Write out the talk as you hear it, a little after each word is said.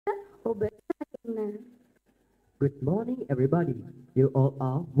ඔබ සැකන්න. Good morning, everybody. You all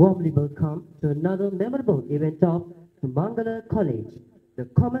are warmly welcome to another memorable event of Mangala College, the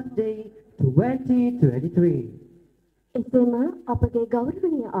Commerce Day 2023. එසේම අපගේ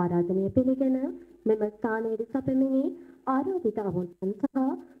ගෞරවනීය ආරාධනය පිළිගෙන මෙම ස්ථානයේ සැපෙමිනි ආරාධිත අවුන්තන් සහ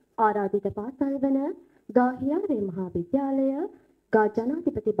ආරාධිත පාසල් වන ගාහියාරේ මහා විද්‍යාලය, ගා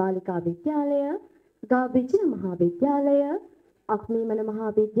ජනාධිපති බාලිකා විද්‍යාලය, ගා විජය මහා විද්‍යාලය, අක්මීමන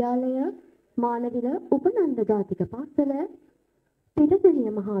මහා විද්‍යාලය, මානවිල උපනන්ද ජාතික පාසල,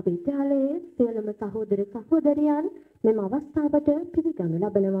 පිටදෙණිය මහා විද්‍යාලයේ සියලුම සහෝදර සහෝදරියන් මෙම අවස්ථාවට පිළිගනු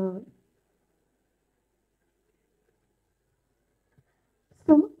ලබනවා.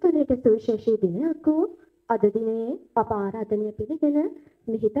 සුමුත්තරයට සුවිශේෂී දිනයක් වූ අද දිනේ අප ආරාධනය පිළිගෙන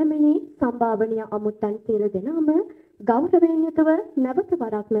මෙහි පැමිණි සම්භාවනීය අමුත්තන් සියලු දෙනාම ගෞරවයෙන් යුතුව නැවත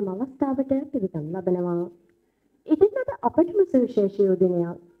වරක් මෙම අවස්ථාවට පිළිගනු ලබනවා. ඉතින් අද අපටම සුවිශේෂී වූ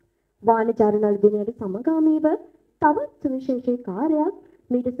දිනයක්. වාණිජාරණල් දිනයට සමගාමීව තවත් සුවිශේෂී කාර්යයක්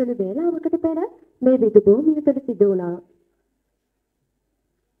මීට සුළු වේලාවකට පෙර මේ විදු භූමිය තුළ සිදු වුණා.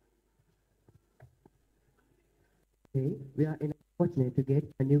 Today, we are fortunate to get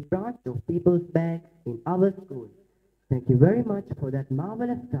a new branch of People's Bank in our school. Thank you very much for that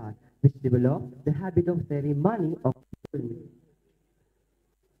marvelous start, which developed the habit of saving money of people.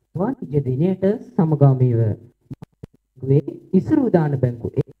 වාණිජ්‍ය දිනයට සමගාමීව ඉසුරු දාන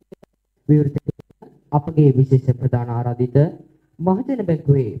බැංකුවේ විවෘත අපගේ විශේෂ ප්‍රධාන ආරාධිත මහජන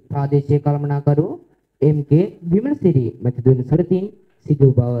බැංකුවේ ප්‍රාදේශීය කළමනාකරු එම්.කේ. විමලසිරි මැතිතුමන් සුරතින් සිදු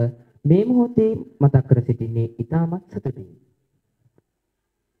බව මේ මොහොතේ මතක් කර සිටින්නේ ඉතාමත් සතුටින්.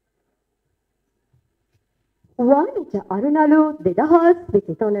 වාණිජ අරුණලු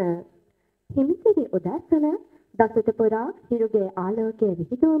 2023 හිමිසිරි උදැසන දසත පුරා හිරුගේ ආලෝකයේ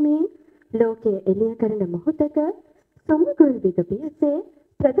විහිදුවමින් ලෝකයේ එළිය කරන මොහොතක සමුගුල් විදු පියසේ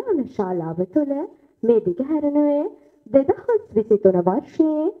ප්‍රධාන ශාලාව තුළ මේ දිගහැරෙනුවේ 2023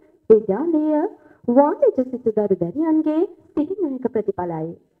 වර්ෂයේ විද්‍යාලීය වාණිජ සිසුදරු දැරියන්ගේ සිහිනයක ප්‍රතිඵලයි.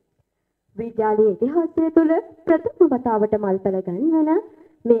 විද්‍යාලීය ඉතිහාසය තුළ ප්‍රථම වතාවට මල්පල ගැන්වෙන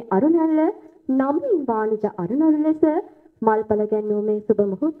මේ අරුණැල්ල නමින් වාණිජ අරුණැල්ල ලෙස මල්පල ගැන්වූ මේ සුබ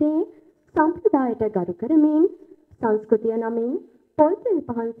මොහොතේ සම්ප්‍රදායට ගරු කරමින් සංස්කෘතිය නමින් පොල්තෙල්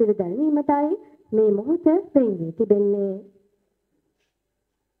පහන් සිර දැල්වීමටයි මේ මොහොත වෙන් වී තිබෙන්නේ.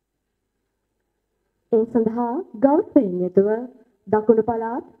 ඒ සඳහා ගෞරවයෙන් යුතුව දකුණු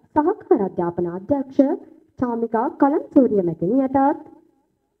පළාත් සහකාර අධ්‍යාපන අධ්‍යක්ෂ චාමිකා කලන්සූරිය මැතිණියටත්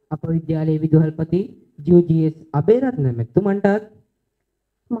අප විද්‍යාලයේ විදුහල්පති ජී.ජී.එස්. අබේරත්න මැතිතුමන්ටත්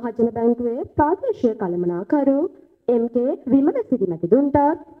මහජන බැංකුවේ ප්‍රාදේශීය කළමනාකරු එම්.කේ. විමලසිරි මැතිතුමන්ටත්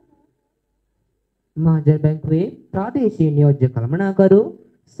මහජන බැංකුවේ ප්‍රාදේශීය නියෝජ්‍ය කළමනාකරු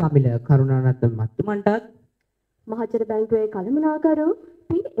සමිල කරුණාරත්න මැතිතුමන්ටත් මහජන බැංකුවේ කළමනාකරු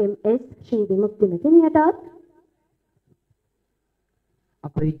පී.එම්.එස්. ශ්‍රී විමුක්ති මැතිණියටත්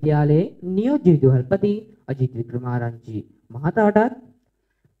අප විද්‍යාලයේ නියෝජ්‍ය විදුහල්පති අජිත් වික්‍රමාරච්චි මහතාටත්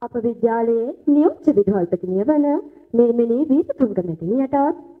අප විද්‍යාලයේ නියෝජ්‍ය විදුහල්පතිනිය වන නිර්මිනී වීරතුංග මැතිණියටත්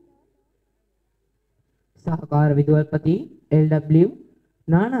සහකාර විදුහල්පති එල්.ඩබ්ලිව්.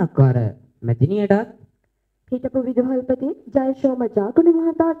 නානාකාර මැතිණියටත් හිටපු විදුහල්පති ජයශෝම ජාගුණ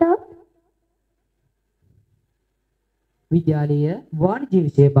මහතාටත් විද්‍යාලීය වාණිජ්‍ය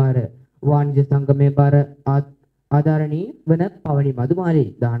විෂය භාර වාණිජ්‍ය සංගමයේ භාර ආධාරණී වන පවනි මදුමාලි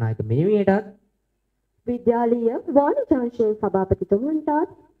දානායක මෙහෙණියටත් විද්‍යාලීය වාණිජාංශයේ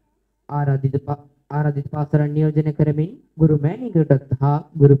සභාපතිතුමන්ටත් ආරාධිත පාසල නියෝජනය කරමින් ගුරු මෑණියකටත් හා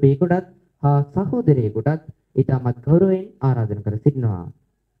ගුරු පියෙකුටත් හා සහෝදරයෙකුටත් ඉතාමත් ගෞරවයෙන් ආරාධනා කර සිටිනවා.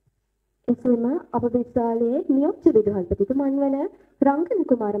 එසේම අප විද්‍යාලයේ නියෝජ්‍ය විදුහල්පතිතුමන් වන රංගන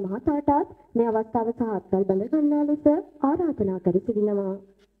කුමාර මහතාටත් මේ අවස්ථාව සහ අත්වල් බඳ ගන්නා ලෙස ආරාධනා කර සිටිනවා.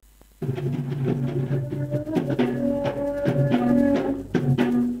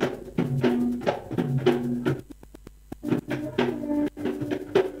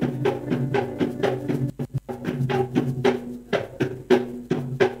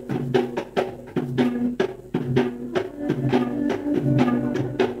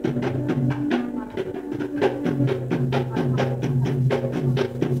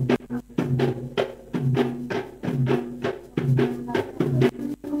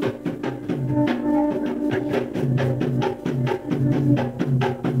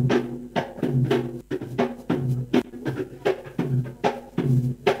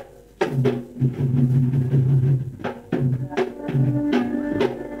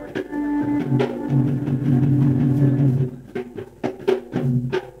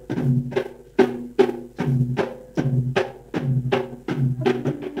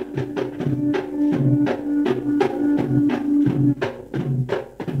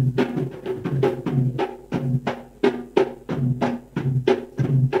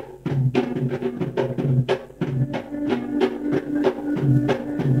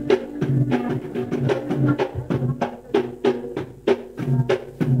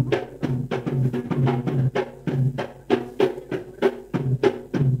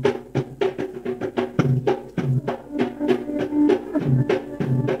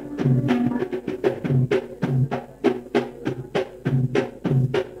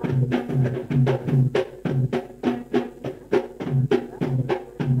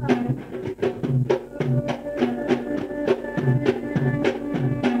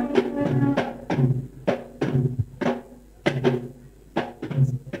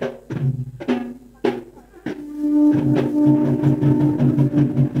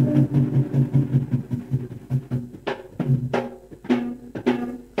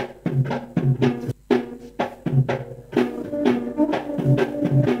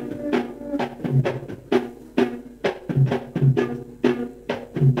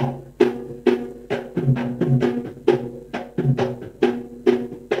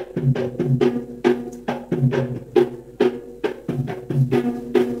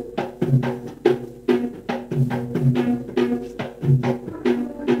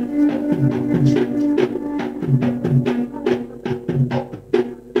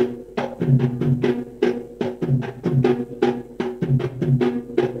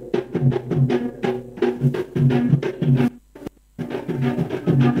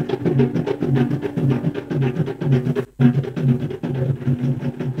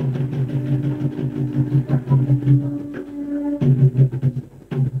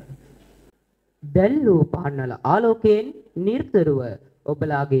 දැල්ලූ පහන්වල ආලෝකයෙන් නිර්තරුව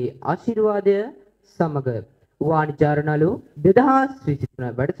ඔබලාගේ ආශිර්වාදය සමග වාණිජාරණලු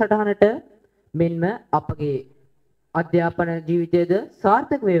 2023 වැඩසටහනට මෙන්ම අපගේ අධ්‍යාපන ජීවිතයේද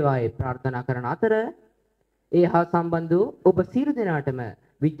සාර්ථක වේවායි ප්‍රාර්ථනා කරන අතර ඒ හා සම්බන්ධ වූ ඔබ සියලු දෙනාටම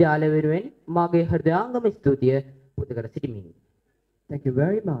විද්‍යාලය වෙනුවෙන් මාගේ හෘදයාංගම ස්තුතිය පුද කර සිටිමි. Thank you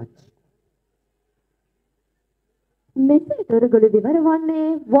very much. මෙසේ තොරගොළු විවර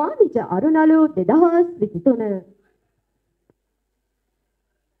වන්නේ වාණිජ අරුණලු 2023.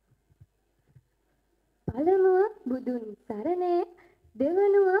 පළමුව බුදුන් සරණේ,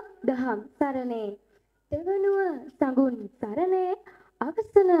 දෙවනුව දහම් සරණේ, තෙවනුව සඟුන් සරණේ,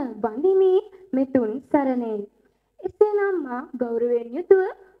 අවසන වඳිමි මෙතුන් සරණේ. එසේනම් මා ගෞරවයෙන් යුතුව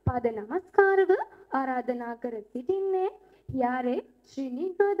පාද නමස්කාරව ආරාධනා කර සිටින්නේ යාරේ ශ්‍රී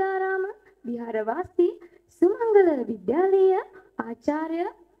නිග්‍රෝධාරාම විහාරවාසී සුමංගල විද්‍යාලීය ආචාර්ය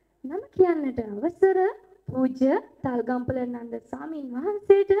නම කියන්නට අවසර පූජ්‍ය තල්ගම්පල නන්ද ස්වාමීන්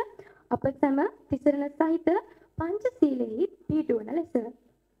වහන්සේට අප සැම තිසරණ සහිත පංචශීලයේ පිහිටුවන ලෙස.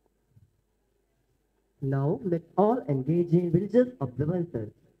 Now let's all engage in religious observances.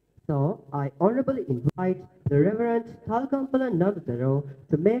 So I honorably invite the Reverend Talgampala Nandataro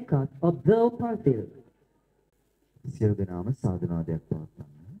to make us observe Pansil. සියලු දෙනාම සාධනාදයක්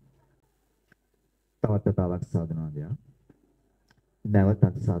පවත්වන්න. තවත් තවත් සාධනාදයක්.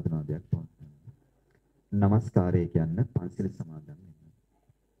 නැවතත් සාධනාදයක් පවත්වන්න. නමස්කාරය කියන්න පන්සිල් සමාදන් වෙන්න.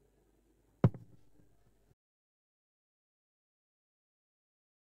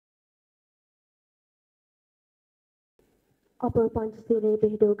 අප පංචශීලයේ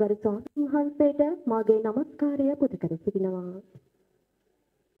පිහිටුව ගරු ස්වාමීන් වහන්සේට මාගේ නමස්කාරය පුද කර සිටිනවා.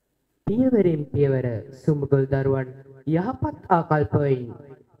 පියවරෙන් පියවර සුමුගල් දරුවන් යහපත් ආකල්පවලින්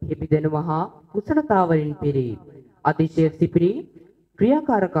හිපිදෙන මහා කුසලතාවලින් පිරි අතිශය සිපිරි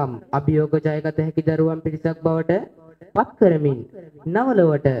ක්‍රියාකාරකම් අභියෝග ජයගත හැකි දරුවන් පිරිසක් බවට පත් කරමින්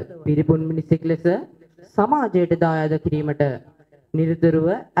නවලොවට පිරිපුන් මිනිසෙක් ලෙස සමාජයට දායාද කිරීමට නිරතුරුව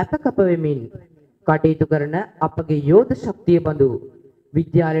අපකප වෙමින් කටයුතු කරන අපගේ යෝධ ශක්තිය බඳු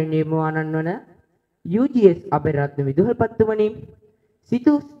විද්‍යාලය නිර්මාණන් වන UGS අබේරත්න විදුහල්පත්තුමනි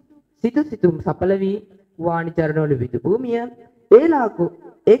සිතුම් සඵල වී වාණිචරණවල විදු භූමිය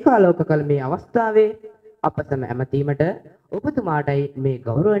ඒකාලෝක කල මේ අවස්ථාවේ අප සැම ඇමතීමට ඔබතුමාටයි මේ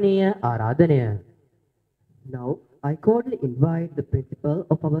ගෞරවනීය ආරාධනය. Now I cordially invite the principal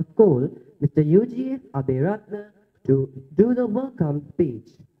of our school, Mr. UGS Aberatna, to do the welcome speech.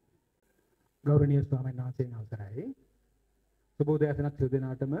 ගෞරවනීය ස්වාමීන් වහන්සේගේ අවසරයි. සුබෝදයාසනක් සියලු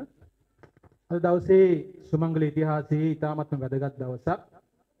දෙනාටම අද දවසේ සුමංගල ඉතිහාසයේ ඉතාමත්ම වැදගත් දවසක්.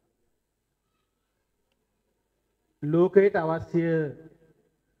 ලෝකයට අවශ්‍ය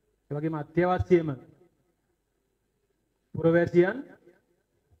ඒ වගේම අත්‍යවශ්‍යම පුරවැසියන්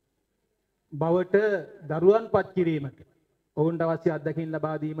බවට දරුවන් පත් කිරීමට ඔවුන්ට අවශ්‍ය අත්දැකීම්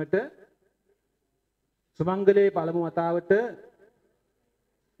ලබා දීමට සුමංගලයේ පළමු වතාවට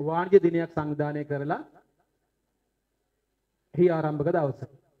වාණිජ දිනයක් සංවිධානය කරලා එහි ආරම්භක දවස.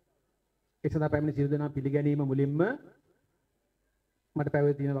 ඒ සඳහා පැමිණි සියලු දෙනා පිළිගැනීම මුලින්ම මට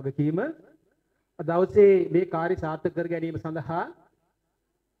පැවති තියෙන වගකීම දවසේ මේ කාර්ය සාර්ථක කර ගැනීම සඳහා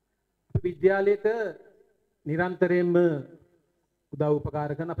විද්‍යාලයට නිරන්තරයෙන්ම උදව්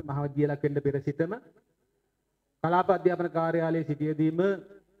උපකාර කරන අපේ මහාවිද්‍යාලයක් වෙන්න පෙර සිටම කලාප අධ්‍යාපන කාර්යාලයේ සිටියදීම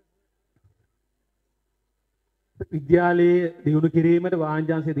විද්‍යාලයේ දියුණු කිරීමට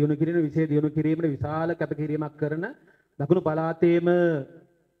වාණිජාංශය දියුණු කිරීම විෂය දියුණු කිරීමට විශාල කැපකිරීමක් කරන දකුණු පළාතේම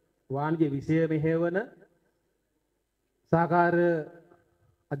වාණිජ්‍ය විෂය මෙහෙවන සහකාර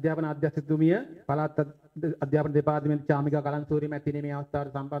අධ්‍යාපන අධ්‍යක්ෂතුමිය පළාත් අධ්‍යාපන දෙපාර්තමේන්තු චාමිකා කලන්සූරිය මැතිණිය මේ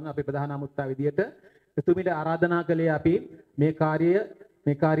අවස්ථාවට සම්බන්ධ අපේ ප්‍රධාන අමුත්තා විදියට එතුමිට ආරාධනා කළේ අපි මේ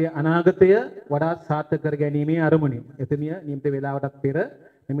කාර්ය අනාගතය වඩා සාර්ථක කර ගැනීමේ අරමුණින්. එතුමිය නියමිත වේලාවටත් පෙර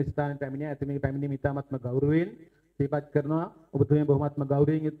මෙම ස්ථානයේ පැමිණියා. එතුමියගේ පැමිණීම ඉතාමත්ම ගෞරවයෙන් සිහිපත් කරනවා. ඔබතුමිය බොහොමත්ම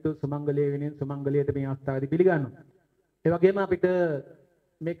ගෞරවයෙන් යුක්ත සුමංගලයේ වෙනුවෙන් සුමංගලයට මේ අවස්ථාවේදී පිළිගන්නවා. ඒ වගේම අපිට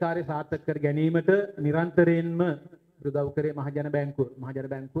මේ කාර්ය සාර්ථක කර ගැනීමට නිරන්තරයෙන්ම උදව් කරේ මහජන බැංකුව. මහජන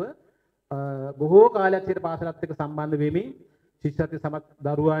බැංකුව බොහෝ කාලයක් සිට පාසලත් එක්ක සම්බන්ධ වෙමින් ශිෂ්‍යත්ව සමත්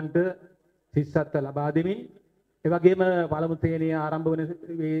දරුවන්ට ශිෂ්‍යත්ව ලබා දෙමින් ඒ වගේම පළමු ශ්‍රේණිය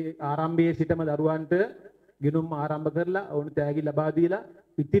ආරම්භයේ සිටම දරුවන්ට ගිණුම් ආරම්භ කරලා ඔවුන් තෑගි ලබා දීලා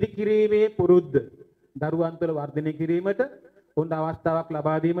ඉතිරි කිරීමේ පුරුද්ද දරුවන් තුළ වර්ධනය කිරීමට ඔවුන්ට අවස්ථාවක්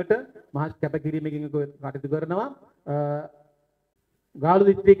ලබා දීමට මහත් කැපකිරීමකින් කටයුතු කරනවා. ගාලු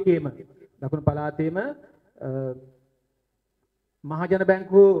දිස්ත්‍රික්කයේම දකුණු පළාතේම මහජන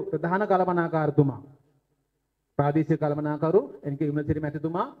බැංකුව ප්‍රධාන කළමනාකාරතුමා ප්‍රාදේශීය කළමනාකරු එන්කේ යුනිවර්සිටි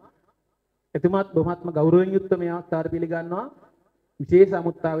මැතිතුමා එතුමාත් බොහොමත්ම ගෞරවයෙන් යුක්ත මේ අවස්ථාවට පිළිගන්නවා. විශේෂ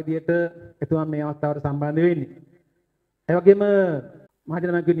අමුත්තා විදියට එතුමා මේ අවස්ථාවට සම්බන්ධ වෙන්නේ. ඒ වගේම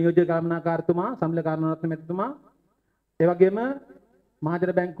මහජන බැංකුවේ නියෝජ්‍ය කළමනාකාරතුමා සම්ල කරුණාරත්න මැතිතුමා ඒ වගේම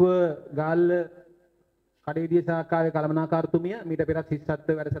මහජන බැංකුව ගාල්ල කඩේදිය සාකාවේ කළමනාකාරතුමිය මීට පෙරත්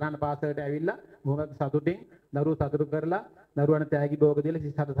ශිෂ්‍යත්ව වැඩසටහන පාසලට ඇවිල්ලා බොහොම සතුටින් දරුවෝ සතුටු කරලා දරුවන්ට තෑගි භෝග දීලා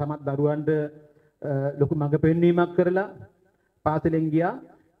ශිෂ්‍යත්ව සමත් දරුවන්ට ලොකු මඟ පෙන්වීමක් කරලා පාසලෙන් ගියා.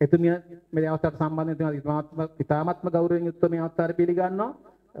 එතුමිය මේ අවස්ථාවට සම්බන්ධ වෙන ඉතාමත්ම ගෞරවයෙන් යුක්ත මේ අවස්ථාවට පිළිගන්නවා.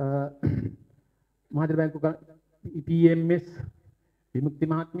 මහජන බැංකුව PMS විමුක්ති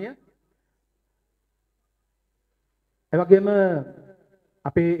මහත්මිය ඒ වගේම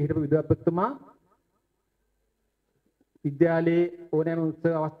අපේ හිටපු විදුහල්පතිතුමා විද්‍යාලයේ ඕනෑම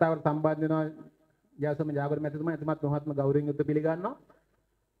උත්සව අවස්ථාවකට සම්බන්ධ වෙනවා ජයසම ජාගර මැතිතුමා එතුමාත් මහත්ම ගෞරවයෙන් යුක්ත පිළිගන්නවා.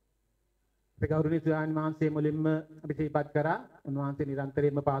 අපේ ගෞරවනීය ස්වාමීන් වහන්සේ මුලින්ම අපි සිහිපත් කරා උන්වහන්සේ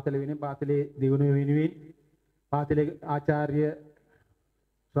නිරන්තරයෙන්ම පාසල වෙනුවෙන් පාසලේ දියුණුව වෙනුවෙන් පාසලේ ආචාර්ය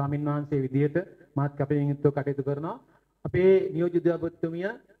ස්වාමීන් වහන්සේ විදියට මහත් කැපයෙන් යුක්තව කටයුතු කරනවා. අපේ නියෝජ්‍ය විද්‍යාපතිතුමිය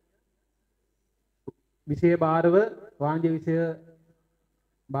විෂය භාරව වාණිජ්‍ය විෂය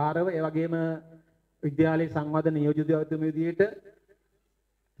භාරව ඒ වගේම විද්‍යාලයේ සංවර්ධන නියෝජ්‍ය විද්‍යාපතිතුමිය විදියට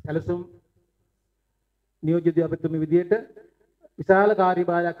සැලසුම් නියෝජ්‍ය විද්‍යාපතිතුමිය විදියට විශාල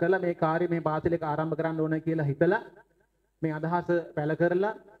කාර්යභාරයක් කරලා මේ කාර්ය මේ පාසලේක ආරම්භ කරන්න ඕන කියලා හිතලා මේ අදහස පැල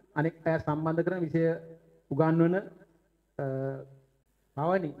කරලා අනෙක් අය සම්බන්ධ කරන විෂය උගන්වන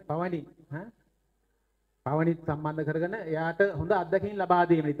පවණි සම්බන්ධ කරගෙන එයාට හොඳ අත්දැකීම් ලබා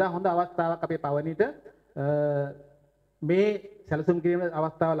දීම. ඉතින් හොඳ අවස්ථාවක් අපේ පවණිට මේ සැලසුම් කිරීමේ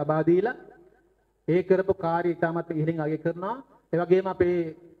අවස්ථාව ලබා දීලා ඒ කරපු කාර්ය ඉතාමත් ඉහළින් අගය කරනවා. ඒ වගේම අපේ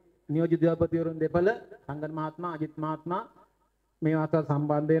නියෝජ්‍ය විද්‍යාපතිවරුන් දෙපළ සංගන් මහත්මයා අජිත් මහත්මයා මේ අවස්ථාවට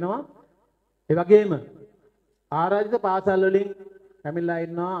සම්බන්ධ වෙනවා. ඒ වගේම ආරාධිත පාසල් වලින් පැමිණලා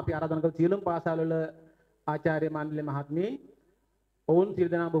ඉන්නවා අපි ආරාධනා කරන සියලුම පාසල් වල ආචාර්ය මණ්ඩල මහත්මිය ඔවුන් සියලු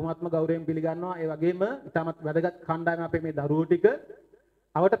දෙනා බොහොමත්ම ගෞරවයෙන් පිළිගන්නවා. ඒ වගේම ඉතාමත් වැදගත් කණ්ඩායම අපේ මේ දරුවෝ ටික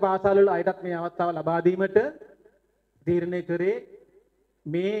අවට පාසල් වල අයටත් මේ අවස්ථාව ලබා දීමට තීරණය කරේ.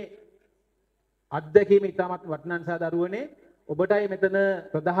 මේ අත්දැකීම ඉතාමත් වටිනා නිසා දරුවනේ ඔබටයි මෙතන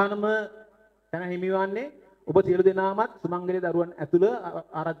ප්‍රධානම තැන හිමිවන්නේ. ඔබ සියලු දෙනාමත් සුමංගලයේ දරුවන් ඇතුළ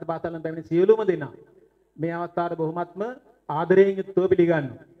ආරාධිත පාසල් වල පැමිණි සියලුම දෙනා මේ අවස්ථාවට බොහොමත්ම ආදරයෙන් යුක්තව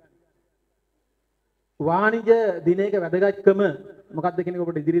පිළිගන්නවා. වාණිජ්‍ය දිනයක වැදගත්කම මොකක්ද කියන එක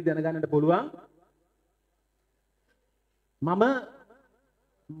ඔබට ඉදිරියට දැනගන්නට පුළුවන්.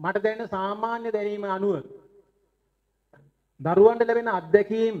 මට දැනෙන සාමාන්‍ය දැනීම අනුව දරුවන්ට ලැබෙන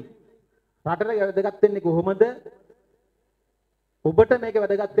අත්දැකීම් රටට වැදගත් වෙන්නේ කොහොමද? ඔබට මේක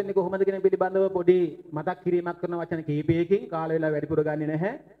වැදගත් වෙන්නේ කොහොමද කියන පිළිබඳව පොඩි මතක් කිරීමක් කරන වචන කිහිපයකින් කාල වේලාව වැඩිපුර ගන්නේ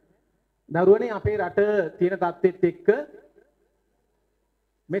නැහැ. දරුවනේ අපේ රට තියෙන තත්ත්වෙත් එක්ක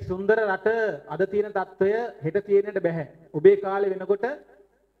මේ සුන්දර රට අද තියෙන තත්ත්වය හෙට තියෙන්නට බෑ. ඔබේ කාලේ වෙනකොට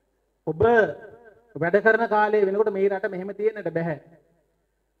ඔබ වැඩ කරන කාලේ වෙනකොට මේ රට මෙහෙම තියෙන්නට බෑ.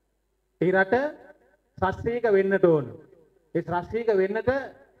 ඒ රට ශාස්ත්‍රීය වෙන්නට ඕන. ඒ ශාස්ත්‍රීය වෙන්නට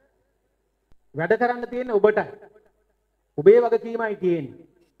වැඩ කරන්න තියෙන්නේ ඔබටයි. ඔබේ වගකීමයි තියෙන්නේ.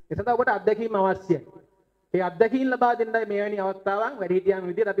 ඒ සඳහා ඔබට අත්දැකීම් අවශ්‍යයි. ඒ අත්දැකීම් ලබා දෙන්නයි මෙවැනි අවස්ථාවන් වැඩිහිටියන්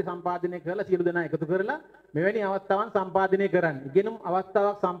විදිහට අපි සම්පාදනය කරලා සියලු දෙනා එකතු කරලා මෙවැනි අවස්ථාවන් සම්පාදනය කරන්නේ. ඉගෙනුම්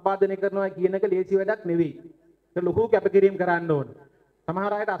අවස්ථාවක් සම්පාදනය කරනවා කියන එක ලේසි වැඩක් නෙවෙයි. ඒක ලොකු කැපකිරීම කරන්න ඕන.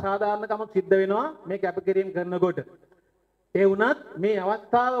 සමහර අයට අසාධාරණකම් සිද්ධ වෙනවා මේ කැපකිරීම කරනකොට. ඒ වුණත් මේ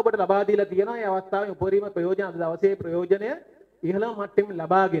අවස්ථාව ඔබට ලබා දීලා තියෙනවා. මේ අවස්ථාවේ උපරිම ප්‍රයෝජන අද දවසේ ප්‍රයෝජනය ඉහළම මට්ටමින්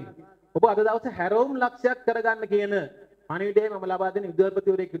ලබාගෙන ඔබ අද දවසේ හැරවුම් ලක්ෂයක් කරගන්න කියන පණිවිඩය මම ලබා දෙන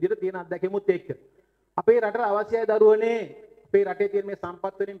විද්‍යාපතිවරයෙක් විදිහට තියෙන අත්දැකීමුත් එක්ක අපේ රටට අවශ්‍යයි දරුවනේ අපේ රටේ තියෙන මේ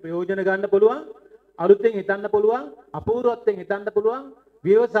සම්පත් වලින් ප්‍රයෝජන ගන්න පුළුවන් අලුතෙන් හිතන්න පුළුවන් අපූර්වත්වයෙන් හිතන්න පුළුවන්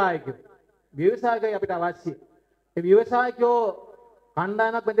ව්‍යවසායකයෝ අපිට අවශ්‍යයි. ඒ ව්‍යවසායකයෝ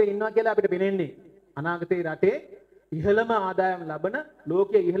කණ්ඩායමක් මෙතන ඉන්නවා කියලා අපිට පේන්නේ අනාගතේ රටේ ඉහළම ආදායම් ලබන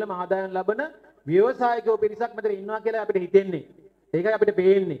ලෝකයේ ඉහළම ආදායම් ලබන ව්‍යවසායකයෝ පිරිසක් මෙතන ඉන්නවා කියලා අපිට හිතෙන්නේ. ඒකයි අපිට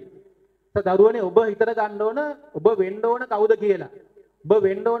පේන්නේ. දරුවනේ ඔබ හිතර ගන්න ඕන ඔබ වෙන්න ඕන කවුද කියලා. ඔබ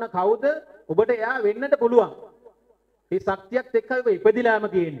වෙන්න ඕන කවුද? ඔබට එයා වෙන්නට පුළුවන්. මේ ශක්තියත් එක්කයි ඔබ ඉපදිලාම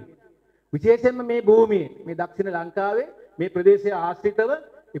තියෙන්නේ. විශේෂයෙන්ම මේ භූමියේ මේ දක්ෂිණ ලංකාවේ මේ ප්‍රදේශයේ ආශ්‍රිතව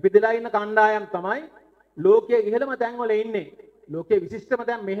ඉපදිලා ඉන්න කණ්ඩායම් තමයි ලෝකයේ ඉහළම තැන්වල ඉන්නේ. ලෝකයේ විශිෂ්ටම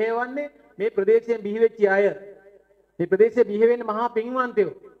තැන් මෙහෙවන්නේ මේ ප්‍රදේශයෙන් බිහි වෙච්ච අය. මේ ප්‍රදේශයේ බිහි වෙන්නේ මහා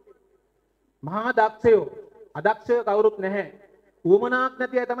පින්වන්තයෝ. මහා දක්ෂයෝ. අදක්ෂයෝ කවුරුත් නැහැ. උවමනාවක්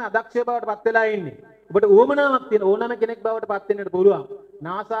නැති අය තමයි අදක්ෂය බවට පත් වෙලා ඉන්නේ. ඔබට උවමනාවක් තියෙන ඕනම කෙනෙක් බවට පත් වෙන්නට පුළුවන්.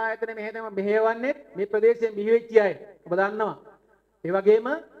 නාසා ආයතනයේ මෙහෙවන්නේ මේ ප්‍රදේශයෙන් බිහි වෙච්ච අය. ඔබ දන්නවා. ඒ වගේම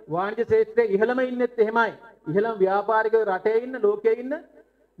වාණිජ්‍ය ක්ෂේත්‍රයේ ඉහළම ඉන්නෙත් එහෙමයි. ඉහළම ව්‍යාපාරිකයෝ රටේ ඉන්න ලෝකයේ ඉන්න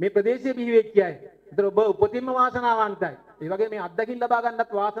මේ ප්‍රදේශයේ බිහි වෙච්ච අය. ඒතර ඔබ උපතින්ම වාසනාවන්තයි. ඒ වගේ මේ අත්දැකීම් ලබා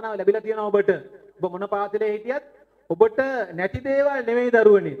ගන්නත් වාසනාව ලැබිලා තියෙනවා ඔබට. ඔබ මොන පාසලේ හිටියත් ඔබට නැති දේවල් නෙමෙයි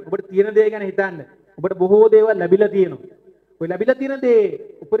දරුවනේ. ඔබට තියෙන දේ ගැන හිතන්න. ඔබට බොහෝ දේවල් ලැබිලා තියෙනවා. ඔය ලැබිලා තියෙන දේ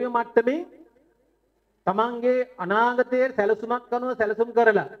උපරිම මට්ටමේ තමන්ගේ අනාගතයේ සැලසුමක් කරනවා සැලසුම්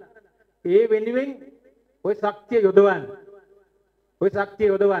කරලා ඒ වෙනුවෙන් ඔය ශක්තිය යොදවන්න. ඔය ශක්තිය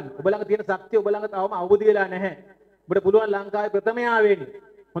යොදවන්න. ඔබ ළඟ තියෙන ශක්තිය ඔබ ළඟ තවම අවබෝධ වෙලා නැහැ. ඔබට පුළුවන් ලංකාවේ ප්‍රථමයා වෙන්න.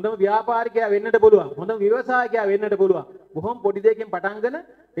 හොඳම ව්‍යාපාරිකයා වෙන්නට පුළුවන්. හොඳම ව්‍යවසායකයා වෙන්නට පුළුවන්. බොහොම පොඩි දෙයකින් පටන්ගෙන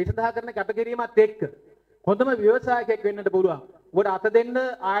ඒ සඳහා කරන කැපකිරීමත් එක්ක හොඳම ව්‍යවසායකයෙක් වෙන්නට පුළුවන්. ඔබට අත දෙන්න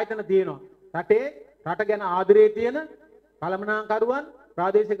ආයතන තියෙනවා. රට ගැන ආදරේ තියෙන කළමනාකරුවන්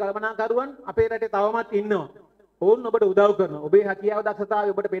ප්‍රාදේශීය කළමනාකරුවන් අපේ රටේ තවමත් ඉන්නවා. ඔවුන් ඔබට උදව් කරනවා. ඔබේ හැකියාව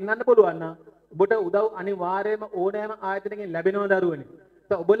දක්ෂතාවය ඔබට පෙන්වන්න පුළුවන් නම් ඔබට උදව් අනිවාර්යයෙන්ම ඕනෑම ආයතනකින් ලැබෙනවා දරුවනේ.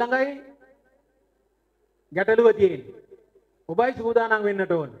 ඔබ ළඟයි ගැටලුව තියෙන්නේ. ඔබයි සූදානම්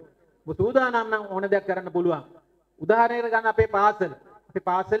වෙන්නට ඕන. ඔබ සූදානම් නම් ඕන දෙයක් කරන්න පුළුවන්. උදාහරණයකට ගන්න අපේ පාසල. අපේ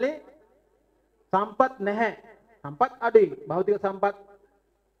පාසලේ සම්පත් නැහැ. සම්පත් අඩුයි. භෞතික සම්පත්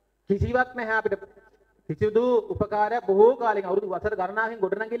කිසිවක් නැහැ අපිට. කිසිදු උපකාරයක් බොහෝ කාලෙකින් අවුරුදු වසර ගණනාවකින්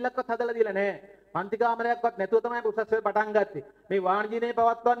ගොඩනැගිල්ලක්වත් හදලා දීලා නැහැ. පන්ති කාමරයක්වත් නැතුව තමයි උසස් පෙළ පටන් ගත්තේ. මේ වාණිජනේ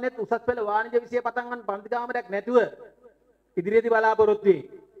පවත්වන්නෙත් උසස් පෙළ වාණිජ විෂය පටන් ගන්න පන්ති කාමරයක් නැතුව ඉදිරියේදී බලාපොරොත්තු වෙයි.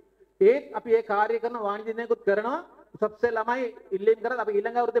 ඒත් අපි ඒ කාර්ය කරන වාණිජනයකුත් කරනවා. උසස් පෙළ ළමයි ඉල්ලීම් කරලා අපි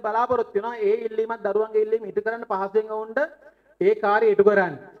ඊළඟ අවුරුද්දේ බලාපොරොත්තු වෙනවා. ඒ ඉල්ලීමත් දරුවන්ගේ ඉල්ලීම් ඉටු කරන්න පහසුවෙන් වුණොත් ඒ කාර්යය ඉටු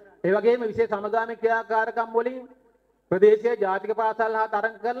කරන්න. ඒ වගේම විශේෂ සමගාමී ක්‍රියාකාරකම් වලින් ප්‍රදේශීය ජාතික පාසල් හා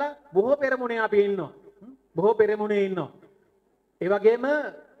තරඟ කරලා බොහෝ පෙරමුණේ අපි ඉන්නවා. බොහෝ පෙරමුණේ ඉන්නවා. ඒ වගේම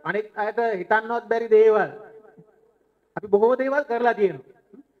අනිත් අයට හිතන්නවත් බැරි දේවල් අපි බොහෝ දේවල් කරලා තියෙනවා.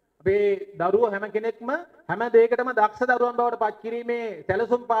 අපේ දරුවෝ හැම කෙනෙක්ම හැම දෙයකටම දක්ෂ දරුවන් බවට පත් කිරීමේ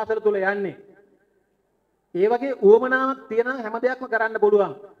සැලසුම් පාසල තුල යන්නේ. ඒ වගේ උවමනාවක් තියෙනවා හැම දෙයක්ම කරන්න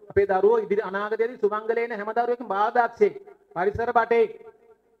පුළුවන්. අපේ දරුවෝ ඉදිරි අනාගතයේදී සුමංගලේන හැම දරුවෙක්ම බාධාක්ෂේ පරිසර බටේ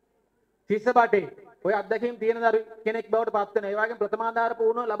ශිෂ්‍ය බටේ ඔය අත්දැකීම් තියෙන කෙනෙක් බවට පත් වෙන. ඒ වගේම ප්‍රථමාධාර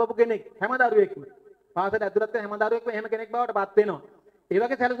පුහුණුව ලැබපු කෙනෙක් හැම දරුවෙක්ම පාසල ඇතුළත් හැම දරුවෙක්ම එහෙම කෙනෙක් බවට පත් වෙනවා. ඒ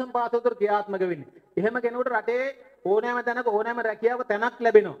වගේ සැලසුම් පාසල තුර ක්‍රියාත්මක වෙන්නේ. එහෙම කෙනෙකුට රටේ ඕනෑම තැනක ඕනෑම රැකියාවක තැනක්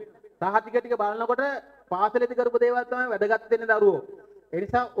ලැබෙනවා. සහතික ටික බලනකොට පාසලේදී කරපු දේවල් තමයි වැදගත් වෙන්නේ දරුවෝ. ඒ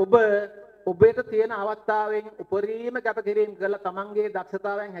නිසා ඔබට තියෙන අවස්ථාවෙන් උපරිම කැපකිරීම කරලා තමන්ගේ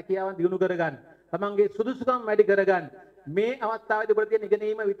දක්ෂතාවයන් හැකියාවන් දියුණු කරගන්න. තමන්ගේ සුදුසුකම් වැඩි කරගන්න. මේ අවස්ථාවේදී ඔබට තියෙන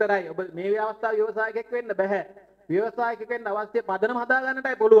ඉගෙනීම විතරයි. ඔබ මේ අවස්ථාවේ ව්‍යවසායකයෙක් වෙන්න බෑ. ව්‍යවසායකයෙක් වෙන්න අවශ්‍ය පදනම හදා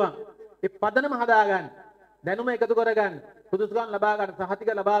ගන්නටයි පුළුවන්. ඒ පදනම හදා ගන්න. දැනුම එකතු කරගන්න. සුදුසුකම් ලබා ගන්න, සහතික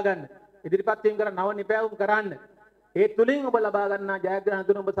ලබා ගන්න. ඉදිරිපත් වීම කර නව නිපැවුම් කරන්න. ඒ තුලින් ඔබ ලබා ගන්නා ජයග්‍රහණ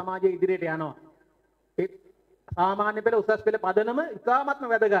තුන ඔබ සමාජයේ ඉදිරියට යනවා. ඒ සාමාන්‍ය පෙළ උසස් පෙළ පදනම ඉතාමත්ම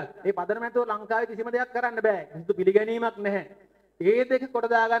වැදගත්. මේ පදනම නැතුව ලංකාවේ කිසිම දෙයක් කරන්න බෑ. කිසිදු පිළිගැනීමක් නැහැ. ඒ දෙක කොට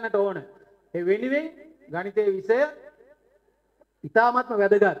දා ගන්නට ඕන. ඒ වෙනුවෙන් ගණිතයේ විෂය ඉතාමත්ම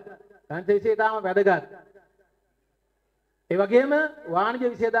වැදගත්. ගණිත විෂය ඉතාම වැදගත්. ඒ වගේම වාණිජ්‍ය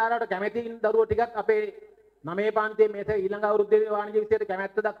විෂය දාරාට කැමැති දරුවෝ ටිකක් අපේ 9 පන්තියේ මේක ඊළඟ අවුරුද්දේ වාණිජ්‍ය විෂයට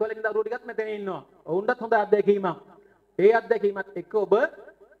කැමැත්ත දක්වලා ඉන්න දරුවෝ ටිකක් මෙතන ඉන්නවා. ඔවුන්ටත් හොඳ අත්දැකීමක්. ඒ අත්දැකීමත් එක්ක ඔබ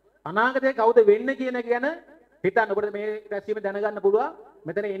අනාගතේ කවුද වෙන්නේ කියන එක ගැන හිතන්න. ඔබට මේ රැස්වීම දැනගන්න පුළුවන්.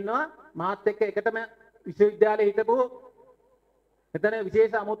 මෙතන ඉන්නවා මාත් එක්ක එකටම විශ්වවිද්‍යාලයේ හිටපු මෙතන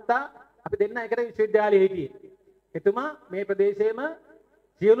විශේෂ අමුත්තා අපි දෙන්න එකට විශ්වවිද්‍යාලයේ හිටියේ. එතුමා මේ ප්‍රදේශයේම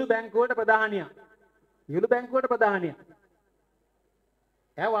සියලු බැංකුවලට ප්‍රධානියා. සියලු බැංකුවලට ප්‍රධානියා.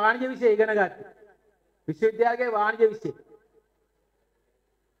 එයා වාණිජ්‍ය විෂය ඉගෙන ගත්තා. විශ්වවිද්‍යාලයේ වාණිජ්‍ය විෂය.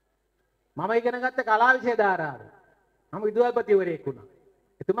 මම ඉගෙන ගත්ත කලා විෂය ධාරාව. මම විදුහල්පතිවරයෙක් වුණා.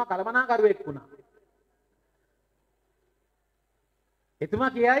 එතුමා කළමනාකරුවෙක් වුණා.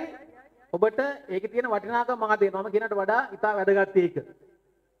 එතුමා කියයි ඔබට ඒකේ තියෙන වටිනාකම මොකද? මම කියනට වඩා ඉතා වැදගත් ඒක.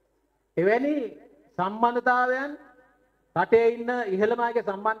 එවැනි සම්බන්ධතාවයන් රටේ ඉන්න ඉහළම අයගේ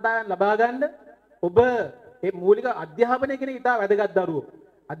සම්බන්ධතාවයන් ලබා ගන්න ඔබ මේ මූලික අධ්‍යාපනය කියන ඉතා වැදගත් දරුවෝ.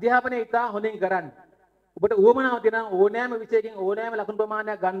 අධ්‍යාපනය ඉතා හොඳින් කරන්න. ඔබට උවමනාව තියෙනවා ඕනෑම විෂයකින් ඕනෑම ලකුණු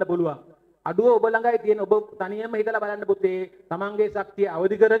ප්‍රමාණයක් ගන්න පුළුවන්. අඩුව ඔබ ළඟයි තියෙන ඔබ තනියම හිතලා බලන්න පුතේ තමන්ගේ ශක්තිය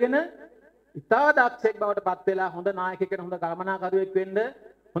අවදි කරගෙන ඉතා දක්ෂයෙක් බවට පත් වෙලා හොඳ නායකයෙක් වෙන්න හොඳ කළමනාකරුවෙක් වෙන්න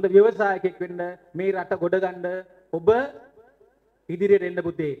හොඳ ව්‍යවසායකයෙක් වෙන්න මේ රට ගොඩ ගන්න ඔබ ඉදිරියට එන්න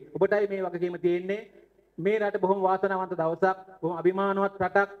පුතේ. ඔබටයි මේ වගකීම තියෙන්නේ. මේ රට බොහොම වාසනාවන්ත දවසක්. බොහොම අභිමානවත්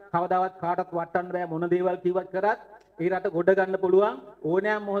රටක්. කවදාවත් කාටවත් වටන්න බෑ මොන දේවල් කිව්වත් කරත් මේ රට ගොඩ ගන්න පුළුවන්.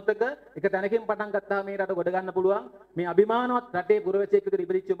 ඕනෑම මොහොතක එක තැනකින් පටන් ගත්තාම මේ රට ගොඩ ගන්න පුළුවන්. මේ අභිමානවත් රටේ පුරවැසියෙක් විදිහට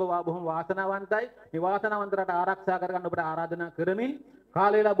ඉපදිච්ච ඔබ බොහොම වාසනාවන්තයි. මේ වාසනාවන්ත රට ආරක්ෂා කරගන්න ඔබට ආරාධනා කරමින්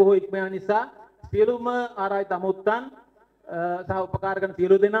කාල වේලා බොහෝ ඉක්ම යන නිසා සියලුම ආරාධිත අමුත්තන් සහ උපකාර කරන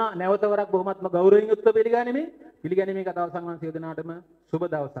සියලු දෙනා නැවත වරක් බොහොමත්ම ගෞරවයෙන් යුක්තව පිළිගැනීමේ කතාව සංගමන සියලු දෙනාටම සුබ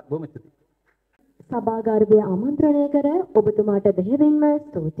දවසක්. බොහොම ස්තුතියි. සභාගාරභය ආමන්ත්‍රණය කර ඔබතුමාට දෙහිවින්ම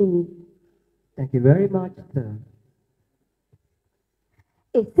ස්තුතියි. Thank you very much, sir.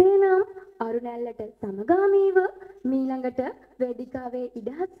 එසේනම් අරුණැල්ලට සමගාමීව මීළඟට වේදිකාවේ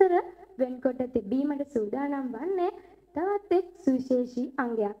ඉඩහසර වෙන්කොට තිබීමට සූදානම් වන්නේ තවත් එක් සුවිශේෂී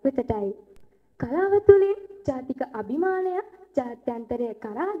අංගයක් වෙතටයි. කලාව තුළින් ජාතික අභිමානය ජාත්‍යන්තරය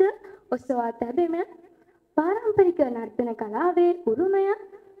කරාද ඔසවා තැබෙන පාරම්පරික නර්තන කලාවේ උරුමය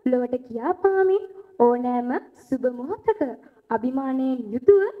ලොවට කියාපාමින් ඕනෑම සුබ මොහොතක අභිමානයෙන්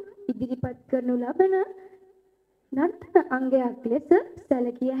යුතුව ඉදිරිපත් කරනු ලබන නර්තන අංගයක් ලෙස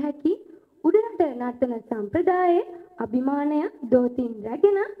සැලකිය හැකි උඩරට නර්තන සම්ප්‍රදායේ අභිමානය දෝතින්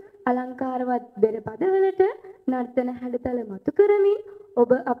රැගෙන අලංකාරවත් බෙර පදවලට නර්තන හැඩතල මතු කරමින්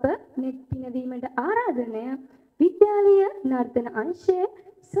ඔබ අප නෙත් පිනවීමට ආරාධනය විද්‍යාලීය නර්තන අංශයේ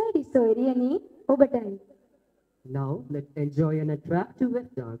සොයරි සොයරියනි ඔබටයි. Now let's enjoy an attractive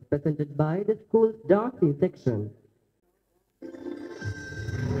West dance presented by the school's dancing section.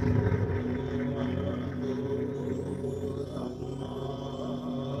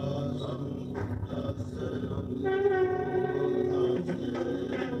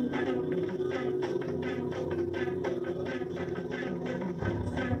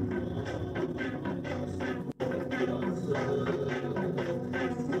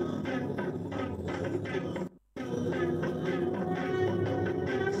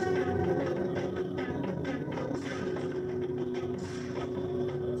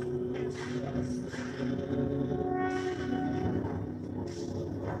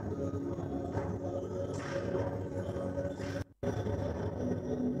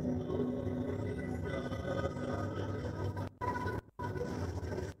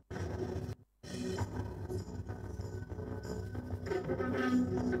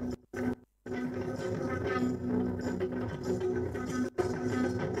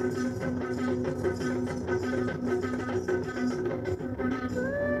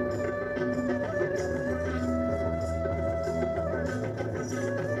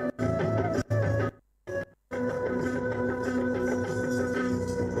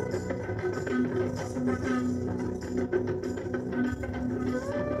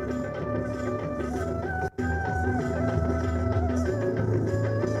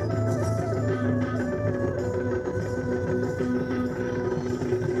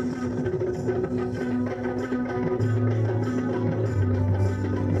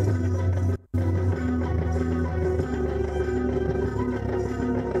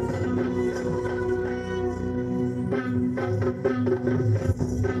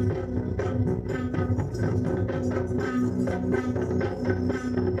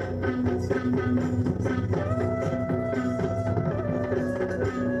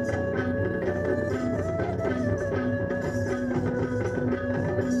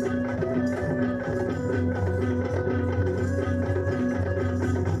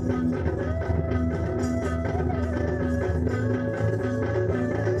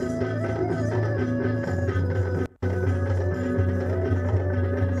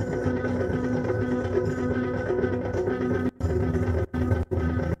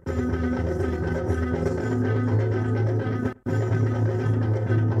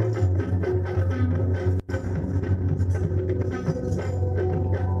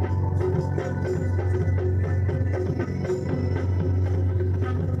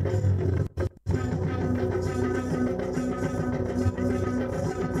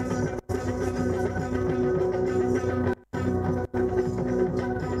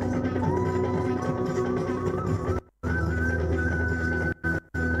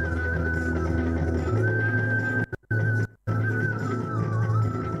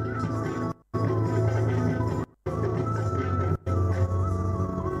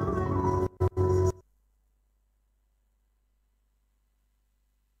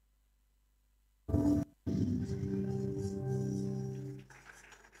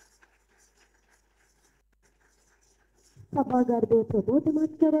 සභාගර්භය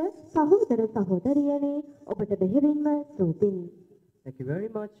ප්‍රබෝධමත් කර සහෝදර සහෝදරියනි ඔබට බෙහෙවින්ම ස්තුතියි. Thank you very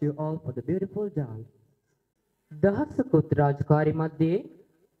much you all for the beautiful dance. දහසකුත් රාජකාරි මැද්දේ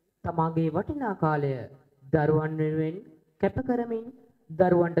තමාගේ වටිනා කාලය දරුවන් වෙනුවෙන් කැප කරමින්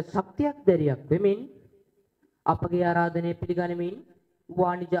දරුවන්ට ශක්තියක් දැරියක් වෙමින් අපගේ ආරාධනය පිළිගනිමින්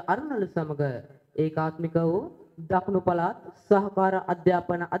වාණිජ අරුණලු සමග ඒකාත්මික වූ දකුණු පළාත් සහකාර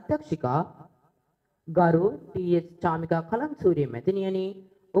අධ්‍යාපන අධ්‍යක්ෂිකා ගරු ටී.එස්. චාමිකා කලන්සූරිය මැතිණියනි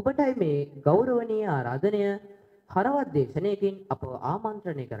ඔබටයි මේ ගෞරවනීය ආරාධනය හරවත් දේශනයකින් අප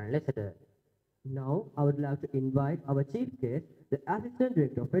ආමන්ත්‍රණය කරන ලෙසට. Now I would like to invite our chief guest, the Assistant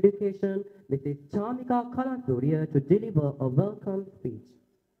Director of Education, Mrs. Chamika Kalasuriya, to deliver a welcome speech.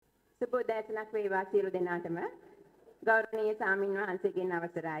 සුබෝදෑසනක් වේවා සියලු දෙනාටම. ගෞරවනීය සාමින් වහන්සේගෙන්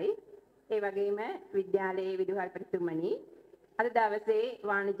අවසරයි. ඒ වගේම විද්‍යාලයේ විදුහල්පතිතුමනි අද දවසේ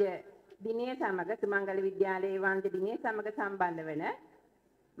වාණිජ දිනය සමග සුමංගල විද්‍යාලයේ වාණිජ දිනය සමග සම්බන්ධ වන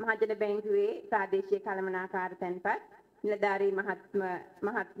මහජන බැංකුවේ ප්‍රාදේශීය කළමනාකාර තැන්පත් නිලධාරී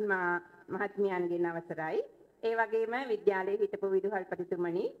මහත්මියන්ගෙන් අවසරයි. ඒ වගේම විද්‍යාලයේ හිටපු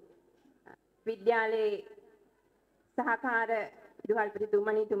විදුහල්පතිතුමනි විද්‍යාලයේ සහකාර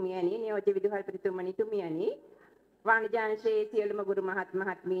විදුහල්පතිතුමනි තුමියනි නියෝජ්‍ය විදුහල්පතිතුමනි තුමියනි වාණිජාංශයේ සියලුම ගුරු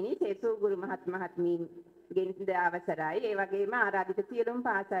මහත්මීනි සේසු ගුරු මහත්මීන්ගෙන් අවසරයි. ඒ වගේම ආරාධිත සියලුම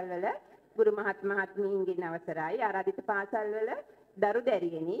පාසල්වල ගුරු මහත්මීන්ගෙන් අවසරයි. ආරාධිත පාසල්වල දරු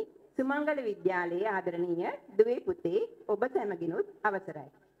දැරියනි සුමංගල විද්‍යාලයේ ආදරණීය දුවේ පුතේ ඔබ සැමගිනුත් අවසරයි.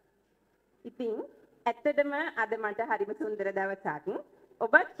 ඉතින් ඇත්තටම අද මට හරිම සුන්දර දවසක්.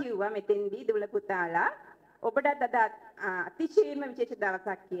 ඔබත් කිව්වා මෙතෙන්දී දුල පුතාලා ඔබටත් අද අතිශයින්ම විශේෂ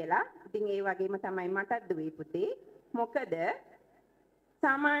දවසක් කියලා. ඉතින් ඒ වගේම තමයි මටත් දුවේ පුතේ. මොකද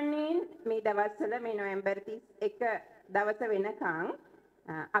සාමාන්‍යයෙන් මේ දවස්වල මේ නොවැම්බර් 31 දවස වෙනකන්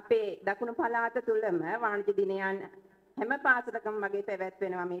අපේ දකුණු පළාත තුලම වාණිජ දිනයන් හැම පාසලකම වගේ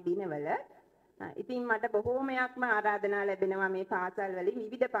පැවැත්වෙනවා මේ දිනවල. ඉතින් මට බොහෝමයක්ම ආරාධනා ලැබෙනවා මේ පාසල් වලින්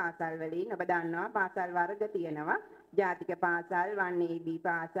විවිධ පාසල් වලින්. ඔබ දන්නවා පාසල් වර්ග තියෙනවා. ජාතික පාසල් 1AB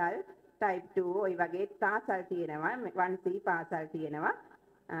පාසල් type 2 ওই වගේ පාසල් තියෙනවා 1C පාසල් තියෙනවා.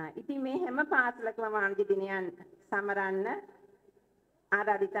 ඉතින් මේ හැම පාසලකම වාණිජ දිනයන් සමරන්න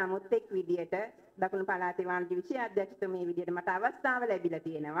ආරාධිත අමුත්තෙක් විදියට දකුණු පළාතේ වාණිජ විෂය අධ්‍යක්ෂතුමිය විදියට මට අවස්ථාව ලැබිලා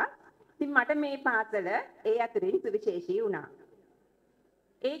තියෙනවා. ඉතින් මට මේ පාසල ඒ අතරින් සුවිශේෂී වුණා.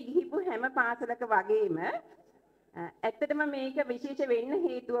 ඒ ගිහිපු හැම පාසලක වගේම ඇත්තටම මේක විශේෂ වෙන්න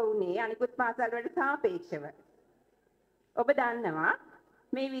හේතුව වුණේ අනිකුත් පාසල් වලට සාපේක්ෂව. ඔබ දන්නවා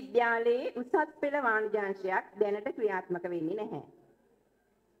මේ විද්‍යාලයේ උසස් පෙළ වාණිජාංශයක් දැනට ක්‍රියාත්මක වෙන්නේ නැහැ.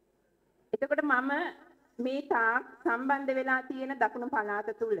 එතකොට මම මේ තාක් සම්බන්ධ වෙලා තියෙන දකුණු පළාත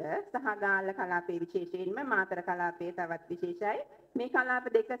තුල සහ ගාල්ල කලාපයේ විශේෂයෙන්ම මාතර කලාපයේ තවත් විශේෂයි. මේ කලාප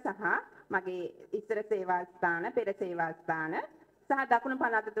දෙක සහ මගේ ඉස්සර සේවා ස්ථාන, පෙර සේවා ස්ථාන සහ දකුණු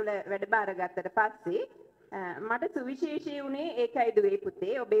පළාත තුල වැඩ බාරගත්තට පස්සේ මට සුවිශේෂී වුණේ ඒකයි දුවේ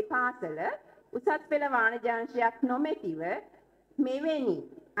පුතේ ඔබේ පාසල උසස් පෙළ වාණිජාංශයක් නොමැතිව මෙවැනි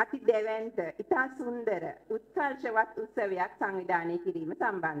අති දැවැන්ත, ඉතා සුන්දර, උත්කර්ෂවත් උත්සවයක් සංවිධානය කිරීම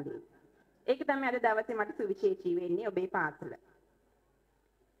සම්බන්ධයෙන්. ඒක තමයි අද දවසේ මට සුවිශේෂී වෙන්නේ ඔබේ පාසල.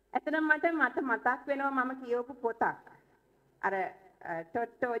 ඇත්තටම මට මතක් වෙනවා මම කියවපු පොතක්. අර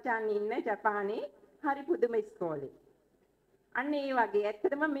ටොට්ටෝ-චන් ඉන්න ජපානයේ හරි පුදුම ඉස්කෝලේ. අන්න ඒ වගේ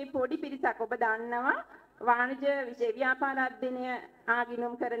ඇත්තටම මේ පොඩි පිරිසක් ඔබ දන්නවා වාණිජ විෂය ව්‍යාපාර අධ්‍යයනය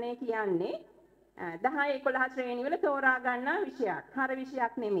ආගිනුම්කරණය කියන්නේ 10-11 ශ්‍රේණි වල තෝරා ගන්නා විෂයක්. හර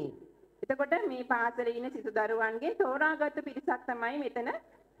විෂයක් නෙමෙයි. එතකොට මේ පාසලේ ඉන්න සිසු දරුවන්ගේ තෝරාගත්තු පිරිසක් තමයි මෙතන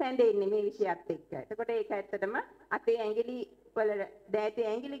සැඳෙන්නේ මේ විෂයත් එක්ක. එතකොට ඒක ඇත්තටම අතේ ඇඟිලි වල දෑතේ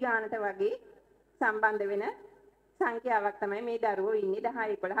ඇඟිලි ගානට වගේ සම්බන්ධ වෙන සංඛ්‍යාවක් තමයි මේ දරුවෝ ඉන්නේ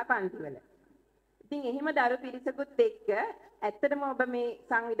 10-11 පන්ති වල. ඉතින් එහෙම දරු පිරිසකුත් එක්ක ඇත්තටම ඔබ මේ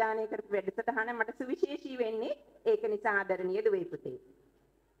සංවිධානය කරපු වැඩසටහන මට සුවිශේෂී වෙන්නේ ඒක නිසා ආදරණීය දුවේ පුතේ.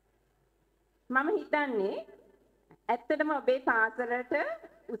 මම හිතන්නේ ඇත්තටම ඔබේ පාසලට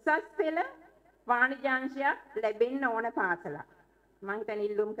උසස් පෙළ වාණිජාංශයක් ලැබෙන්න ඕන පාසලක්. මම හිතන්නේ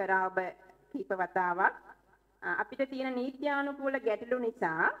ඉල්ලුම් කරා ඔබ කීප වතාවක්. අපිට තියෙන නීත්‍යානුකූල ගැටලු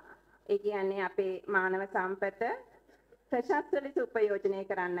නිසා ඒ කියන්නේ අපේ මානව සම්පත ප්‍රශස්ත ලෙස උපයෝජනය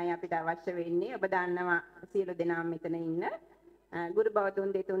කරන්නයි අපිට අවශ්‍ය වෙන්නේ. ඔබ දන්නවා සියලු දෙනා මෙතන ඉන්න ගුරු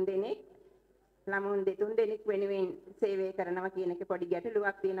බවතුන් දෙතුන් දෙනෙක් ළමුන් දෙතුන් දෙනෙක් වෙනුවෙන් සේවය කරනවා කියන එක පොඩි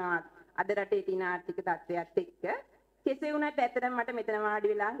ගැටලුවක් තියෙනවා අද රටේ තියෙන ආර්ථික තත්ත්වයක් එක්ක. කෙසේ වුණත් ඇත්තටම මට මෙතන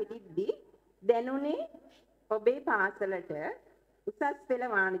වාඩි වෙලා හිටිද්දී දැනුනේ ඔබේ පාසලට උසස් පෙළ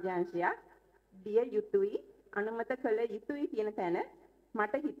වාණිජාංශයක් දිය යුතුයි අනුමත කළ යුතුයි කියන තැන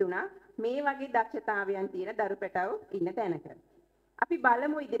මට හිතුණා මේ වගේ දක්ෂතාවයන් තියෙන දරු පැටවු ඉන්න තැනක. අපි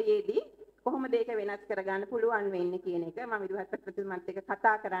බලමු ඉදිරියේදී කොහොමද ඒක වෙනස් කරගන්න පුළුවන් වෙන්නේ කියන එක මම විදුහල්පති ප්‍රතිතුමත් එක්ක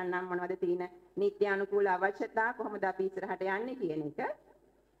කතා කරන්නම් මොනවද තියෙන නීත්‍යානුකූල අවශ්‍යතා කොහොමද අපි ඉස්සරහට යන්නේ කියන එක.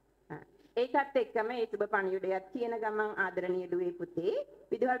 ඒකත් එක්කම ඒ සුබ පණිවිඩයක් කියන ගමන් ආදරණීය දුවේ පුතේ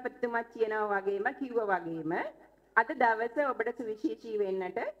විදුහල්පතිතුමත් කියනවා වගේම කිව්වා වගේම අද දවසේ ඔබට සුවිශේෂී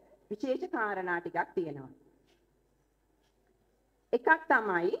වෙන්නට විශේෂ කාරණා ටිකක් තියෙනවා. එකක්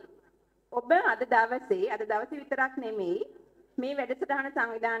තමයි ඔබ අද දවසේ විතරක් නෙමෙයි මේ වැඩසටහන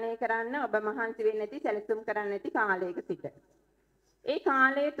සංවිධානය කරන්න ඔබ මහන්සි වෙන්නේ නැති සැලසුම් කරන්න නැති කාලයක සිට. ඒ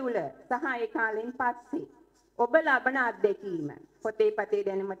කාලය තුල සහ ඒ කාලෙන් පස්සේ ඔබ ලබන අත්දැකීම පොතේ පතේ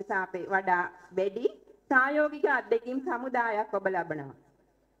දැනුමට වඩා වැඩි ප්‍රායෝගික අත්දැකීම් සමුදායක් ඔබ ලබනවා.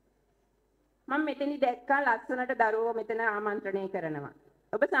 මම මෙතනදි දැක්කා ලස්සනට දරුවෝ මෙතන ආමන්ත්‍රණය කරනවා.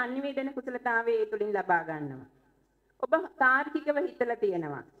 ඔබ සංනිවේදන කුසලතාවයේ ඒ තුලින් ලබා ගන්නවා. ඔබ තාර්කිකව හිතලා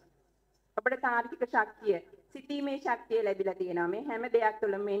තියෙනවා. ඔබට තාර්කික ශක්තිය, සිතීමේ ශක්තිය ලැබිලා තියෙනවා. මේ හැම දෙයක්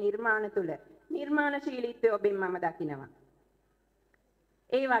තුළ මේ නිර්මාණ තුළ නිර්මාණශීලීත්වය ඔබෙන් මම දකිනවා.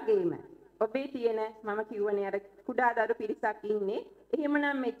 ඒ වගේම ඔබේ තියෙන මම කියවනේ අර කුඩා දරු පිරිසක් ඉන්නේ.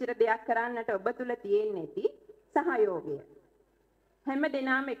 එහෙමනම් මෙච්චර දෙයක් කරන්නට ඔබ තුළ තියෙන්නේ නැති සහයෝගය. හැම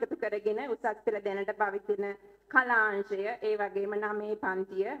දිනම එකතු කරගෙන උසස් පෙළ දැනට පවතින කලාංශය, ඒ වගේම 9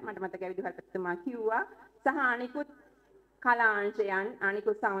 පන්තිය මට මතකයි විදුහල්පතිතුමා කිව්වා සහ අනිකුත් කලාංශයන්,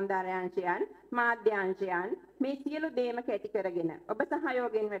 අනිකුත් සෞන්දර්යාංශයන්, මාධ්‍යාංශයන් මේ සියලු දේම කැටි කරගෙන ඔබ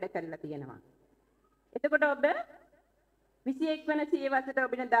සහයෝගයෙන් වැඩ කරලා තියෙනවා. එතකොට ඔබ 21 වන සියවසට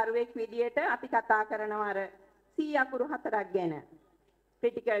ඔබින දරුවෙක් විදියට අපි කතා කරනවා අර C අකුරු 4ක් ගැන.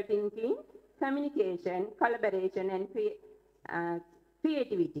 critical thinking, communication, collaboration and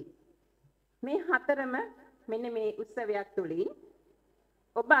creativity. මේ හතරම මෙන්න මේ උත්සවයක් තුලින්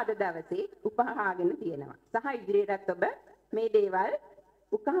ඔබ අද දවසේ උපහාගෙන තියෙනවා. සහ ඉදිරියටත් ඔබ මේ දේවල්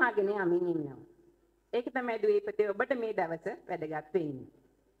උකහාගෙන යමින් ඉන්නවා. ඒක තමයි දුවේපතේ ඔබට මේ දවස වැදගත් වෙන්නේ.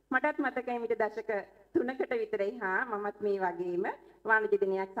 මටත් මතකයි මිට දශක 3කට විතර එහා මමත් මේ වගේම වාණිජ්‍ය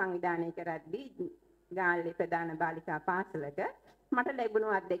දිනයක් සංවිධානය කරද්දී ගාල්ලේ ප්‍රධාන බාලිකා පාසලක මට ලැබුණු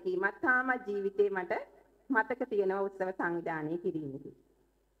අත්දැකීමක් තාමත් ජීවිතේ මට මතක තියෙනවා උත්සව සංවිධානය කිරීමේදී.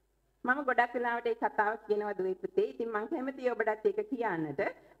 මම ගොඩක් වෙලාවට ඒ කතාව කියනවා දුවේ පුතේ. ඉතින් මම කැමතියි ඔබටත් ඒක කියන්නට.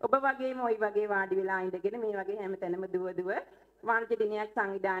 ඔබ වගේම ওই වගේ වාඩි වෙලා ඉඳගෙන මේ වගේ හැමතැනම දුව වාණිජ්‍ය දිනයක්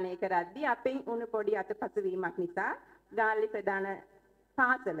සංවිධානය කරද්දී අපෙන් උණු පොඩි අතපසු වීමක් නිසා ගාල්ලේ ප්‍රධාන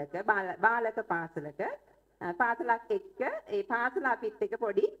පාසලක බාලක පාසලක පාසලක් එක්ක ඒ පාසල අපිත් එක්ක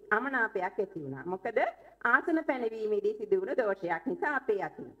පොඩි අමනාපයක් ඇති වුණා. මොකද ආසන පැනවීමේදී සිදු වුණු දෝෂයක් නිසා අපේ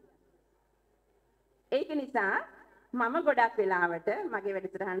අතින්. ඒක නිසා මම ගොඩක් වෙලාවට මගේ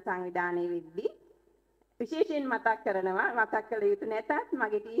වැඩසටහන් සංවිධානයේ වෙද්දී විශේෂයෙන් මතක් කළ යුතු නැතත්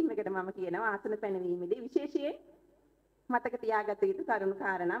මගේ ටීම් එකට මම කියනවා ආසන පැනවීමේදී විශේෂයෙන් මතක තියාගත යුතු කරුණු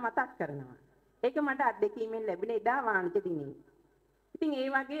කාරණා මතක් කරනවා. ඒක මට අත්දැකීමෙන් ලැබෙන එදා වාණිජ්‍ය දිනේ. ඉතින් ඒ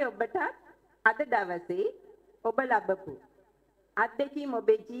වගේ ඔබට අද දවසේ ඔබ ලබපු අත්දැකීම්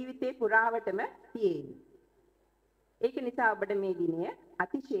ඔබේ ජීවිතේ පුරාවටම තියෙනවා. ඒක නිසා ඔබට මේ දිනය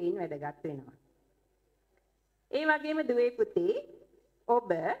අතිශයින් වැදගත් වෙනවා. ඒ වගේම දුවේ පුතේ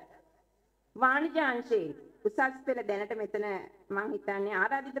ඔබ වාණිජ්‍ය අංශයේ උසස් පෙළ දැනට මෙතන මම හිතන්නේ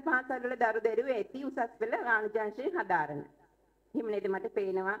ආරාධිත පාසල් වල දරුවෝ ඇති උසස් පෙළ වාණිජ්‍ය අංශයේ හදාරන. එහෙම නේද මට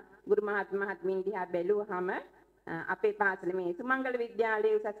පේනවා ගුරු මහත්මීන් දිහා බැලුවාම අපේ පාසලේ මේ සුමංගල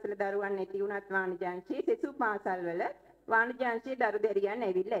විද්‍යාලයේ උසස් පෙළ දරුවන් ඇති වුණත් වාණිජ්‍ය අංශයේ සෙසු පාසල් වල වාණිජ්‍ය අංශයේ දරුදැරියන්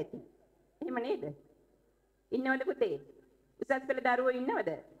ඇවිල්ලා ඇති. එහෙම නේද? ඉන්නවද පුතේ? උසස් පෙළ දරුවෝ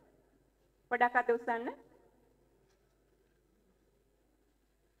ඉන්නවද? පොඩක් අත උස්සන්න.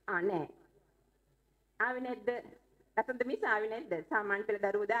 නෑ. ආවේ නැද්ද? අතන්ද මිස් ආවේ නැද්ද? සාමාන්‍ය පෙළ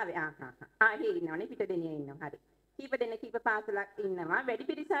දරුවෝ දාවේ. හේ ඉන්නවනේ පිට දෙනිය ඉන්නවා. හරි. කීප පාසලක් ඉන්නවා. වැඩි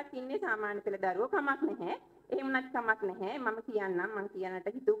පිරිසක් ඉන්නේ සාමාන්‍ය පෙළ දරුවෝ කමක් නැහැ. එහෙම නැත් කමක් නැහැ. මම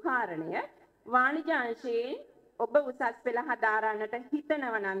කියන්නට හිතු කාරණය වාණිජ්‍ය අංශයෙන් ඔබ උසස් පෙළ හදාරන්නට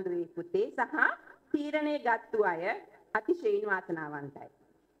හිතනව නම් දුවේ පුතේ සහ තීරණය ගත්තු අය අතිශයින් වාසනාවන්තයි.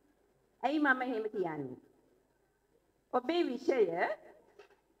 ඇයි මම එහෙම කියන්නේ? ඔබේ විෂය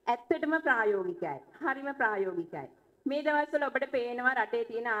ඇත්තටම ප්‍රායෝගිකයි. හරිම ප්‍රායෝගිකයි. මේ දවස්වල ඔබට පේනවා රටේ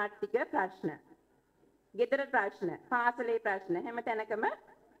තියෙන ආර්ථික ප්‍රශ්න, ගෙදර ප්‍රශ්න, පාසලේ ප්‍රශ්න, හැම තැනකම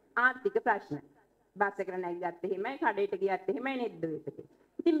ආර්ථික ප්‍රශ්න. බස් එකට නැගිට්ටත් එහෙමයි, කඩේට ගියත් එහෙමයි නේද දුවේ?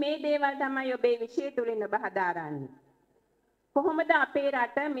 ඉතින් මේ දේවල් තමයි ඔබේ විෂය තුලින් ඔබ හදාරන්නේ. කොහොමද අපේ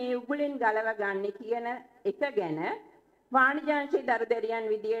රට මේ උගුලෙන් ගලව ගන්න කියන එක ගැන වාණිජ්‍ය අංශයේ දරුදැරියන්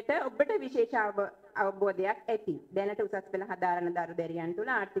විදියට ඔබට විශේෂ අවබෝධයක් ඇති. දැනට උසස් පෙළ හදාරන දරුදැරියන් තුල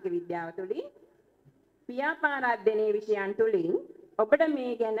ආර්ථික විද්‍යාව තුලින් ව්‍යාපාර අධ්‍යයනයේ විෂයන් තුලින් ඔබට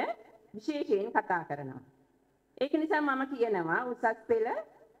මේ ගැන විශේෂයෙන් කතා කරනවා. ඒක නිසා මම කියනවා උසස් පෙළ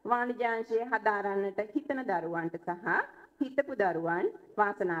වාණිජ්‍ය අංශයේ හදාරන්නට හිතන දරුවන්ට සහ හිතපු දරුවන්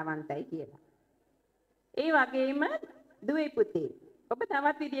වාසනාවන්තයි කියලා. ඒ වගේම දුවේ පුතේ ඔබ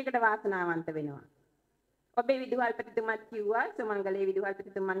තවත් විදියකට වාසනාවන්ත වෙනවා. ඔබේ විදුහල්පතිතුමත් කිව්වා සුමංගලේ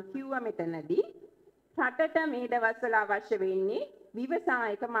විදුහල්පතිතුමන් කිව්වා මෙතනදී රටට මේ දවස්වල අවශ්‍ය වෙන්නේ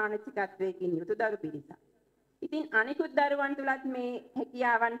විවසායක මානසිකත්වයකින් යුතු දරු පිරිසක්. ඉතින් අනිකුත් දරුවන් තුලත් මේ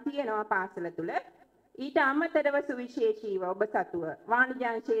හැකියාවන් තියෙනවා පාසල තුල. ඊට අමතරව සුවිශේෂීව ඔබ සතුව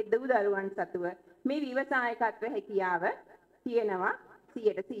වාණිජාංශයේ දරුවන් සතුව මේ විවසායකත්ව හැකියාව තියෙනවා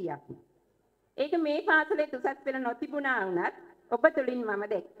 100%ක්ම. ඒක මේ පාසලේ උසස් පෙළ නොතිබුණා වුණත් ඔබ තුලින් මම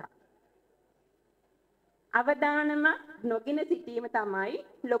දැක්කා. අවදානම නොගෙන සිටීම තමයි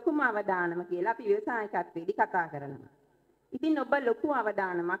ලොකුම අවදානම කියලා අපි විවසායකත්වයේදී කතා කරනවා. ඉතින් ඔබ ලොකු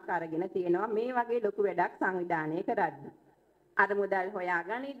අවදානමක් අරගෙන තියෙනවා මේ වගේ ලොකු වැඩක් සංවිධානය කරද්දී. අරමුදල්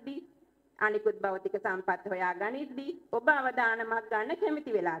හොයාගනිද්දී අනිකුත් භෞතික සම්පත් හොයාගනිද්දී ඔබ අවදානමක් ගන්න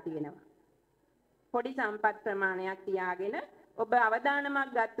කැමති වෙලා තියෙනවා. පොඩි සම්පත් ප්‍රමාණයක් තියාගෙන ඔබ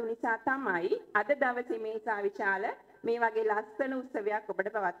අවදානමක් ගත්තු නිසා තමයි අද දවසේ මේ සාවිශාල මේ වගේ ලස්සන උත්සවයක් ඔබට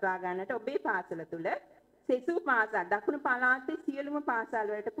පවත්වා ගන්නට ඔබේ පාසල තුල සෙසු පාසල් දකුණු පළාතේ සියලුම පාසල්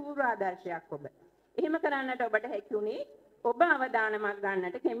වලට පූර්වාදර්ශයක් ඔබ. එහෙම කරන්නට ඔබට හැකි උනේ ඔබ අවදානමක්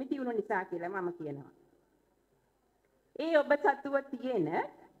ගන්නට කැමති වුණු නිසා කියලා මම කියනවා. ඒ ඔබ සතුව තියෙන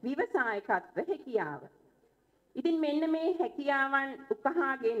විවසායකත්ව හැකියාව. ඉතින් මෙන්න මේ හැකියාවන්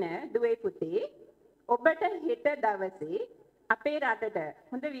උකහාගෙන දුවේ පුතේ ඔබට හෙට දවසේ අපේ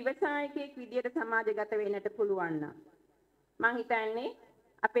රටට හොඳ විවසායකයෙක් විදියට සමාජගත වෙන්නට පුළුවන් නම් මම හිතන්නේ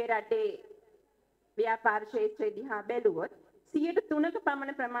අපේ රටේ ව්‍යාපාර ක්ෂේත්‍රය දිහා බැලුවොත් 3%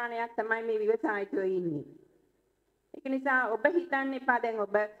 පමණ ප්‍රමාණයක් තමයි මේ විවසායකයෝ ඉන්නේ. ඒක නිසා ඔබ හිතන්න එපා දැන්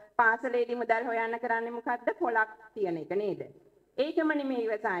ඔබ පාසලේදී මුදල් හොයන්න කරන්නේ මොකද්ද? පොලක් තියන එක නේද? ඒකමනේ මේ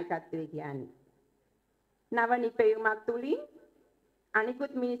විවසායකත්වය කියන්නේ. නව නිපැයුමක් තුලින්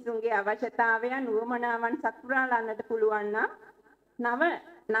අනිකුත් මිනිසුන්ගේ අවශ්‍යතාවයන් උවමනාවන් සපුරාලන්නට පුළුවන් නම්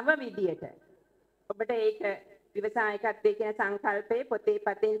නව විදියට ඔබට ඒක විවසායකත්වයේ කියන සංකල්පයේ පොතේ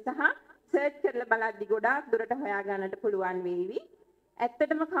පතෙන් සහ සර්ච් කරලා බලද්දි ගොඩාක් දුරට හොයා ගන්නට පුළුවන් වේවි.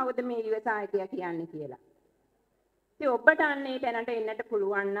 ඇත්තටම කවුද මේ විවසායකයා කියන්නේ කියලා. ඉතින් ඔබට අන්නේ තැනට එන්නට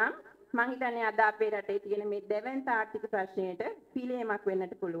පුළුවන් නම් මම හිතන්නේ අද අපේ රටේ තියෙන මේ දෙවන්ත ආර්ථික ප්‍රශ්නයට පිළියමක්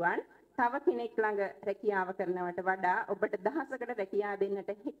වෙන්නට පුළුවන්. තව කෙනෙක් ළඟ රැකියාව කරනවට වඩා ඔබට දහසකට රැකියාව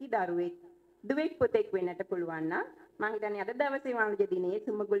දෙන්නට හැකි දරුවෙක් දුවෙක් පුතෙක් වෙන්නට පුළුවන් නම් මම හිතන්නේ අද දවසේ වාණිජ දිනයේ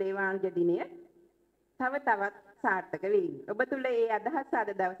සුමගුලේ වාණිජ දිනය තවත් සාර්ථක වෙයි. ඔබ තුල ඒ අදහස් අද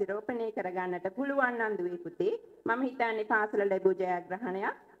දවසේ රෝපණය කරගන්නට පුළුවන් නම් දුවේ පුතේ මම හිතන්නේ පාසල ලැබූ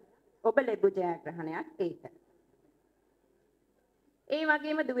ජයග්‍රහණයක් ඔබ ලැබූ ජයග්‍රහණයක් ඒක. ඒ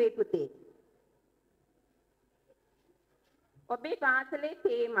වගේම දුවේ පුතේ ඔබේ පාසලේ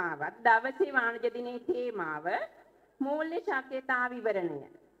තේමාවත් දවසේ වාණිජ දිනයේ තේමාව මූල්‍ය ශක්්‍යතා විවරණය.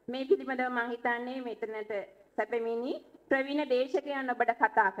 මේ පිළිබඳව මම හිතන්නේ මෙතනට සැපෙමිනි ප්‍රවීණ දේශකයන් ඔබට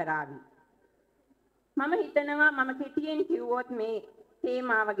කතා කරાવી. මම හිතනවා මම කෙටියෙන් කිව්වොත් මේ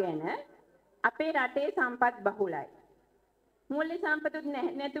තේමාව ගැන අපේ රටේ සම්පත් බහුලයි. මූල්‍ය සම්පතුත්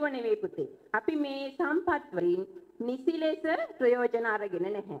නැතුව නෙවෙයි පුතේ. අපි මේ සම්පත් වලින් නිසි ලෙස ප්‍රයෝජන අරගෙන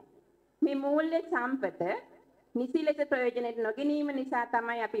නැහැ. මේ මූල්‍ය සම්පත නිසි ලෙස ප්‍රයෝජනෙට නොගැනීම නිසා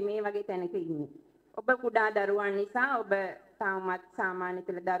තමයි අපි මේ වගේ තැනක ඉන්නේ. ඔබ කුඩා දරුවන් නිසා ඔබ තාමත් සාමාන්‍ය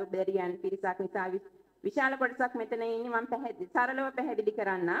පෙළ දරු බැරියන් පිරිසක් නිසා විශාල කොටසක් මෙතන ඉන්නේ මම සරලව පැහැදිලි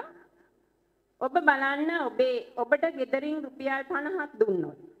කරන්නම්. ඔබ බලන්න ඔබට ගෙදරින් රුපියල් 50ක්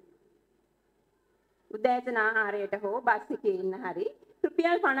දුන්නොත් උදෑසන ආහාරයට හෝ බස් එකේ ඉන්න හරි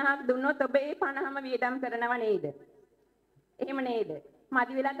රුපියල් 50ක් දුන්නොත් ඔබ ඒ 50ම වියදම් කරනව නේද? එහෙම නේද?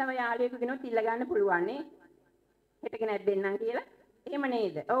 මදි වෙලා තව යාළුවෙකුගෙනුත් ඉල්ල ගන්න පුළුවන් නේ. හෙට ගෙනත් දෙන්නම් කියලා. එහෙම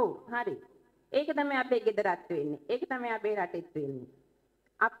නේද? ඔව් හරි. ඒක තමයි අපේ ගෙදරත් වෙන්නේ. ඒක තමයි අපේ රටෙත් වෙන්නේ.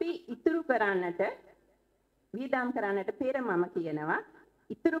 අපි ඉතුරු කරන්නට වියදම් කරන්නට පෙර මම කියනවා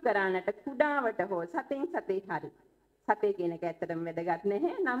ඉතුරු කරන්නට කුඩාවට හෝ සතෙන් සතේ හරි. සතේ කියන එක ඇත්තටම වැදගත්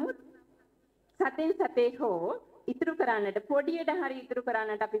නැහැ. නමුත් සතෙන් සතේ හෝ ඉතුරු කරන්නට පොඩියට හරි ඉතුරු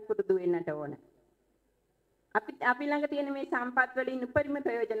කරන්නට අපි පුරුදු වෙන්නට ඕන. අපි ළඟ තියෙන මේ සම්පත් වලින් උපරිම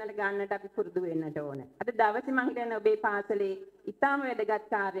ප්‍රයෝජනට ගන්නට අපි පුරුදු වෙන්නට ඕන. අද දවසේ මම හිතන්නේ ඔබේ පාසලේ ඉතාම වැදගත්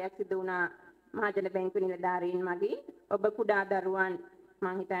කාර්යයක් සිදු වුණා මහජන බැංකු නිලධාරීන් මගින්. ඔබ කුඩා දරුවන්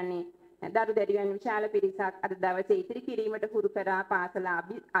මම හිතන්නේ දරු දැරියන් විශාල පිරිසක් අද දවසේ ඉතිරි කිරීමට හුරු කරා පාසල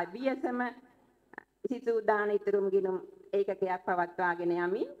අභියසම සිසු දාන ඉතුරුම් ගිණුම් ඒකකයක් පවත්වාගෙන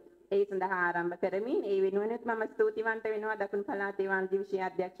යමින් ඒ සඳහා ආරම්භ කරමින් ඒ වෙනුවෙන් මම ස්තුතිවන්ත වෙනවා දකුණු පළාතේ වාණිජ්‍ය විෂය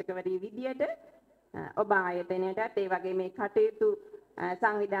අධ්‍යක්ෂකවරිය විදියට ඔබ ආයතනයටත් ඒ වගේ මේ කටයුතු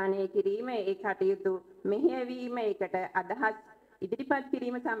සංවිධානය කිරීම ඒ කටයුතු මෙහෙයවීම ඒකට අදහස් ඉදිරිපත්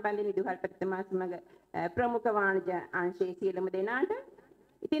කිරීම සම්බන්ධයෙන් විදුහල්පතිතුමා සමග ප්‍රමුඛ වාණිජ අංශයේ සියලුම දෙනාට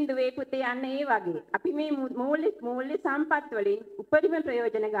ඉතින් දුවේ පුතේ යන්න ඒ වගේ. අපි මේ මූල්‍ය සම්පත් වලින් උපරිම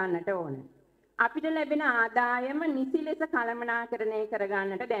ප්‍රයෝජන ගන්නට ඕන. අපිට ලැබෙන ආදායම නිසි ලෙස කළමනාකරණය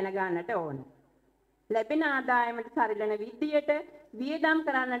කරගන්නට දැනගන්නට ඕන. ලැබෙන ආදායමට සරිලන විදියට වියදම්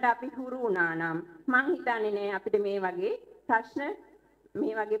කරන්නට අපි හුරු වුණා නම් මං හිතන්නේ නෑ අපිට මේ වගේ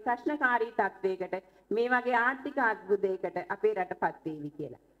ප්‍රශ්නකාරී තත්වයකට මේ වගේ ආර්ථික අර්බුදයකට අපේ රටපත් වේවි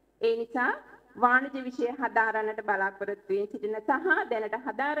කියලා. ඒ නිසා වාණිජ්‍ය විෂය හදාරන්නට බලාපොරොත්තු වෙන සිටින සහ දැනට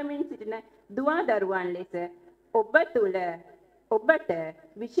හදාරමින් සිටින දුවා දරුවන් ලෙස ඔබට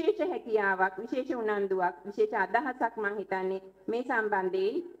විශේෂ හැකියාවක්, විශේෂ උනන්දුවක්, විශේෂ අදහසක් මං හිතන්නේ මේ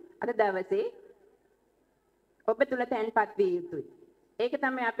සම්බන්ධයෙන් අද දවසේ ඔබ තුල තැන්පත් විය යුතුයි. ඒක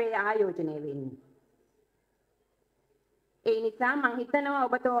තමයි අපේ ආයෝජනය වෙන්නේ. ඒ නිසා මම හිතනවා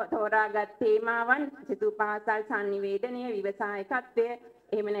ඔබ තෝරාගත් තේමාවන් සිසු පාසල් sannivedanaya විවසායකත්වය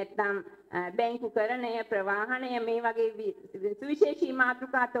එහෙම නැත්නම් බැංකුකරණය ප්‍රවාහනය මේ වගේ සුවිශේෂී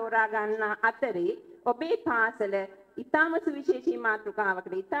මාතෘකා තෝරා ගන්න අතරේ ඔබේ පාසල ඊටම සුවිශේෂී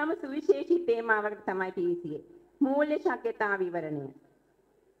මාතෘකාවකට ඊටම සුවිශේෂී තේමාවකට තමයි පිවිසියේ. මූල්‍ය ශක්්‍යතා විවරණය.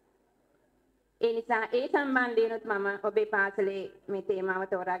 ඒ නිසා ඒ සම්බන්ධයෙන්ත් මම ඔබේ පාසලේ මේ තේමාව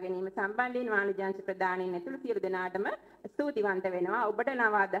තෝරා ගැනීම සම්බන්ධයෙන් වාණිජ්‍ය ප්‍රදානයෙන් ඇතුළු සියලු දෙනාටම ස්තුතිවන්ත වෙනවා. ඔබට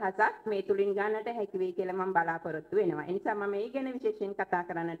නව අදහසක් මේ තුලින් ගන්නට හැකි වෙයි කියලා මම බලාපොරොත්තු වෙනවා. ඒ නිසා මම ඒ ගැන විශේෂයෙන් කතා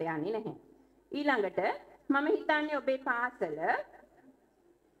කරන්නට යන්නේ නැහැ. ඊළඟට මම හිතන්නේ ඔබේ පාසල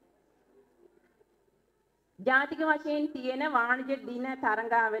ජාතික වශයෙන් තියෙන වාණිජ්‍ය දින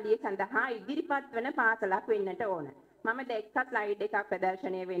තරඟාවලිය සඳහා ඉදිරිපත් වන පාසලක් වෙන්නට ඕන. මම දැක්ක ස්ලයිඩ් එකක්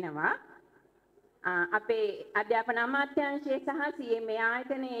ප්‍රදර්ශනය වෙනවා. අපේ අධ්‍යාපන අමාත්‍යාංශයේ සහ CMA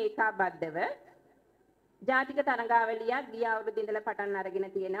ආයතනයේ ඒකාබද්ධව ජාතික තරඟාවලියක් ගිය අවුරුද්දේ ඉඳලා පටන්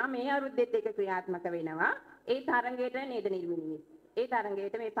අරගෙන තියෙනවා. මේ අවුරුද්දෙත් ඒක ක්‍රියාත්මක වෙනවා. ඒ තරඟයට නේද නිර්මිණී. ඒ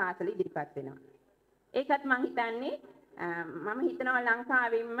තරඟයට මේ පාසල ඉදිරිපත් වෙනවා. ඒකත් මම හිතන්නේ මම හිතනවා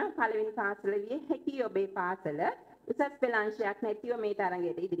ලංකාවෙන්ම පළවෙනි පාසල විය හැකි ඔබේ පාසල උසස් පෙළ අංශයක් නැතිව මේ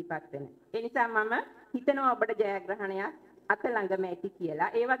තරඟයට ඉදිරිපත් වෙන. ඒ නිසා මම හිතනවා ඔබට ජයග්‍රහණයක් අත ළඟම ඇති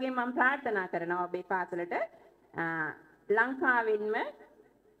කියලා. ඒ වගේම මම ප්‍රාර්ථනා කරනවා ඔබේ පාසලට ලංකාවෙන්ම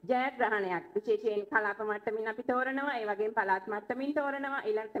ජයග්‍රහණයක් විශේෂයෙන් කලාප මට්ටමින් අපි තෝරනවා. ඒ වගේම පළාත් මට්ටමින් තෝරනවා.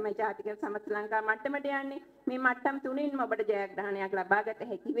 ඊළඟට තමයි ජාතික සමස්ත ලංකා මට්ටමට යන්නේ. මේ මට්ටම් තුනින්ම ඔබට ජයග්‍රහණයක් ලබාගත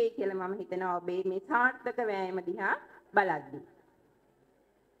හැකි වෙයි කියලා මම හිතනවා ඔබේ මේ සාර්ථක වෑයම දිහා බලද්දී.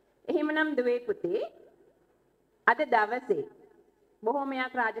 එහෙමනම් දුවේ පුතේ අද දවසේ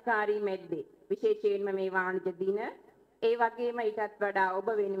බොහොමයක් රාජකාරී මැද්දේ විශේෂයෙන්ම මේ වාණිජ්‍ය දින ඒ වගේම ඊටත් වඩා ඔබ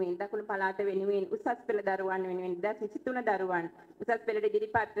වෙනුවෙන් දකුණු පළාත වෙනුවෙන් උසස් පෙළ දරුවන් වෙනුවෙන් 2023 දරුවන් උසස් පෙළට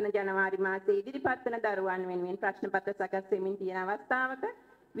ඉදිරිපත් වන ජනවාරි මාසයේ ඉදිරිපත් වන දරුවන් වෙනුවෙන් ප්‍රශ්න පත්‍ර සකස් වෙමින් තියෙන අවස්ථාවක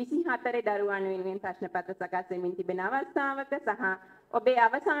 24 දරුවන් වෙනුවෙන් ප්‍රශ්න පත්‍ර සකස් වෙමින් තිබෙන අවස්ථාවක සහ ඔබේ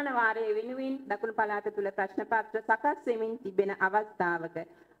අවසාන වාරයේ වෙනුවෙන් දකුණු පළාත තුල ප්‍රශ්න පත්‍ර සකස් වෙමින් තිබෙන අවස්ථාවක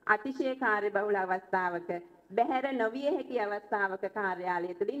අතිශය කාර්යබහුල අවස්ථාවක බැහැර නොවිය හැකි අවස්ථාවක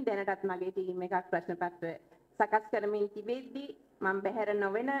කාර්යාලය තුලින් දැනටත් මගේ ටීම් එකක් ප්‍රශ්න පත්‍ර සකස් කරමින් තිබෙද්දී මම බැහැර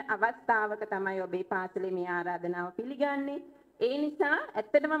නොවන අවස්ථාවක තමයි ඔබේ පාසලේ මේ ආරාධනාව පිළිගන්නේ. ඒ නිසා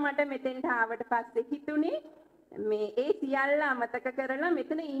ඇත්තටම මට මෙතෙන්ට ආවට පස්සේ හිතුනේ මේ ඒ සියල්ල අමතක කරලා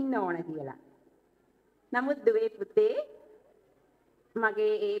මෙතන ඉන්න ඕන කියලා. නමුත් දුවේ පුතේ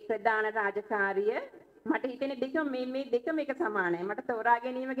මගේ ඒ ප්‍රධාන රාජකාරිය මට හිතෙන්නේ මේ දෙකම එක සමානයි. මට තෝරා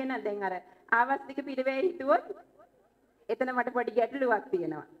ගැනීම ගැන දැන් අර ආවස්තික පිළිවෙල හිතුවොත් එතන මට පොඩි ගැටලුවක්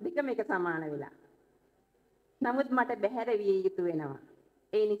තියෙනවා. දෙකම එක සමාන වෙලා. නමුත් මට බැහැර විය යුතු වෙනවා.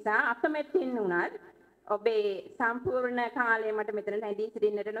 ඒ නිසා අකමැත්තෙන් උනත් ඔබේ සම්පූර්ණ කාලය මට මෙතන නැදී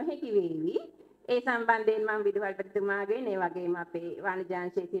සිටින්නට නොහැකි වේවි. ඒ සම්බන්ධයෙන් මම විදුහල්පතිතුමාගෙන් ඒ වගේම අපේ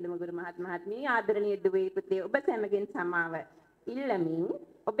වාණිජ්‍යාංශයේ සියලුම ගුරු මහත්මී ආදරණීය දුවේ පුතේ ඔබ සැමගෙන් සමාව ඉල්ලමින්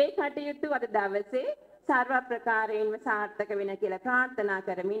ඔබේ කටයුතු අද දවසේ සර්ව ප්‍රකාරයෙන්ම සාර්ථක වෙන කියලා ප්‍රාර්ථනා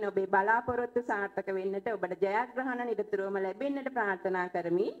කරමින් ඔබේ බලාපොරොත්තු සාර්ථක වෙන්නට ඔබට ජයග්‍රහණ නිරතුරුවම ලැබෙන්නට ප්‍රාර්ථනා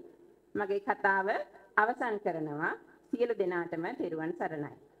කරමින් මගේ කතාව අවසන් කරනවා. සියලු දෙනාටම තෙරුවන්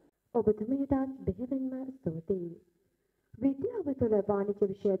සරණයි. ඔබතුමීටත් බෙහෙවින්ම ස්තුතියි. විද්‍යාව තුළ වාණිජ්‍ය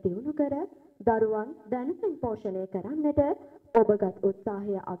විෂය දියුණු කර දරුවන් දැනුමින් පෝෂණය කරන්නට ඔබගත්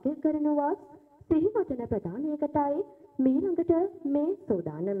උත්සාහය අගය කරනවා. සිහිවටන ප්‍රදානයකටයි මීළඟට මේ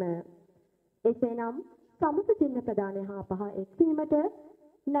සූදානම. එසේනම් සමුපතින්න ප්‍රදානය හා පහ එක්වීමට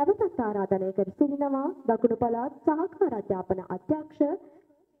නැවතත් ආරාධනය කර සිටිනවා දකුණු පළාත් සහකාර අධ්‍යාපන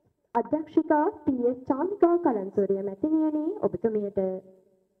අධ්‍යක්ෂිකා ටී.එස්. චාමිකා කලන්සූරිය මැතිණියනි ඔබතුමියට.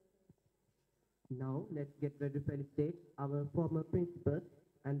 Now let's get ready to felicitate our former principals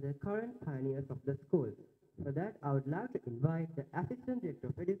and the current pioneers of the school. For that, I would like to invite the Assistant Director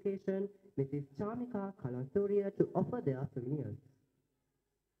of Education, Mrs. Chamika Kalansuria, to offer their souvenirs.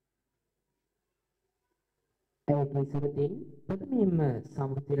 ඇයගේ සුරතින් ප්‍රථමයෙන්ම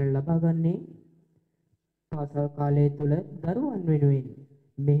සමෘද්ධිය ලබා ගන්නේ පාසල් කාලය තුල දරුවන් වෙනුවෙන්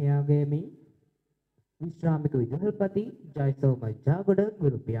මෙහෙයාගෑමේ විශ්‍රාමික විදුහල්පති ජයසෝම ජාගොඩ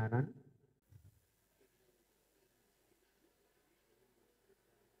ගුරු පියාණන්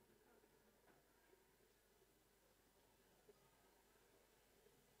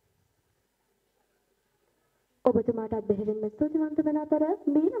ඔබතුමාටත් බෙහෙවින්ම ස්තුතිවන්ත වන අතර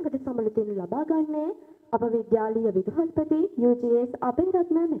මීළඟට සමළතින් ලබා ගන්නේ අප විද්‍යාලීය විදුහල්පති UGS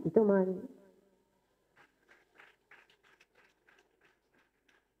අබේරත්න මැතිතුමන්.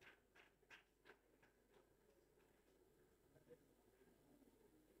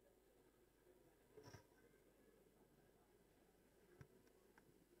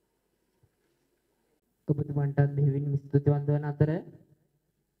 ඔබතුමන්ටත් බෙහෙවින්ම ස්තුතිවන්ත වන අතර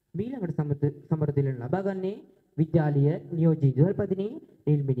මීළඟට සමෘද්ධිය ලබා ගන්නේ විද්‍යාලීය නියෝජ්‍ය විදුහල්පතිනි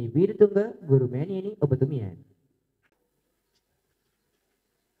නිල්මිනි වීරතුංග ගුරු මෑණියනි ඔබතුමියයි.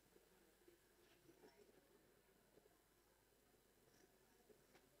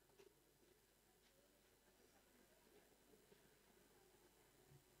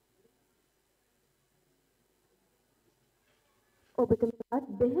 ඔබතුමාට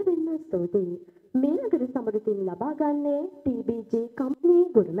බෙහෙවින්ම ස්තුතියි. මීළඟට සමෘද්ධිය ලබා ගන්නේ TBG කම්පැනි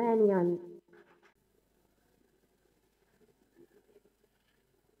ගුරු මෑණියන්.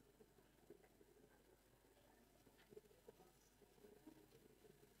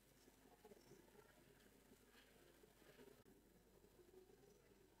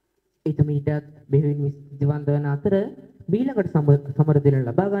 එතුමීටත් බෙහෙවින්ම ස්තුතිවන්ත වන අතර මීළඟට සමෘද්ධිය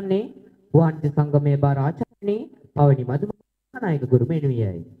ලබා ගන්නේ වාණිජ්‍ය සංගමයේ බාර ආචාර්යනි පවනි මදුනායක ගුරු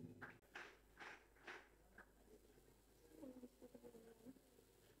මෑණියයි.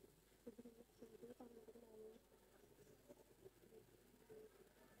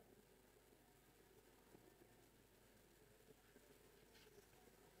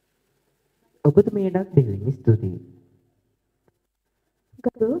 ඔබතුමියටත් බෙහෙවින්ම ස්තුතියි.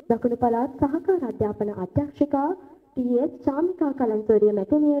 ගරු දකුණු පළාත් සහකාර අධ්‍යාපන අධ්‍යක්ෂිකා ටී.එස්. චාමිකා කලන්සෝරිය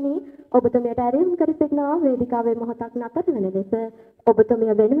මැතිණියනි ඔබතුමියට ඇරයුම් කර සිටිනා වේදිකාවේ මොහොතක් නතර වන ලෙස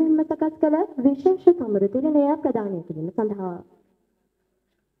ඔබතුමිය වෙනුවෙන්ම සකස් කළ විශේෂ සමෘද්ධිය ප්‍රදානය කිරීම සඳහා.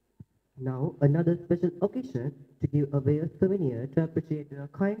 Now another special occasion to give away a souvenir to appreciate your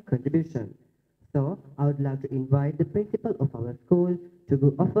kind contribution. So I would like to invite the principal of our school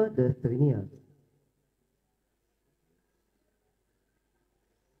to offer the souvenir.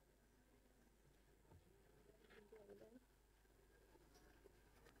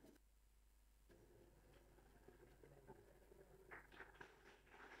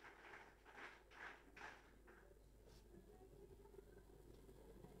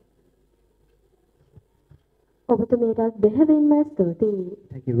 ඔබතුමියටත් බෙහෙවින්ම ස්තුතියි.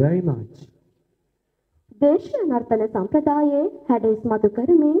 Thank you very much. දේශීය නර්තන සම්ප්‍රදායේ හැඩෙස්මතු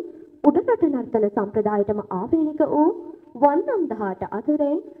කරමින් උඩරට නර්තන සම්ප්‍රදායටම ආවේනික වූ වන්නම් 18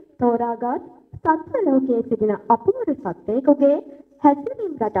 අතුරෙන් තෝරාගත් සත්ව ලෝකයේ සිටින අපූර්ව සත්වයෙකුගේ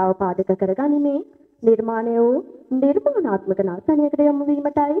හැසිරීම් රටාව පාදක කරගනිමින් නිර්මාණය වූ නිර්මාණාත්මක නර්තනයකට යොමු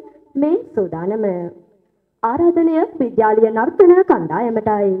වීමටයි මේ සූදානම. ආරාධනය විද්‍යාලීය නර්තන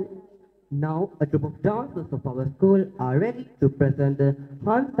කණ්ඩායමටයි. Now a group of dancers of our school are ready to present the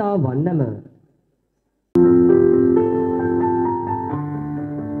Hansa Vannama.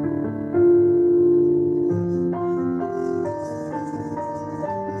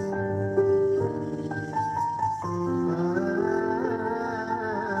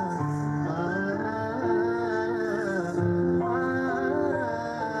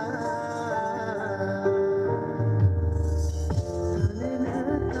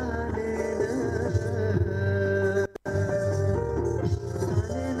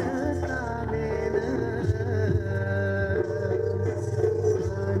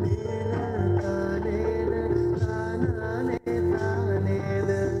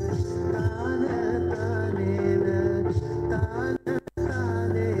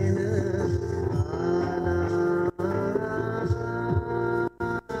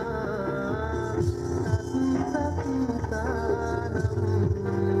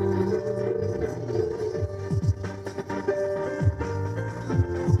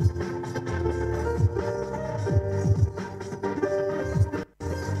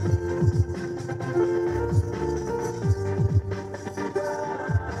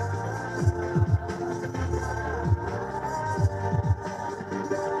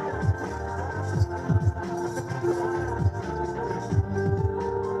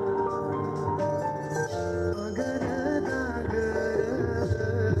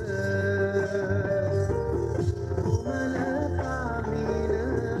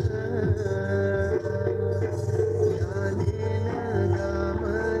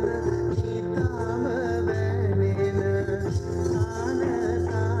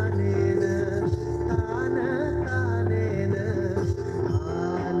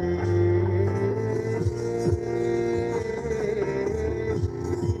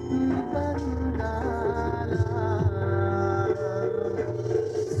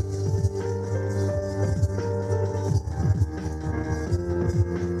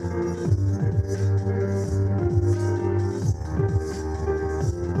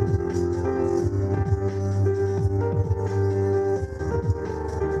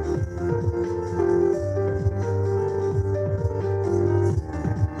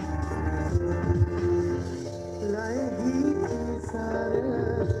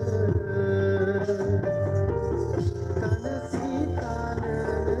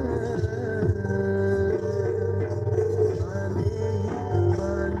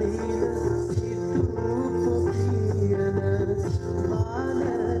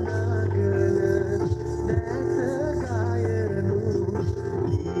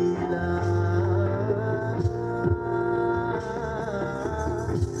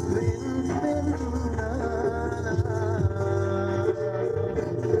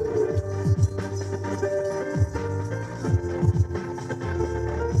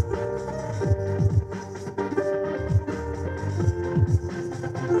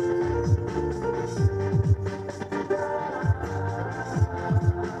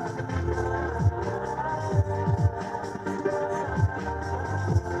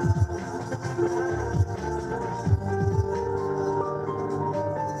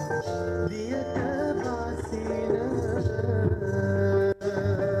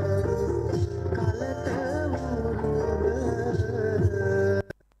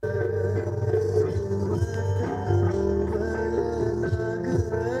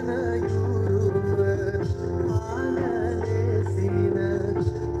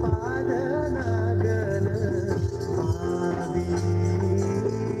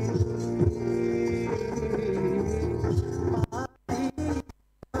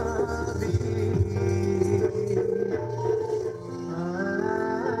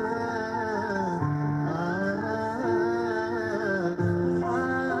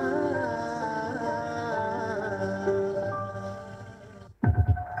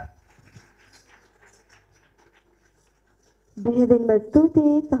 බොහොමයෙන්ම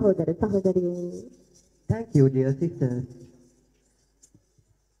ස්තුතියි සහෝදර සහෝදරියනි. Thank you, dear sisters.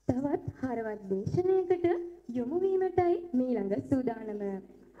 තවත් හරවත් දේශනයකට යොමු වීමටයි මීළඟ සූදානම.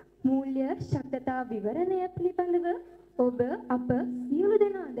 මූල්‍ය ශක්තතා විවරණය පිළිබඳව ඔබ අප සියලු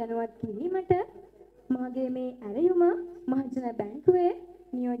දෙනා දැනුවත් කිරීමට මාගේ මේ ඇරයුම මහජන බැංකුවේ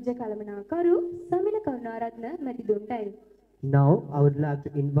නියෝජ්‍ය කළමනාකරු සමිල Karunaratne මැතිතුන්ටයි. Now, I would like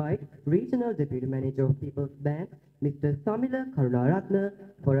to invite Regional Deputy Manager of People's Bank, Mr. Samila Karunaratna,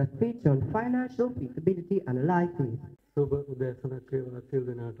 for a speech on financial feasibility analysis. සුබ උදෑසනක් වේවා සියලු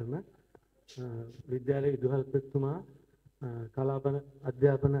දෙනාටම. විද්‍යාලයේ විදුහල්පතිතුමා, කලාපන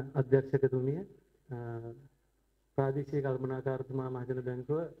අධ්‍යාපන අධ්‍යක්ෂකතුමිය, ප්‍රාදේශීය කළමනාකාරතුමා මහජන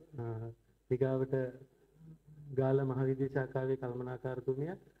බැංකුව, ඊගාවට ගාල්ල මහවිද්‍යාලය ශාඛාවේ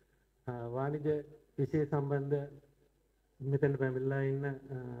කළමනාකාරතුමිය, වාණිජ්‍ය විෂය සම්බන්ධ මෙතන පැමිණලා ඉන්න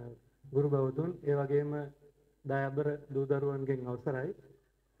ගුරු බවතුන්, ඒ වගේම දායබර දූ දරුවන්ගෙන් අවසරයි.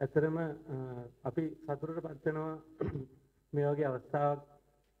 ඇත්තරම අපි සතුටටපත් වෙනවා මේ වගේ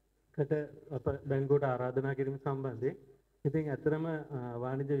අවස්ථාවකට අප බැංකුවට ආරාධනා කිරීම සම්බන්ධයෙන්. ඉතින් ඇත්තරම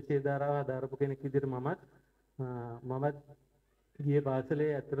වාණිජ්‍ය විෂය ධාරාව හදාරපු කෙනෙක් විදිහට මමත් ගියේ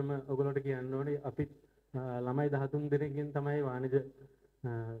පාසලේ ඇත්තරම ඔයගොල්ලන්ට කියන්න ඕනේ අපි ළමයි 13 දෙනෙක්ගෙන් තමයි වාණිජ්‍ය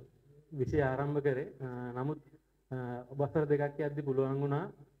විෂය ආරම්භ කරේ. නමුත් වසර දෙකක් යද්දි පුළුවන් වුණා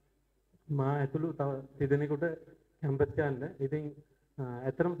මා ඇතුළු තව 30 දෙනෙකුට කැම්පස් යන්න. ඉතින්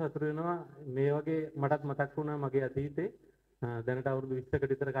ඇත්තටම සතුටු වෙනවා මේ වගේ මටත් මතක් වුණා මගේ අතීතේ දැනට අවුරුදු 20කට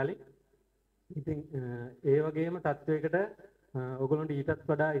විතර කලින්. ඉතින් ඒ වගේම තත්වයකට ඔයගොල්ලන්ට ඊටත්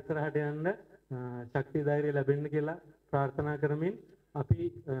වඩා ඉස්සරහට යන්න ශක්තිය ධෛර්යය ලැබෙන්න කියලා ප්‍රාර්ථනා කරමින්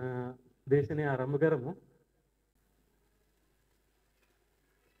අපි දේශනය ආරම්භ කරමු.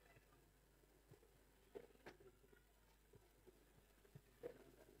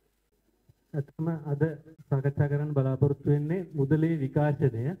 අතම අද සාකච්ඡා කරන්න බලාපොරොත්තු වෙන්නේ මුදලේ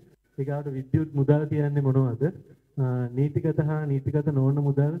විකාශනය. ඊගාට විද්‍යුත් මුදල් කියන්නේ මොනවද? නීතිගත හා නීතිගත නොවන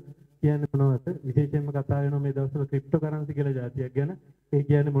මුදල් කියන්නේ මොනවද? විශේෂයෙන්ම කතා වෙනවා මේ දවස්වල ක්‍රිප්ටෝකරන්සි කියලා જાතියක් ගැන. ඒ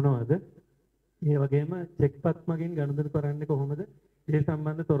කියන්නේ මොනවද? ඒ වගේම චෙක්පත් මගින් ගනුදෙනු කරන්නේ කොහොමද? ඒ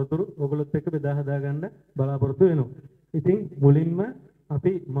සම්බන්ධ තොරතුරු ඔයගොල්ලොත් එක්ක බෙදා හදා ගන්න බලාපොරොත්තු වෙනවා. ඉතින් මුලින්ම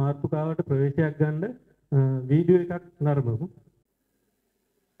අපි මාතෘකාවට ප්‍රවේශයක් ගන්න වීඩියෝ එකක් නරඹමු.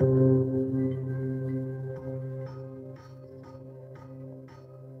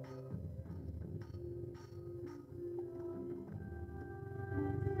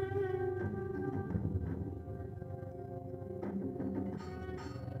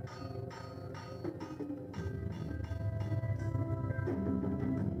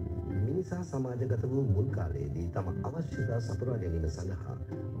 මිනිසා සමාජගත වූ මුල් කාලයේදී තම අවශ්‍යතා සපුරා ගැනීම සඳහා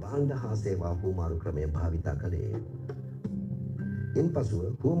භාණ්ඩ හා සේවා හුවමාරු ක්‍රමය භාවිතා කළේ. ඉන්පසුව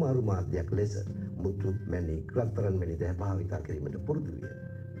හුවමාරු මාධ්‍යයක් ලෙස මුතු මැණික් රත්තරන් වැනි දෑ භාවිතා කිරීමට පුරුදු විය.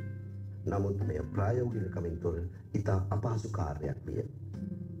 නමුත් මෙය ප්‍රායෝගිකකමින් තොර ඉතා අපහසු කාර්යයක් විය.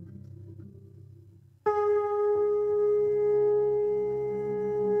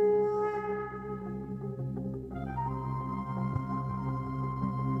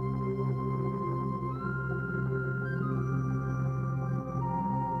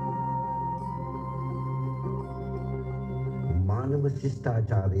 මානව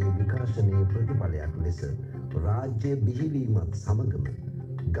ශිෂ්ටාචාරයේ විකාශනයේ ප්‍රතිඵලයක් ලෙස රාජ්‍ය බිහිවීමත් සමගම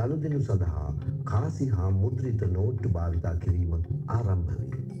ගනුදෙනු සඳහා කාසි හා මුද්‍රිත නෝට්ටු භාවිතා කිරීම ආරම්භ වේ.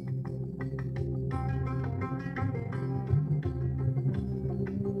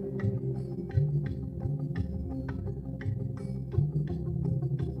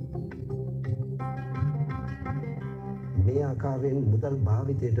 මේ ආකාරයෙන් මුදල්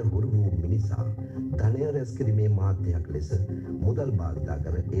භාවිතයට හුරු වූ මිනිසා ධනය රැස් කිරීමේ මාධ්‍යයක් ලෙස මුදල් භාවිතා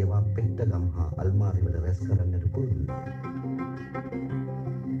කර ඒවා පෙට්ටගම් හා අල්මාරිවල රැස් කරන්නට පුරුදු විය.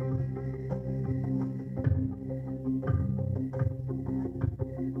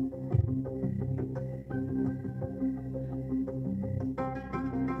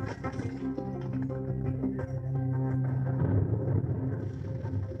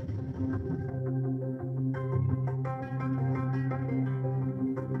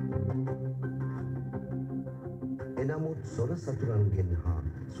 එනමුත් සොර සතුරන්ගෙන් හා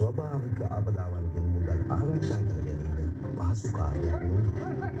ස්වභාවික ආපදාවන්ගෙන් මුදල් ආරක්ෂා කර ගැනීම පහසු කාර්යයක්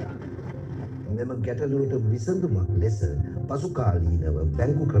නොවේ. මෙම ගැටලුවට විසඳුමක් ලෙස පසු කාලීනව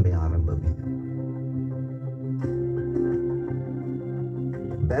බැංකු ක්‍රමය ආරම්භ විය.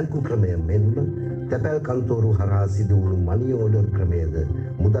 බැංකු ක්‍රමය මෙන්ම තැපැල් කන්තෝරු හරහා සිදු වුණු මනි ඕඩර් ක්‍රමයද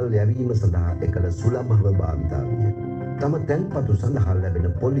මුදල් යැවීම සඳහා එකල සුලභව භාවිතා විය. තම තැන්පතු සඳහා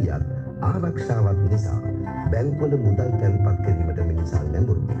ලැබෙන පොලියත් ආරක්ෂාවත් නිසා බැංකුවල මුදල් තැන්පත් කිරීමට මිනිසා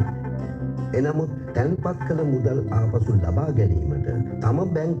නැඹුරු විය. එනමුත් තැන්පත් කළ මුදල් ආපසු ලබා ගැනීමට තම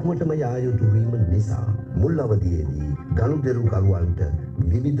බැංකුවටම යා යුතු වීම නිසා මුල් අවදියේදී ගනුදෙනුකරුවන්ට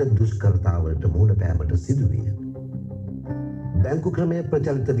විවිධ දුෂ්කරතාවලට මුහුණ පෑමට සිදු විය. බැංකු ක්‍රමය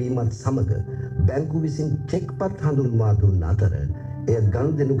ප්‍රචලිත වීමත් සමග බැංකු විසින් චෙක්පත් හඳුන්වා දුන් අතර එය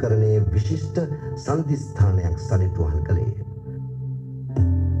ගනුදෙනුකරණයේ විශිෂ්ට සන්ධිස්ථානයක් සනිටුහන් කළේය.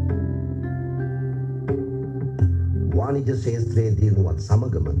 වාණිජ්‍ය ශේත්‍රයේ දියුණුවත්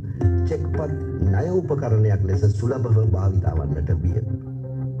සමගම චෙක්පත් ණය උපකරණයක් ලෙස සුලභව භාවිතා වන්නට විය.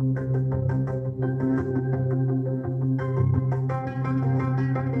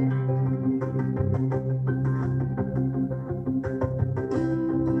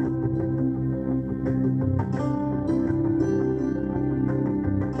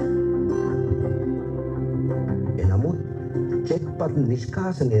 චෙක්පත්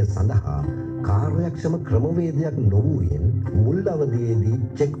නිෂ්කාශනය සඳහා කාර්යක්ෂම ක්‍රමවේදයක් නොවූයෙන් මුල් අවදියේදී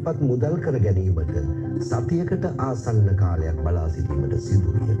චෙක්පත් මුදල් කර ගැනීමට සතියකට ආසන්න කාලයක් බලා සිටීමට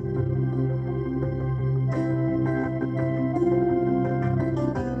සිදු විය.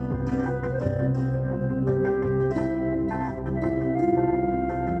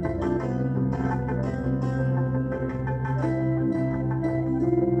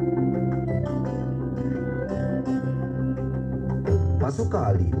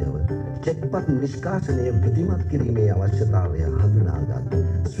 පසුකාලීනව චෙක්පත් නිෂ්කාශනය විධිමත් කිරීමේ අවශ්‍යතාවය හඳුනාගත්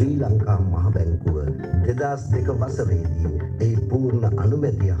ශ්‍රී ලංකා මහ බැංකුව 2002 වසරේදී එහි පූර්ණ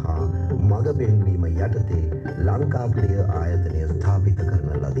අනුමැතිය හා මඟ පෙන්වීම යටතේ ලංකාප්‍රිය ආයතනය ස්ථාපිත කරන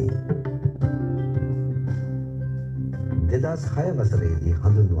ලදී. 2006 වසරේදී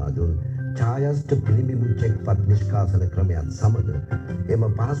හඳුන්වා දුන් ඡායාස්ට පිළිබිඹු චෙක්පත් නිෂ්කාශන ක්‍රමයත් සමග එම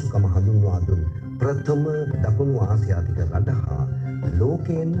පහසුකම හඳුන්වා දුන් ප්‍රථම දකුණු ආසියාතික රට හා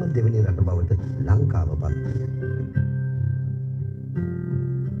ලෝකයෙන්ම දෙවෙනි රට බවට ලංකාව පත් විය.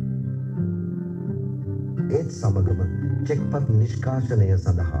 ඒත් සමගම චෙක්පත් නිෂ්කාශනය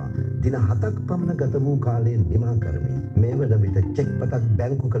සඳහා දින 7ක් පමණ ගත වූ කාලය නිමා කරමින් මේ වන විට චෙක්පතක්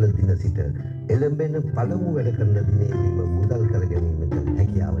බැංකු කළ දින සිට එළඹෙන පළමු වැඩ කරන දිනේදීම මුදල් කර ගැනීමට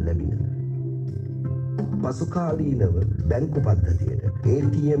හැකියාව ලැබිණ. පසුකාලීනව බැංකු පද්ධතියට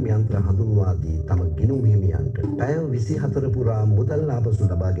ATM යන්ත්‍ර හඳුන්වා දී තම ගිණුම් හිමියන්ට පැය 24 පුරා මුදල් ආපසු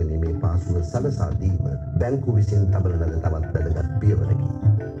ලබා ගැනීමේ පහසුව සලසා දීම බැංකු විසින් තබන ලද තවත් වැදගත් පියවරකි.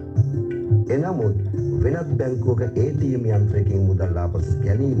 එනමුත් වෙනත් බැංකුවක ATM යන්ත්‍රයකින් මුදල් ආපසු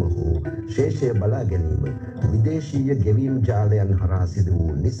ගැනීම හෝ ශේෂය බලා ගැනීම විදේශීය ගෙවීම් ජාලයන් හරහා සිදු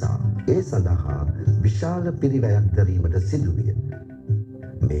වූ නිසා ඒ සඳහා විශාල පිරිවැයක් දැරීමට සිදු විය.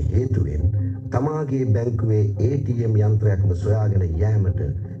 මේ හේතුවෙන් තමාගේ බැංකුවේ ATM යන්ත්‍රයක්ම සොයාගෙන යෑමට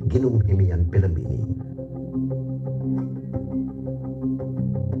ගිණුම් හිමියන් පෙළඹිනි.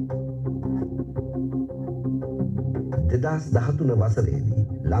 දෙදස් 13 වසරේදී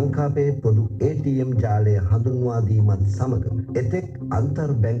ලංකාවේ පොදු ATM ජාලය හඳුන්වා දීමත් සමග එතෙක්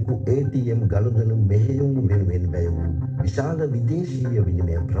අන්තර් බැංකු ATM ගනුදෙනු මෙහෙයුම් වෙනුවෙන් වැය වූ විශාල විදේශීය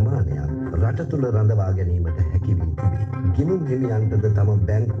විනිමය ප්‍රමාණයක් රට තුළ රඳවා ගැනීමට හැකි වී තිබේ. ගිණුම් හිමියන්ටද තම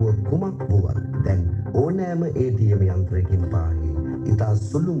බැංකුව කුමක් වුවත් දැන් ඕනෑම ATM යන්ත්‍රයකින් පාහේ ඉතා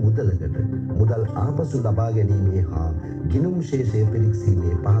සුළු මුදලකට මුදල් ආපසු ලබා ගැනීමේ හා ගිණුම් ශේෂය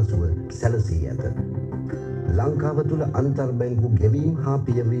පිරික්සීමේ පහසුව සැලසී ඇත. ලංකාව තුළ අන්තර් බැංකු ගෙවීම් හා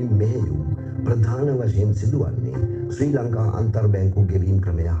පියවීම් මෙහෙයුම් ප්‍රධාන වශයෙන් සිදුවන්නේ ශ්‍රී ලංකා අන්තර් බැංකු ගෙවීම්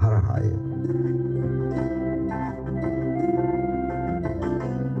ක්‍රමය හරහාය.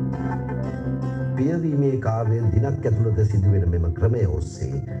 පියවීමේ කාර්යය දිනක් ඇතුළත සිදුවෙන මෙම ක්‍රමය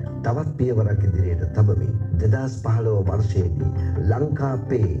ඔස්සේ තවත් පියවරක් ඉදිරියට තබමින් 2015 වර්ෂයේදී ලංකා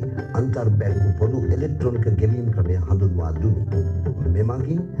පේ අන්තර් බැංකු පොදු ඉලෙක්ට්‍රොනික ගෙවීම් ක්‍රමය හඳුන්වා දුනි.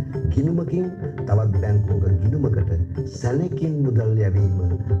 මෙමගින් ගිණුමකින් තවත් බැංකුවක ගිණුමකට සැලකින් මුදල් යැවීම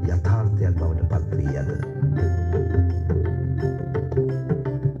යථාර්ථයක් බවට පත් වී ඇත.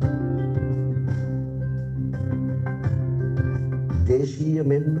 දේශීය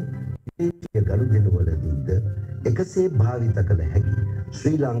මෙන්ම විදේශීය ගනුදෙනුවලදීද එකසේ භාවිත කළ හැකි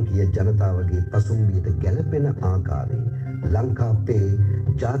ශ්‍රී ලාංකීය ජනතාවගේ පසුම්බියට ගැලපෙන ආකාරයෙන් ලංකා පේ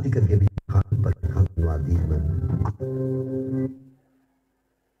ජාතික ගෙවීම් කාර්යපත හඳුන්වා දීම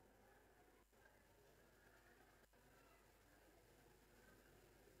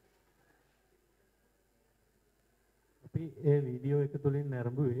අපි ඒ වීඩියෝ එක තුලින්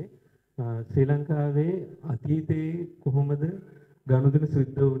නැරඹුවේ ශ්‍රී ලංකාවේ අතීතයේ කොහොමද ගනුදෙනු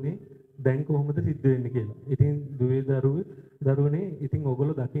සිද්ධ වුණේ දැන් කොහොමද සිද්ධ වෙන්නේ කියලා. ඉතින් දුවේ දරුවනේ ඉතින්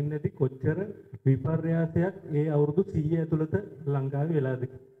ඔයගොල්ලෝ දකින්න ඇති කොච්චර විපර්යාසයක් ඒ අවුරුදු 100 ඇතුළත ලංකාවේ වෙලාද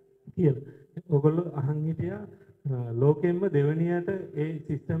කියලා. ඔයගොල්ලෝ අහන් හිටියා ලෝකෙම්ම දෙවනියට ඒ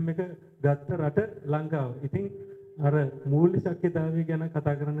සිස්ටම් එක ගත්ත රට ලංකාව. ඉතින් අර මූල්‍ය ශක්්‍යතාවය ගැන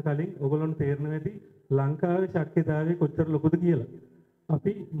කතා කරන්න කලින් ඔයගොල්ලන්ට තේරෙනවා ඇති ලංකාවේ ශක්්‍යතාවය කොච්චර ලොකුද කියලා.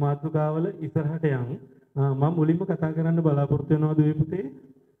 අපි මාතෘකාවල ඉස්සරහට යමු. මම මුලින්ම කතා කරන්න බලාපොරොත්තු වෙනවා දුවේ පුතේ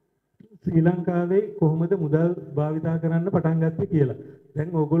ශ්‍රී ලංකාවේ කොහොමද මුදල් භාවිතා කරන්න පටන් ගත්තේ කියලා.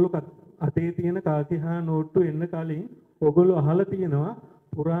 දැන් ඕගොල්ලෝ අතේ තියෙන කාසිහා නෝට්ටු එන්න කලින් ඕගොල්ලෝ අහලා තියෙනවා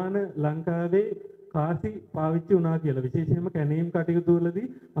පුරාණ ලංකාවේ කාසි පාවිච්චි වුණා කියලා. විශේෂයෙන්ම කැණීම් කටයුතු වලදී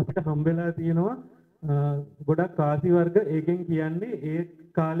අපිට හම්බෙලා තියෙනවා ගොඩක් කාසි වර්ග. ඒකෙන් කියන්නේ ඒ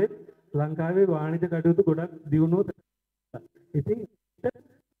කාලෙත් ලංකාවේ වාණිජ කටයුතු ගොඩක් දියුණුව. ඉතින් ශ්‍රී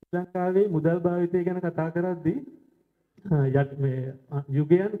ලංකාවේ මුදල් භාවිතය ගැන කතා කරද්දී මේ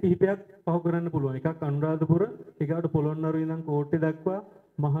යුගයන් කිහිපයක් පහු කරන්න පුළුවන්. එකක් අනුරාධපුර, ඊගාට පොළොන්නරුව ඉඳන් කෝට්ටේ දක්වා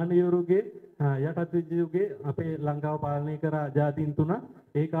මහනුවරගේ යටත් වෙච්ච යුගයේ අපේ ලංකාව පාලනය කරා ජාතීන් තුන.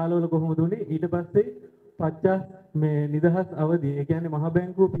 ඒ කාලවල කොහොමද උනේ? ඊට පස්සේ පච්චස් මේ නිදහස් අවධිය. ඒ කියන්නේ මහ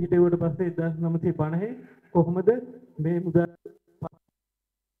බැංකුව පිහිටුවට පස්සේ 1950 කොහොමද මේ මුදල්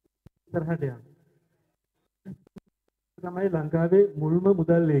ඉස්සරහට යන්නේ? තමයි ලංකාවේ මුල්ම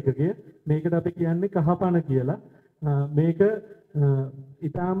මුදල් ලේඛකය. මේකට අපි කියන්නේ කහපණ කියලා. මේක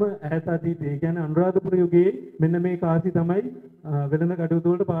ඊටාම ඈත අතීතයේ කියන්නේ අනුරාධපුර යුගයේ මෙන්න මේ කාසි තමයි වෙළඳ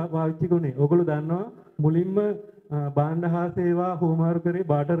කටයුතු වලට පාවිච්චි කරන්නේ. ඕගොල්ලෝ දන්නවා මුලින්ම භාණ්ඩ හා සේවා හුවමාරු කරේ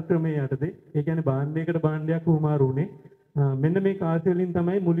බාටර් ක්‍රමයේ යටතේ. ඒ කියන්නේ භාණ්ඩයකට භාණ්ඩයක් හුවමාරු වුණේ. මෙන්න මේ කාසි වලින්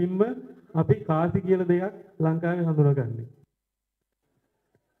තමයි මුලින්ම අපි කාසි කියලා දෙයක් ලංකාවේ හඳුනගන්නේ.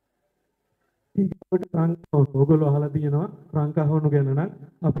 ඊට ඕගොල්ලෝ අහලා තියෙනවා රංකහවණු ගැන නම්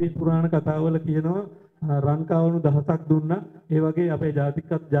අපේ පුරාණ කතාවල කියනවා රංකහවණු දහසක් දුන්නා. ඒ වගේ අපේ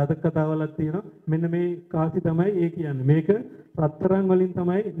ජාතක කතාවලක් තියෙනවා. මෙන්න මේ කාසි තමයි ඒ කියන්නේ. මේක රත්තරන් වලින්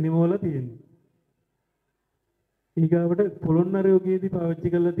තමයි නිමවලා තියෙන්නේ. ඊගාවට පොළොන්නරු යුගයේදී පාවිච්චි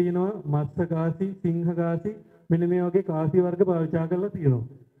කරලා තියෙනවා මත්ස්‍ය කාසි, සිංහ කාසි, මෙන්න මේ වගේ කාසි වර්ග පාවිච්චි කරලා තියෙනවා.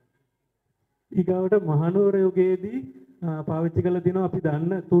 ඊගාවට මහනුවර යුගයේදී පාවිච්චි කරලා තියෙනවා අපි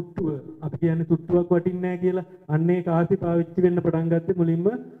දන්න තුට්ටුව. අපි කියන්නේ තුට්ටුවක් වටින්නේ නැහැ කියලා. අන්නේ කාසි පාවිච්චි වෙන්න පටන් ගත්තේ මුලින්ම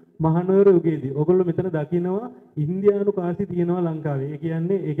මහනුවර යුගයේදී. ඔයගොල්ලෝ මෙතන දකිනවා ඉන්දියානු කාසි තියෙනවා ලංකාවේ. ඒ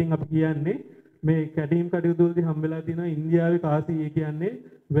කියන්නේ ඒකෙන් අපි කියන්නේ මේ කැටීම් කටයුතු වලදී හම්බෙලා තියෙනවා ඉන්දියාවේ කාසි. ඒ කියන්නේ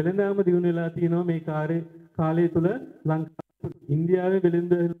වෙළඳාම දියුණු වෙලා තියෙනවා මේ කාලය තුල ඉන්දියාවේ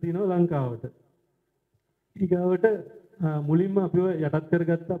වෙළඳ තියෙනවා ලංකාවට. ඊගාවට මුලින්ම අපිව යටත්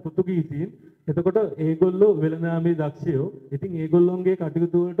කරගත්ත පෘතුගීසීන්. එතකොට ඒගොල්ලෝ වෙළඳාමේ දක්ෂයෝ. ඉතින් ඒගොල්ලොන්ගේ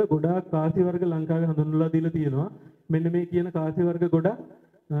කටයුතු වලට ගොඩාක් කාසි වර්ග ලංකාවේ හඳුන්වලා දීලා තියෙනවා. මෙන්න මේ කියන කාසි වර්ග ගොඩක්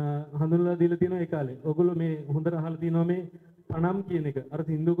හඳුන්වලා දීලා තියෙනවා ඒ කාලේ. ඔයගොල්ලෝ මේ හොඳට අහලා තියෙනවා මේ පණම් කියන එක. අර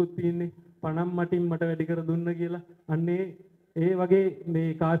සින්දුකුත් තියෙන්නේ පණම් මටින් මට වැඩි කර දුන්න කියලා. අන්නේ ඒ වගේ මේ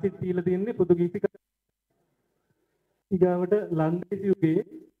කාසිත් තියලා තියෙන්නේ පෘතුගීසි. ඊගාවට ලන්දේසි යුගයේ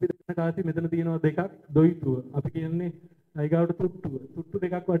විදර්ශන කාසි මෙතන තියෙනවා දෙකක්. දොයිතුව. අපි කියන්නේ ඊගාවට තුට්ටුව. තුට්ටු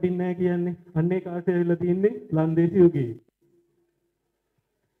දෙකක් වටින්නේ නැහැ කියන්නේ. අන්නේ කාසි ඇවිල්ලා තියෙන්නේ ලන්දේසි යුගයේ.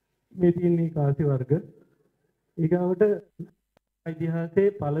 මේ තියෙන්නේ කාසි වර්ග. ඊගාවට ඉතිහාසයේ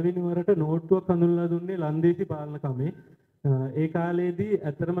පළවෙනි වරට නෝට්ටුවක් හඳුන්වලා දුන්නේ ලන්දේසි පාලන ක්‍රමේ. ඒ කාලේදී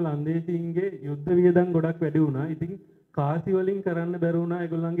ඇත්තටම ලන්දේසීන්ගේ යුද්ධ වියදම් ගොඩක් වැඩි වුණා. ඉතින් කාසි වලින් කරන්න බැරි වුණා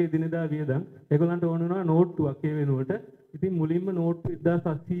ඒගොල්ලන්ගේ එදිනෙදා වියදම්. ඒගොල්ලන්ට ඕන වුණා නෝට්ටුවක් ඒ වෙනුවට. ඉතින් මුලින්ම නෝට්ටු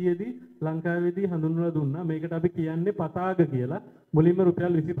 1780 දී ලංකාවේදී හඳුන්වලා දුන්නා. මේකට අපි කියන්නේ පතාග කියලා. මුලින්ම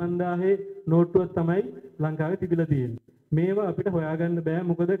රුපියල් 25000 නෝට්ටුවක් තමයි ලංකාවේ තිබිලා තියෙන්නේ. මේවා අපිට හොයාගන්න බෑ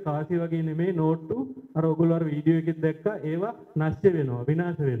මොකද කාසි වගේ නෙමෙයි නෝට්ටු. අර ඔයගොල්ලෝ අර වීඩියෝ එකෙත් දැක්කා ඒවා නැස්ච වෙනවා,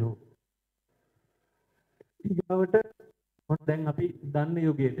 විනාශ වෙනවා. ඊගාවට දැන් අපි දන්න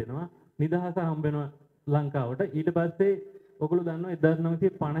යුගයට එනවා. නිදහස හම්බ වෙනවා ලංකාවට. ඊට පස්සේ ඔයගොල්ලෝ දන්නවා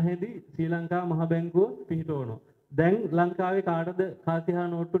 1950 දී ශ්‍රී ලංකා මහ බැංකුව පිහිටවනවා. දැන් ලංකාවේ කාටද කාසිහා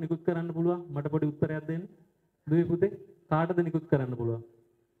නෝට්ටු නිකුත් කරන්න පුළුවන්? මට පොඩි උත්තරයක් දෙන්න. දුවේ පුතේ කාටද නිකුත් කරන්න පුළුවන්?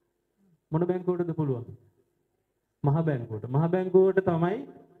 මොන බැංකුවටද පුළුවන්? මහ බැංකුවට. මහ බැංකුවට තමයි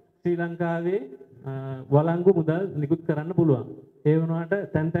ශ්‍රී ලංකාවේ වළංගු මුදල් නිකුත් කරන්න පුළුවන්. ඒ වුණාට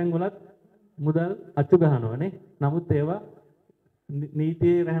තැන් තැන් වලත් මුදල් අච්චු ගහනවානේ. නමුත් ඒවා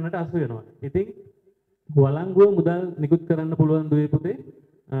නීතියේ රැහැනට අසු වෙනවා. ඉතින් වළංගුව මුදල් නිකුත් කරන්න පුළුවන් දුවේ පුතේ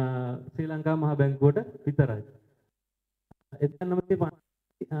ශ්‍රී ලංකා මහ බැංකුවට විතරයි. 1950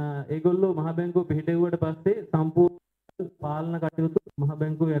 ඒගොල්ලෝ මහ බැංකුව පිහිටෙව්වට පස්සේ සම්පූර්ණ පාලන කටයුතු මහ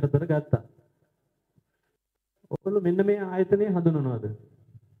බැංකුව යටතට ගත්තා. ඔයගොල්ලෝ මෙන්න මේ ආයතනය හඳුනනවද?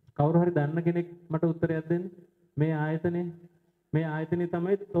 කවුරු හරි දන්න කෙනෙක් මට උත්තරයක් දෙන්න. මේ ආයතනය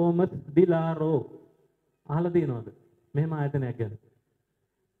තමයි තෝමස් ඩිලාරෝ. අහලා තියෙනවද? මෙහෙම ආයතනයක් ගැන.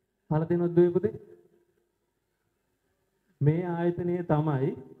 අහලා තියෙනවද දුවේ පුතේ? මේ ආයතනය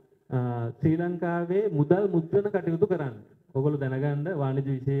තමයි ශ්‍රී ලංකාවේ මුදල් මුද්‍රණ කටයුතු කරන්නේ. ඔයගොල්ලෝ දැනගන්න වාණිජ්‍ය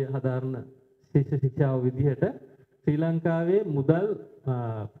විෂය හදාරන ශිෂ්‍ය ශික්ෂාව විදිහට ශ්‍රී ලංකාවේ මුදල්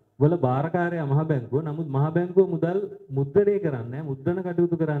වල බාරකාරයා මහ බැංකුව. නමුත් මහ බැංකුව මුදල් මුද්‍රණය කරන්නේ මුද්‍රණ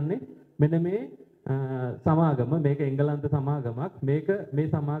කටයුතු කරන්නේ මෙන්න මේ සමාගම. මේක එංගලන්ත සමාගමක්. මේ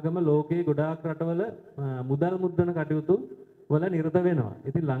සමාගම ලෝකයේ ගොඩාක් රටවල මුදල් මුද්‍රණ කටයුතු වල නිරත වෙනවා.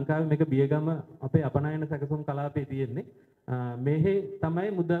 ඉතින් ලංකාවේ මේක බියගම අපේ අපනයන සැකසුම් කලාපයේ තියෙන්නේ. මෙහි තමයි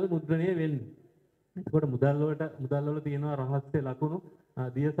මුදල් මුද්‍රණය වෙන්නේ. එතකොට මුදල් වල තියෙනවා රහස්‍ය ලකුණු,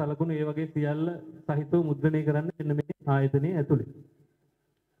 දිය සලකුණු, ඒ වගේ සියල්ල සහිතව මුද්‍රණය කරන්න මෙන්න මේ ආයතනයේ ඇතුලේ.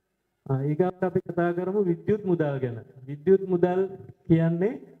 ඊගාට අපි කතා කරමු විද්‍යුත් මුදල් ගැන. විද්‍යුත් මුදල්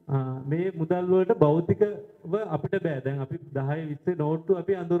කියන්නේ මේ මුදල් වලට භෞතිකව අපිට බෑ. දැන් අපි 10 20 නෝට්ටු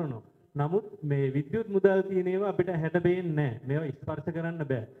අපි අඳුරනවා. නමුත් මේ විද්‍යුත් මුදල් කියන ඒවා අපිට හැට පේන්නේ නැහැ. මේවා ස්පර්ශ කරන්න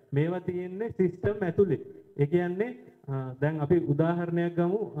බෑ. මේවා තියෙන්නේ සිස්ටම් ඇතුලේ. ඒ කියන්නේ දැන් අපි උදාහරණයක්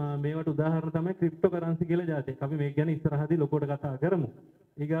ගමු. මේවට උදාහරණ තමයි ක්‍රිප්ටෝකරන්සි කියලා જાතියක්. අපි මේක ගැන ඉස්සරහදී ලොකුවට කතා කරමු.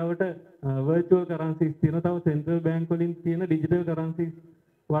 ඊගාවට වර්චුවල් කරන්සිස් තියෙනවා. තව සෙන්ට්‍රල් බැංක් වලින් තියෙන ඩිජිටල් කරන්සිස්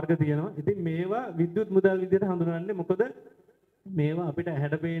වර්ග තියෙනවා. ඉතින් මේවා විද්‍යුත් මුදල් විදිහට හඳුනන්නේ මොකද මේවා අපිට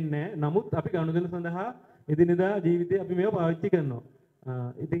ඇහැට පේන්නේ නැහැ. නමුත් අපි ගනුදෙනු සඳහා එදිනෙදා ජීවිතේ අපි මේවා පාවිච්චි කරනවා.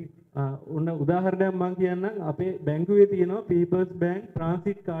 ඉතින් ඔන්න උදාහරණයක් මම කියන්නම්. අපේ බැංකුවේ තියෙනවා People's Bank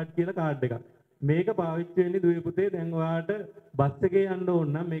Transit Card කියලා කාඩ් එකක්. මේක පාවිච්චි වෙන්නේ දුවේ පුතේ දැන් ඔයාට බස් එකේ යන්න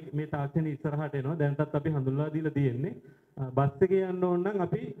ඕන නම් මේ තාක්ෂණය ඉස්සරහට එනවා. දැන්ටත් අපි හඳුන්වලා දීලා තියෙන්නේ. බස් එකේ යන්න ඕන නම්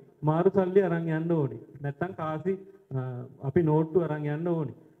අපි මාරු සල්ලි අරන් යන්න ඕනේ. නැත්තම් කාසි අපි නෝට්ටු අරන් යන්න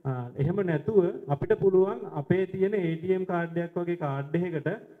ඕනේ. එහෙම නැතුව අපිට පුළුවන් අපේ තියෙන ATM කාඩ් එකක් වගේ කාඩ් එකකට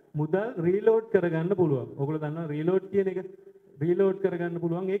මුදල් රීලෝඩ් කරගන්න පුළුවන්. ඔයගොල්ලෝ දන්නවා රීලෝඩ් කියන එක? රීලෝඩ් කරගන්න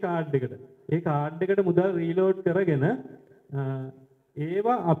පුළුවන් ඒ කාඩ් එකට. ඒ කාඩ් එකට මුදල් රීලෝඩ් කරගෙන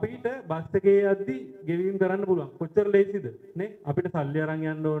ඒවා අපිට බස් එකේ යද්දි ගෙවීම් කරන්න පුළුවන්. කොච්චර ලේසිද නේ? අපිට සල්ලි අරන්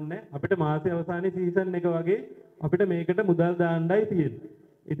යන්න ඕනේ නැහැ. අපිට මාසේ අවසානයේ සීසන් එක වගේ අපිට මේකට මුදල් දාන්නයි තියෙන්නේ.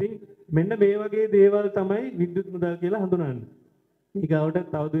 ඉතින් මෙන්න මේ වගේ දේවල් තමයි විද්‍යුත් මුදල් කියලා හඳුනන්නේ. ඊගාවට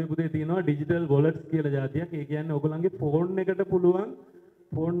තව දුවේ පුතේ තියෙනවා ඩිජිටල් වොලට්ස් කියලා જાතියක්. ඒ කියන්නේ ඔයගොල්ලන්ගේ ෆෝන් එකට පුළුවන්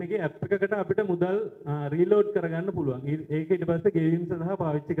ෆෝන් එකේ ඇප් එකකට අපිට මුදල් රීලෝඩ් කරගන්න පුළුවන්. ඒක ඊට පස්සේ ගෙවීම් සඳහා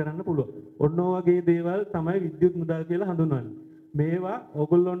පාවිච්චි කරන්න පුළුවන්. ඔන්න වගේ දේවල් තමයි විද්‍යුත් මුදල් කියලා හඳුන්වන්නේ. මේවා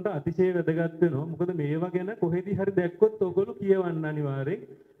ඔයගොල්ලන්ට අතිශය වැදගත් වෙනවා. මොකද මේවා ගැන කොහෙදි හරි දැක්කොත් ඔයගොල්ලෝ කියවන්න අනිවාර්යෙන්.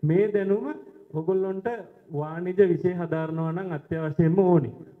 මේ දැනුම ඔයගොල්ලන්ට වාණිජ්‍ය විෂය හදාරනවා නම් අත්‍යවශ්‍යයෙන්ම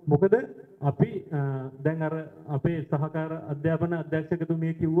ඕනේ. මොකද අපි දැන් අර අපේ සහකාර අධ්‍යාපන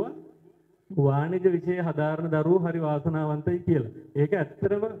අධ්‍යක්ෂකතුමිය කිව්වා වාණිජ්‍ය විෂය හදාරන දරුවෝ හරි වාසනාවන්තයි කියලා. ඒක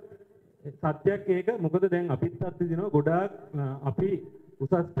ඇත්තටම සත්‍යයක් ඒක. මොකද දැන් අපිත් අත්විඳිනවා ගොඩාක් අපි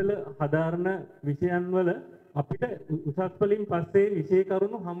උසස් පෙළ හදාරන විෂයන් වල අපිට උසස් පෙළින් පස්සේ විෂය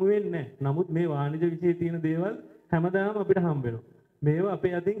කරුණු හමු වෙන්නේ නැහැ. නමුත් මේ වාණිජ්‍ය විෂයේ තියෙන දේවල් හැමදාම අපිට හම්බ වෙනවා. මේවා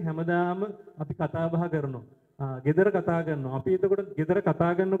අපේ අතින් හැමදාම අපි කතා බහ කරනවා. ගෙදර කතා කරනවා. අපි එතකොට ගෙදර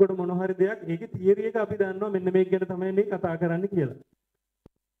කතා කරනකොට මොන හරි දෙයක් ඒකේ තියරි එක අපි දන්නවා මෙන්න මේක ගැන තමයි මේ කතා කරන්න කියලා.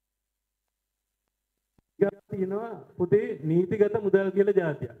 තියෙනවා පුතේ නීතිගත මුදල් කියලා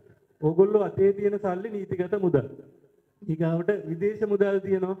જાතියක්. ඕගොල්ලෝ අතේ තියෙන සල්ලි නීතිගත මුදල්. ඊගාවට විදේශ මුදල්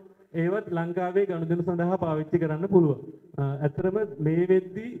තියෙනවා. ඒවත් ලංකාවේ ගනුදෙනු සඳහා පාවිච්චි කරන්න පුළුවන්. ඇත්තටම මේ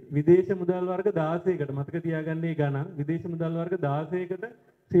වෙද්දී විදේශ මුදල් වර්ග 16කට මතක තියාගන්න මේ ගණන්. විදේශ මුදල් වර්ග 16කට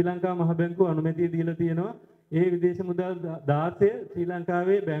ශ්‍රී ලංකා මහ බැංකුව අනුමැතිය දීලා තියෙනවා. ඒ විදේශ මුදල් 16 ශ්‍රී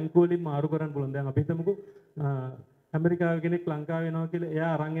ලංකාවේ බැංකු වලින් මාරු කරන්න පුළුවන්. දැන් අපි හිතමුකෝ ඇමරිකාවේ කෙනෙක් ලංකාවේ එනවා කියලා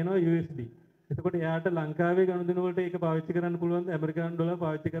එයා අරන් එනවා USD. එතකොට එයාට ලංකාවේ ගනුදෙනු වලට ඒක පාවිච්චි කරන්න පුළුවන් ද ඇමරිකානු ඩොලර්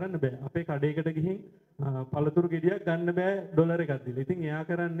පාවිච්චි කරන්න බෑ. අපේ කඩේකට ගිහින් පළතුරු ගෙඩියක් ගන්න බෑ ඩොලර් එකක් දීලා. ඉතින් එයා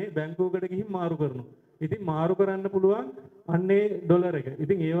කරන්නේ බැංකුවකට ගිහින් මාරු කරනවා. ඉතින් මාරු කරන්න පුළුවන් අන්නේ ඩොලර් එක.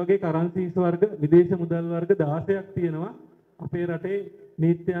 ඉතින් ඒ වගේ කරන්සිස් වර්ග විදේශ මුදල් වර්ග 16ක් තියෙනවා අපේ රටේ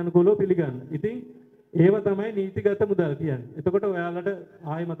නීත්‍යානුකූලව පිළිගන්න. ඉතින් ඒව තමයි නීතිගත මුදල් කියන්නේ. එතකොට ඔයාලට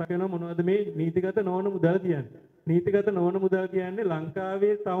ආයෙ මතක වෙනවා මොනවද මේ නීතිගත නොවන මුදල් කියන්නේ. නීතිගත නොවන මුදල් කියන්නේ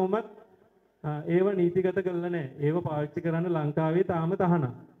ලංකාවේ තවමත් ඒව නීතිගත කරලා නැහැ. ඒව පාවිච්චි කරන්න ලංකාවේ තාම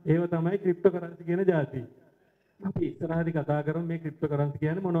තහනම්. ඒව තමයි ක්‍රිප්ටෝකරන්සි කියන જાතිය. අපි ඉස්සරහදී කතා කරමු මේ ක්‍රිප්ටෝකරන්සි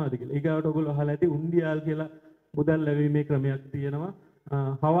කියන්නේ මොනවද කියලා. ඊගාවට ඔයගොල්ලෝ අහලා ඇති උන්ඩියාල් කියලා මුදල් ලැබීමේ ක්‍රමයක් තියෙනවා.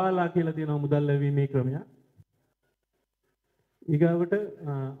 හවාලා කියලා තියෙනවා මුදල් ලැබීමේ ක්‍රමයක්. ඊගාවට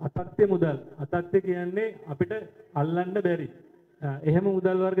අතත්්‍ය මුදල්. අතත්්‍ය කියන්නේ අපිට අල්ලන්න බැරි. එහෙම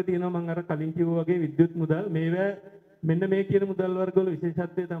මුදල් වර්ග තියෙනවා මම අර කලින් කිව්වා වගේ විද්‍යුත් මුදල්. මේවා මෙන්න මේ කියන මුදල් වර්ග වල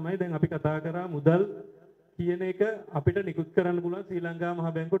විශේෂත්වය තමයි දැන් අපි කතා කරා මුදල් කියන එක අපිට නිකුත් කරන්න පුළුවන් ශ්‍රී ලංකා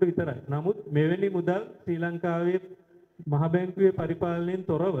මහ බැංකුවට විතරයි. නමුත් මෙවැනි මුදල් ශ්‍රී ලංකාවේ මහ බැංකුවේ පරිපාලනයෙන්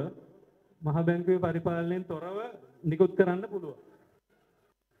තොරව නිකුත් කරන්න පුළුවන්.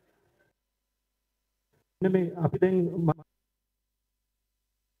 මේ අපි දැන්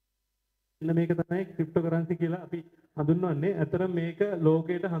මේක තමයි ක්‍රිප්ටෝකරන්සි කියලා අපි හඳුන්වන්නේ. අතර මේක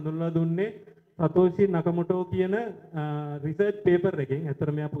ලෝකයට හඳුන්වලා දුන්නේ සතෝෂි නකමොටෝ කියන රිසර්ච් පේපර් එකෙන්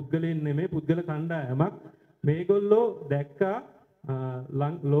ඇත්තට මෙයා පුද්ගලයන් නෙමෙයි පුද්ගල කණ්ඩායමක් මේගොල්ලෝ දැක්කා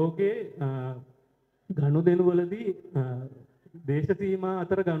ලෝකේ ගනුදෙනු වලදී දේශ සීමා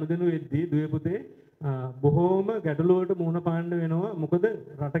අතර ගනුදෙනු වෙද්දී දුවේ පුතේ බොහෝම ගැටලුවකට මුහුණ පාන්න වෙනවා මොකද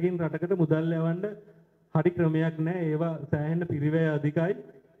රටකින් රටකට මුදල් යවන්න හරි ක්‍රමයක් නැහැ ඒවා සෑහෙන පිරිවැය අධිකයි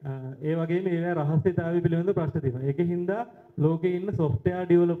ඒ වගේම ඒවා රහස්‍යතාවය පිළිබඳ ප්‍රශ්න තියෙනවා ඒකෙන් හින්දා ලෝකේ ඉන්න software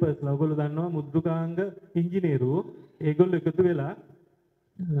developers ලා ඔයගොල්ලෝ දන්නවා මුද්‍රකාංග ඉංජිනේරුවෝ ඒගොල්ලෝ එකතු වෙලා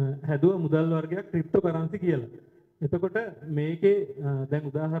හැදුව මුදල් වර්ගයක් ක්‍රිප්ටෝකරන්සි කියලා. එතකොට මේකේ දැන්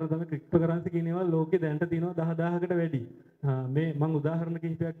උදාහරණ තමයි ක්‍රිප්ටෝකරන්සි කියන ඒවා ලෝකේ දැනට තියෙනවා 10000කට වැඩි. මේ මම උදාහරණ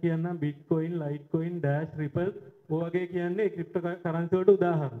කිහිපයක් කියන්නම් බිට්කොයින්, ලයිට්කොයින්, ඩෑෂ්, රිපල් ඔය වගේ කියන්නේ ක්‍රිප්ටෝකරන්සි වලට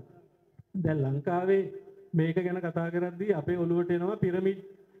උදාහරණ. දැන් ලංකාවේ මේක ගැන කතා කරද්දී අපේ ඔළුවට එනවා පිරමිඩ්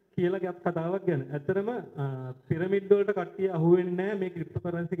කියලා කතාවක් ගැන. ඇත්තටම පිරමිඩ් වලට කට්ටිය අහුවෙන්නේ නැහැ මේ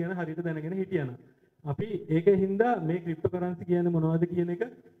ක්‍රිප්ටෝකරන්සි ගැන හරියට දැනගෙන හිටියනම්. අපි ඒකින් හින්දා මේ ක්‍රිප්ටෝකරන්සි කියන්නේ මොනවද කියන එක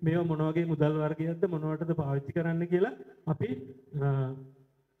මේවා මොන වගේ මුදල් වර්ගයක්ද මොනවටද පාවිච්චි කරන්න කියලා අපි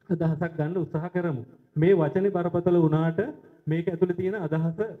අදහසක් ගන්න උත්සාහ කරමු. මේ වචනේ බරපතල වුණාට මේක ඇතුලේ තියෙන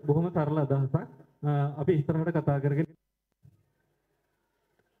අදහස බොහොම සරල අදහසක්. අපි ඉස්සරහට කතා කරගෙන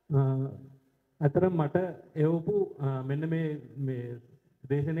අතරම මට එවපු මෙන්න මේ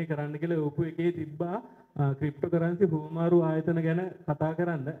දේශනේ කරන්න කියලා එවපු එකේ තිබ්බා ක්‍රිප්ටෝකරන්සි හුවමාරු ආයතන ගැන කතා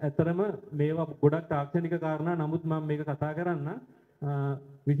කරන්න. ඇත්තරම මේවා ගොඩක් තාක්ෂණික කාරණා. නමුත් මම මේක කතා කරන්න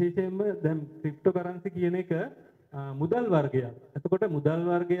විශේෂයෙන්ම දැන් ක්‍රිප්ටෝකරන්සි කියන එක මුදල් වර්ගයක්. එතකොට මුදල්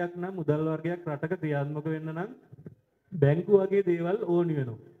වර්ගයක් නම් මුදල් වර්ගයක් රටක ක්‍රියාත්මක වෙන්න නම් බැංකු වගේ දේවල් ඕනි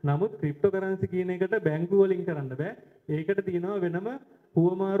වෙනවා. නමුත් ක්‍රිප්ටෝකරන්සි කියන එකට බැංකු වලින් කරන්න බෑ. ඒකට තියෙනවා වෙනම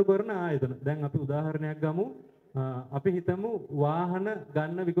හුවමාරු කරන ආයතන. දැන් අපි උදාහරණයක් ගමු. අපි හිතමු වාහන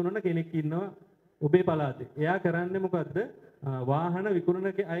ගන්න විකුණන කෙනෙක් ඉන්නවා ඔබේ පළාතේ. එයා කරන්නේ මොකද්ද? වාහන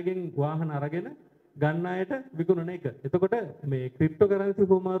විකුණන අයගෙන් වාහන අරගෙන ගන්න අයට විකුණන එක. එතකොට මේ ක්‍රිප්ටෝකරන්සි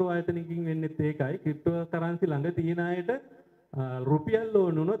හුවමාරු ආයතනකින් වෙන්නේත් ඒකයි. ක්‍රිප්ටෝකරන්සි ළඟ තියෙන අයට රුපියල්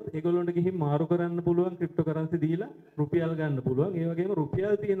ඕන වුණොත් ඒගොල්ලන්ට ගිහින් මාරු කරන්න පුළුවන් ක්‍රිප්ටෝකරන්සි දීලා රුපියල් ගන්න පුළුවන්. ඒ වගේම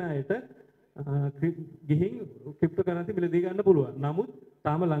රුපියල් තියෙන අයට ගිහින් ක්‍රිප්ටෝකරන්සි මිලදී ගන්න පුළුවන්. නමුත්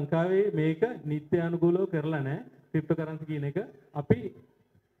තාම ලංකාවේ මේක නිත්‍යානුකූලව කරලා නැහැ. ක්‍රිප්ටෝකරන්සි කියන එක අපි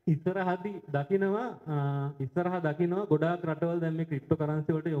ඉස්සරහදී දකිනවා ගොඩාක් රටවල් දැන් මේ ක්‍රිප්ටෝකරන්සි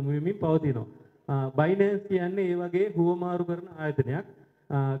වලට යොමු වෙමින් පවතිනවා. බයිනෑන්ස් කියන්නේ ඒ වගේ හුවමාරු කරන ආයතනයක්.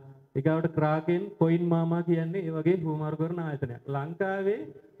 ඊගාවට ක්‍රාකෙන් කොයින් මාමා කියන්නේ ඒ වගේ හුවමාරු කරන ආයතනයක්. ලංකාවේ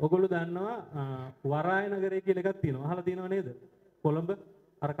ඔයගොල්ලෝ දන්නවා වරාය නගරය කියලා එකක් තියෙනවා. අහලා තියෙනව නේද? කොළඹ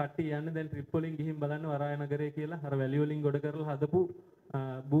අර කට්ටිය යන්නේ දැන් ට්‍රිප් වලින් ගිහින් බලන්න වරාය නගරය කියලා අර වැලි වලින් ගොඩ කරලා හදපු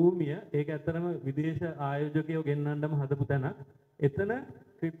භූමිය. ඒක ඇත්තටම විදේශ ආයෝජකයෝ ගෙන්නන්නම හදපු තැනක්. එතන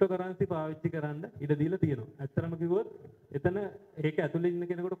ක්‍රිප්ටෝකරන්සි පාවිච්චි කරන්න ඉඩ දීලා තියෙනවා. ඇත්තටම කිව්වොත් එතන ඒක ඇතුලේ ඉන්න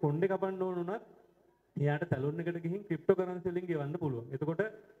කෙනෙකුට කොණ්ඩේ කපන්න ඕන උනත් එයාට සැලුන් එකට ගිහින් ක්‍රිප්ටෝකරන්සි වලින් ගෙවන්න පුළුවන්. එතකොට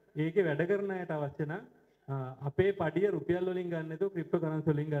ඒකේ වැඩ කරන අයට අවශ්‍ය නම් අපේ පඩිය රුපියල් වලින් ගන්න නැතුව ක්‍රිප්ටෝකරන්සි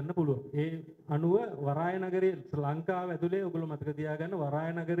වලින් ගන්න පුළුවන්. ඒ අනුව වරාය නගරයේ ලංකාව ඇතුලේ ඔයගොල්ලෝ මතක තියාගන්න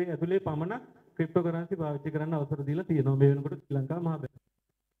වරාය නගරයේ ඇතුලේ පමණක් ක්‍රිප්ටෝකරන්සි පාවිච්චි කරන්න අවසර දීලා තියෙනවා. මේ වෙනකොට ශ්‍රී ලංකා මහ බැංකුව.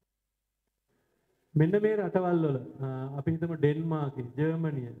 මෙන්න මේ රටවල් වල අපි හිතමු ඩෙන්මාර්කේ,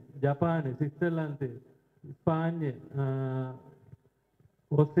 ජර්මනිය, ජපානය, ස්විට්සර්ලන්තය, ස්පාඤ්ඤය,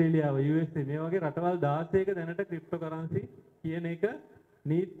 ඕස්ට්‍රේලියාව, USA මේ වගේ රටවල් 16ක දැනට ක්‍රිප්ටෝකරන්සි කියන එක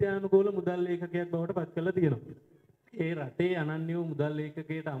නීත්‍යානුකූල මුදල් ලේඛකයක් බවට පත් කරලා තියෙනවා. ඒ රටේ අනන්‍ය වූ මුදල්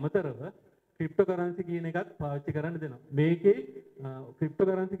ලේඛකයට අමතරව ක්‍රිප්ටෝකරන්සි කියන එකත් පාවිච්චි කරන්න දෙනවා. මේකේ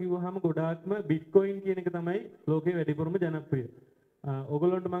ක්‍රිප්ටෝකරන්සි කිව්වහම ගොඩාක්ම බිට්කොයින් කියන එක තමයි ලෝකේ වැඩිපුරම ජනප්‍රිය.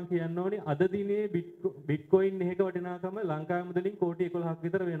 ඔයගොල්ලන්ට මම කියන්න ඕනේ අද දිනේ බිට්කොයින් එකක වටිනාකම ලංකාවේ මුදලින් කෝටි 11ක්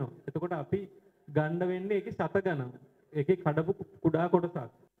විතර වෙනවා. එතකොට අපි ගන්න වෙන්නේ ඒකේ ශත ගණන්. ඒකේ කඩපු කුඩා කොටසක්.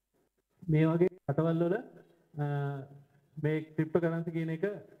 මේ වගේ රටවල් වල මේ ක්‍රිප්ටෝකරන්සි කියන එක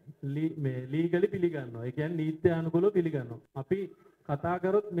මේ ලීගලි පිළිගන්නවා. ඒ කියන්නේ නීත්‍යානුකූලව පිළිගන්නවා. අපි කතා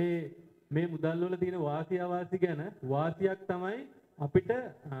කරොත් මේ මුදල් වල තියෙන වාසිය අවාසි ගැන වාසියක් තමයි අපිට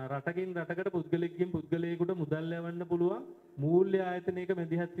රටකින් රටකට පුද්ගලයෙක්ගෙන් පුද්ගලයෙකුට මුදල් ලැබන්න පුළුවන් මූල්‍ය ආයතනයක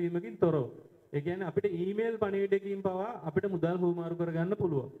මැදිහත් වීමකින් තොරව. ඒ කියන්නේ අපිට ඊමේල් පණිවිඩයකින් පවා අපිට මුදල් හුවමාරු කරගන්න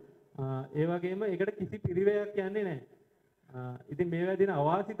පුළුවන්. ඒ වගේම ඒකට කිසි පිරිවැයක් යන්නේ නැහැ. ඉතින් මේවා දින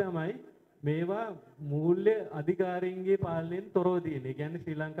අවාසි තමයි මේවා මූල්‍ය අධිකාරීන්ගේ පාලනයෙන් තොරව තියෙන. ඒ කියන්නේ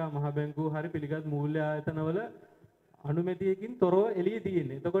ශ්‍රී ලංකා මහ බැංකුව හරි පිළිගත් මූල්‍ය ආයතනවල අනුමැතියකින් තොරව එළියේ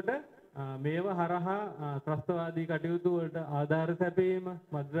තියෙන්නේ. එතකොට මේවා හරහා ත්‍රස්තවාදී කටයුතු වලට ආධාර සැපයීම,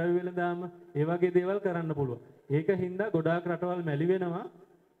 මත්ද්‍රව්‍ය වෙළඳාම ඒ වගේ දේවල් කරන්න පුළුවන්. ඒක හින්දා ගොඩාක් රටවල් මැලි වෙනවා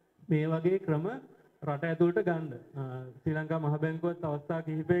මේ වගේ ක්‍රම රට ඇතුළට ගන්න. ශ්‍රී ලංකා මහ බැංකුවත් අවස්ථා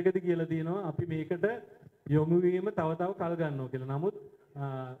කිහිපයකදී කියලා තියෙනවා අපි මේකට යොමු වීම තව කල් ගන්නවා කියලා. නමුත්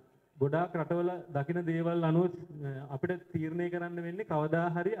ගොඩාක් රටවල දකින දේවල් අනුව අපිට තීරණය කරන්න වෙන්නේ කවදා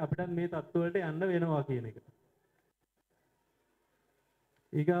හරි අපිට මේ තත්ත්වවලට යන්න වෙනවා කියන එක.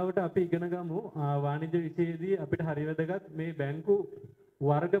 ඊගාවට අපි ඉගෙන ගමු වාණිජ්‍ය විෂයේදී අපිට හරි වැදගත් මේ බැංකු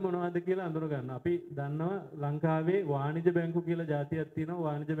වර්ග මොනවද කියලා අඳුර ගන්න. අපි දන්නවා ලංකාවේ වාණිජ්‍ය බැංකු කියලා જાතියක් තියෙනවා,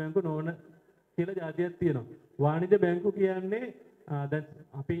 වාණිජ්‍ය බැංකු නොවන කියලා જાතියක් තියෙනවා. වාණිජ්‍ය බැංකු කියන්නේ දැන්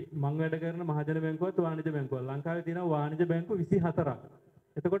අපි මම වැඩ කරන මහජන බැංකුවත් වාණිජ්‍ය බැංකුවක්. ලංකාවේ තියෙනවා වාණිජ්‍ය බැංකු 24ක්.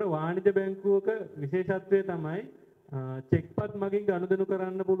 එතකොට වාණිජ්‍ය බැංකුවක විශේෂත්වය තමයි චෙක්පත් මගින් ගනුදෙනු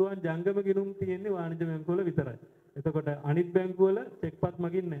කරන්න පුළුවන් ජංගම ගිණුම් තියෙන්නේ වාණිජ්‍ය බැංකුවල විතරයි. එතකොට අනිත් බැංකුවල චෙක්පත්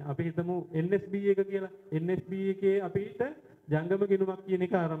මගින් නැහැ. අපි හිතමු NSB එක කියලා. NSB එකේ අපිට ජංගම ගිණුමක් කියන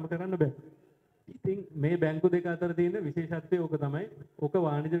එක ආරම්භ කරන්න බෑ. ඉතින් මේ බැංකු දෙක අතර තියෙන විශේෂත්වය ඕක තමයි. ඕක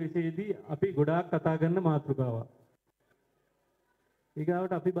වාණිජ්‍ය විෂයේදී අපි ගොඩාක් කතා කරන මාතෘකාවක්.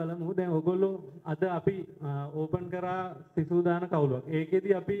 ඊගාවට අපි බලමු දැන් ඔයගොල්ලෝ අද අපි ඕපන් කරා සිසුදාන කවුලක්.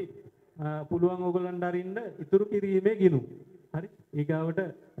 ඒකෙදි අපි පුළුවන් ඕගොල්ලන්ට අරින්න ඉතුරු කිරීමේ ගිණුම්. හරි. ඊගාවට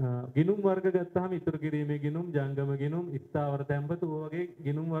ගිණුම් වර්ග ගත්තාම ඉතුරු කිරීමේ ගිණුම්, ජංගම ගිණුම්, ස්ථාවර තැන්පතු වගේ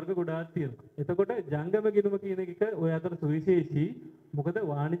ගිණුම් වර්ග ගොඩාක් තියෙනවා. එතකොට ජංගම ගිණුම කියන එක ඔය අතර සුවිශේෂී. මොකද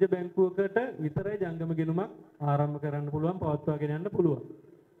වාණිජ්‍ය බැංකුවකට විතරයි ජංගම ගිණුමක් ආරම්භ කරන්න පුළුවන්, පවත්වාගෙන යන්න පුළුවන්.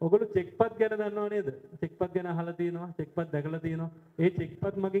 ඔයගොල්ලෝ චෙක්පත් ගැන දන්නව නේද? චෙක්පත් ගැන අහලා තියෙනවා, චෙක්පත් දැකලා තියෙනවා. ඒ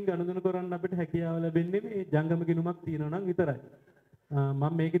චෙක්පත් මගින් ගනුදෙනු කරන්න අපිට හැකියාව ලැබෙන්නේ මේ ජංගම ගිණුමක් තියෙනවා නම් විතරයි.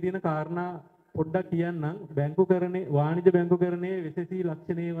 මම මේකේ තියෙන කාරණා පොඩ්ඩක් කියන්නම්. බැංකුකරණේ වාණිජ්‍ය බැංකුකරණයේ විශේෂී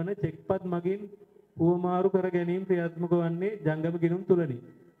ලක්ෂණය වන චෙක්පත් මගින් උවමාරු කර ගැනීම ක්‍රියාත්මක වන්නේ ජංගම ගිණුම් තුලනි.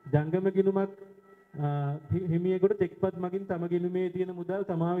 ජංගම ගිණුමක් හිමියෙකුට චෙක්පත් මගින් තම ගිණුමේ තියෙන මුදල්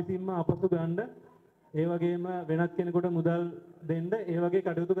තමා විසින්ම අපසු ගන්න, ඒ වගේම වෙනත් කෙනෙකුට මුදල් දෙන්න, ඒ වගේ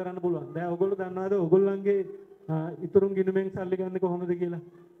කටයුතු කරන්න පුළුවන්. දැන් ඔයගොල්ලෝ දන්නවද ඔයගොල්ලන්ගේ ඉතුරුන් ගිණුමෙන් සල්ලි ගන්න කොහොමද කියලා?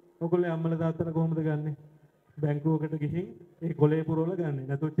 ඔයගොල්ලෝ අම්මලා තාත්තලා කොහොමද ගන්නෙ? බැංකුවකට ගිහින් ඒ කොලේ පුරවලා ගන්න.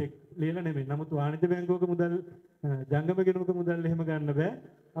 නැතු චෙක් ලියලා නෙමෙයි. නමුත් වාණිජ්‍ය බැංකුවක මුදල් ජංගම ගිණුමක මුදල් එහෙම ගන්න බෑ.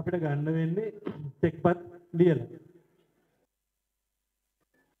 අපිට ගන්න වෙන්නේ චෙක්පත් ලියලා.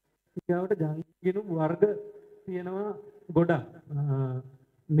 ඊගාවට ජංගම ගිණුම් වර්ග තියෙනවා ගොඩක්.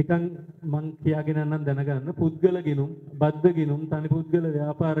 නිකන් මං කියාගෙන යනම් දැනගන්න. පුද්ගල ගිණුම්, බද්ධ ගිණුම්, තනි පුද්ගල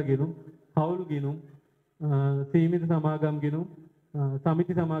ව්‍යාපාර ගිණුම්, හවුල් ගිණුම්, සීමිත සමාගම් ගිණුම්,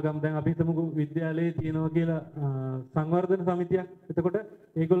 සමිති සමාගම්. දැන් අපි හිතමුකෝ විද්‍යාලයේ තියෙනවා කියලා සංවර්ධන සමිතියක්. එතකොට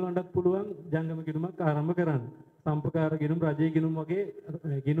ඒගොල්ලන්ටත් පුළුවන් ජංගම ගිණුමක් ආරම්භ කරන්න. සම්පකාර ගිණුම්, රජයේ ගිණුම් වගේ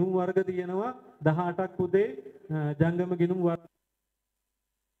ගිණුම් වර්ග තියෙනවා 18ක් පුතේ. ජංගම ගිණුම් වර්ග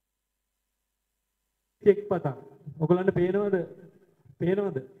චෙක්පතක්. ඔයගොල්ලන්ට පේනවද?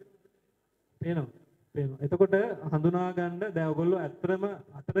 පේනවද? පේනවා. එතකොට හඳුනා ගන්න දැන් ඔයගොල්ලෝ ඇත්තටම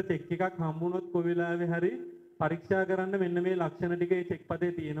අතට චෙක් එකක් හම්බුනොත් කොයි වෙලාවෙ හරි පරීක්ෂා කරන්න මෙන්න මේ ලක්ෂණ ටික ඒ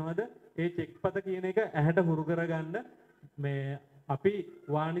චෙක්පතේ තියෙනවද? ඒ චෙක්පත කියන එක ඇහැට හුරු කරගන්න මේ අපි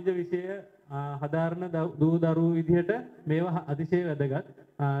වාණිජ්‍ය විෂය හදාරන දූ දරුවෝ විදිහට මේවා අතිශය වැදගත්.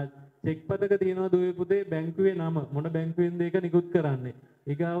 චෙක්පතක තියෙනවා දුවේ පුතේ බැංකුවේ නම, මොන බැංකුවෙන්ද ඒක නිකුත් කරන්නේ.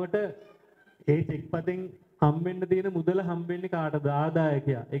 ඊගාවට ඒ චෙක්පතෙන් හම්බෙන්න තියෙන මුදල හම්බෙන්නේ කාටද?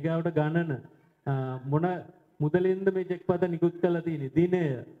 ආදායකයා. ඊගාවට ගණන මොන මුදලින්ද මේ චෙක්පත නිකුත් කරලා තියෙන්නේ? දිනය.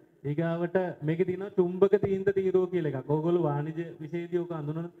 ඊගාවට මේකේ තියෙනවා චුම්බක තීන්ද තීරුව කියලා එකක්. ඕගොල්ලෝ වාණිජ්‍ය විෂයේදී ඔක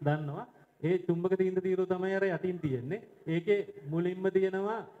අඳුනන දන්නවා. ඒ චුම්බක තීන්ද තීරුව තමයි අර යටින් තියෙන්නේ. ඒකේ මුලින්ම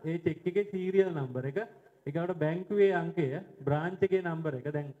තියෙනවා ඒ චෙක් එකේ සීරියල් නම්බර එක. ඊගාවට බැංකුවේ අංකය, බ්‍රාන්ච් එකේ නම්බර එක.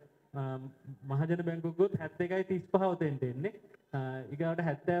 දැන් මහජන බැංකුවකත් 7135 උතෙන්ට එන්නේ. ඊගාවට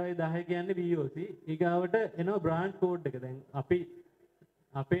 7010 කියන්නේ BOC. ඊගාවට එනවා බ්‍රාන්ච් කෝඩ් එක. දැන් අපි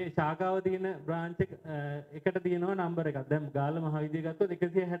අපේ ශාඛාව තියෙන බ්‍රාන්ච් එකට තියෙනවා නම්බර එකක්. දැන් ගාල්ල මහවිද්‍යාලය ගත්තොත්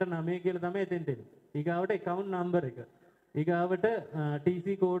 169 කියලා තමයි එතෙන්ට එන්නේ. ඊගාවට account number එක. ඊගාවට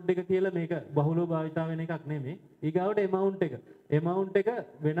TC කෝඩ් එක කියලා මේක බහුලව භාවිතා වෙන එකක් නෙමෙයි. ඊගාවට amount එක. amount එක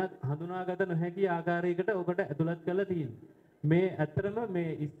වෙනත් හඳුනාගත නොහැකි ආකාරයකට ඔකට ඇතුළත් කරලා තියෙනවා. මේ ඇත්තටම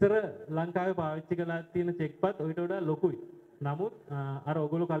මේ ඉස්තර ලංකාවේ පාවිච්චි කරලා තියෙන චෙක්පත් ඔයිට වඩා ලොකුයි. නමුත් අර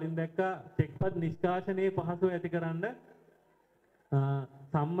ඔයගොල්ලෝ කලින් දැක්කා චෙක්පත් නිෂ්කාශනයේ පහසුව ඇතිකරන්න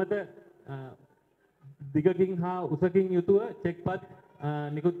සම්මත දිගකින් හා උසකින් යුතුව චෙක්පත්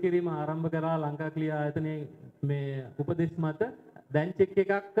නිකුත් කිරීම ආරම්භ කරා ලංකා ක්‍රියා ආයතනයේ මේ උපදෙස් මත. දැන් චෙක්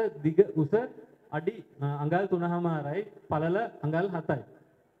එකක් දිග උස අඩි අඟල් 3.5යි, පළල අඟල් 7යි.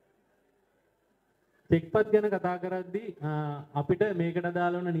 චෙක්පත් ගැන කතා කරද්දී අපිට මේකට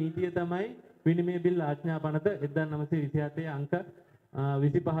අදාළ වන නීතිය තමයි විනිමය බිල් ආඥා පනත 1927 අංක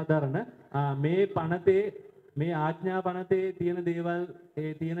 25 දරන මේ පනතේ මේ ආඥා පනතේ තියෙන දේවල්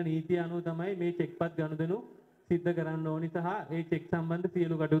ඒ තියෙන නීතිය අනුව තමයි මේ චෙක්පත් ගනුදෙනු සිද්ධ කරන්න ඕනි සහ ඒ චෙක් සම්බන්ධ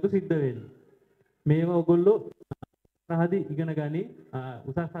සියලු කටයුතු සිද්ධ වෙන්නේ. මේවා ඔයගොල්ලෝ රහදී ඉගෙන ගනි.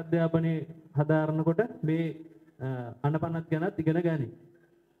 උසස් අධ්‍යාපනයේ හදාරනකොට මේ අනපනත් ගැනත් ඉගෙන ගනි.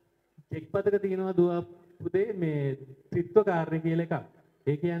 චෙක් පතක තියෙනවා දුව පුතේ මේ ත්‍රිත්ව කාර්ය කියලා එකක්.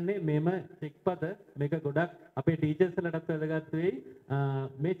 ඒ කියන්නේ මෙම චෙක් පත මේක ගොඩක් අපේ ටීචර්ස්ලටත් වැදගත් වෙයි.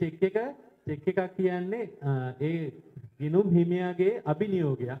 මේ චෙක් එකක් කියන්නේ ඒ ගිනුම් හිමියාගේ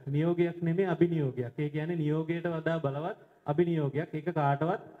අභිනියෝගයක්. නියෝගයක් නෙමෙයි අභිනියෝගයක්. ඒ කියන්නේ නියෝගයට වඩා බලවත් අභිනියෝගයක්. ඒක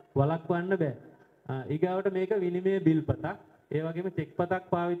කාටවත් වළක්වන්න බෑ. ඊගාවට මේක විනිමය බිල්පතක්. ඒ වගේම චෙක් පතක්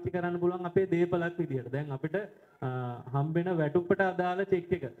පාවිච්චි කරන්න පුළුවන් අපේ දේපලක් විදියට. දැන් අපිට හම්බෙන වැටුපට අදාළ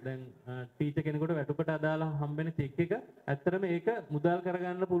චෙක් එක. දැන් ටීචර් කෙනෙකුට වැටුපට අදාළ හම්බෙන චෙක් එක ඇත්තටම ඒක මුදල්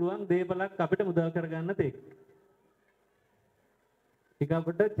කරගන්න පුළුවන් දේපලක් අපිට මුදල් කරගන්න තෙක්. ඒක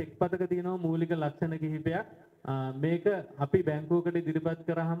අපිට චෙක් පතක තියෙනවා මූලික ලක්ෂණ කිහිපයක්. මේක අපි බැංකුවකට ඉදිරිපත්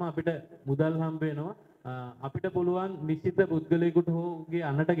කරාම අපිට මුදල් හම්බ වෙනවා. අපිට පුළුවන් නිශ්චිත පුද්ගලයෙකුට හෝගේ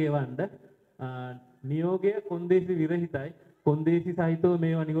අනට ගෙවන්න. නියෝගය කොන්දේසි විරහිතයි. කොන්දේසි සහිතව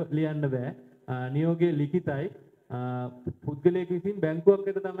මේවා ලියන්න බෑ. නියෝගය ලිඛිතයි. පුද්ගලයෙක් විසින් බැංකුවක්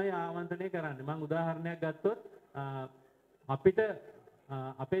වෙත තමයි ආමන්ත්‍රණය කරන්නේ. මම උදාහරණයක් ගත්තොත් අපිට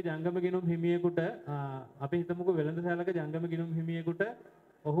අපේ ජංගම ගිණුම් හිමියෙකුට අපි හිතමුකෝ වෙළඳසැලක ජංගම ගිණුම් හිමියෙකුට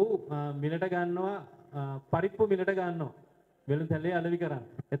ඔහු මිලට ගන්නවා පරිප්පු මිලට ගන්නවා වෙළඳසැලේ අලෙවි කරන්න.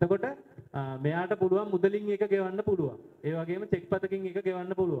 එතකොට මෙයාට පුළුවන් මුදලින් එක ගෙවන්න පුළුවන්. ඒ වගේම චෙක් පතකින් එක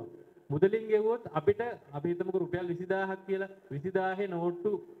ගෙවන්න පුළුවන්. මුදලින් ගෙවුවොත් අපිට අපි හිතමුකෝ රුපියල් 20000ක් කියලා 20000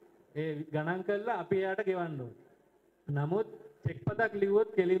 නෝට්ටු ඒ ගණන් කරලා අපි එයාට ගෙවන්න ඕනේ. නමුත් චෙක් පතක් ලිව්වොත්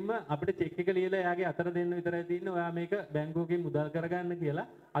කෙලින්ම අපිට චෙක් එක ලියලා එයාගේ අතට දෙන්න විතරයි තියෙන්නේ. ඔයා මේක බැංකුවකින් මුදල් කරගන්න කියලා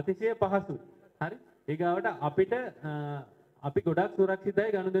අතිශය පහසුයි. හරි? ඊගාවට අපිට අපි ගොඩක්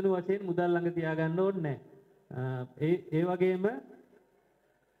සුරක්ෂිතයි ගනුදෙනු වශයෙන් මුදල් ළඟ තියාගන්න ඕනේ නැහැ. ඒ වගේම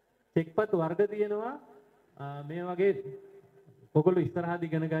චෙක්පත් වර්ග තියෙනවා මේ වගේ ඔයගොල්ලෝ ඉස්සරහට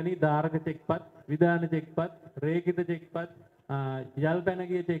ඉගෙන ගනි ධාරක චෙක්පත්, විධාන චෙක්පත්, රේඛිත චෙක්පත්, යල්පැන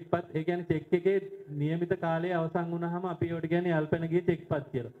ගිය චෙක්පත්. ඒ කියන්නේ චෙක් එකේ નિયમિત කාලය අවසන් වුණාම අපි ඒවට කියන්නේ යල්පැන ගිය චෙක්පත්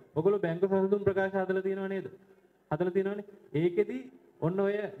කියලා. ඔයගොල්ලෝ බැංකු සසඳුන් ප්‍රකාශ හදලා තියෙනව නේද? හදලා තියෙනවනේ. ඒකෙදි ඔන්න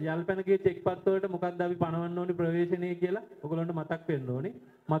ඔය යල්පැන ගිය චෙක්පත් වලට මොකක්ද අපි පනවන්න ඕනේ ප්‍රවේශණය කියලා ඔයගොල්ලන්ට මතක් වෙන්න ඕනේ.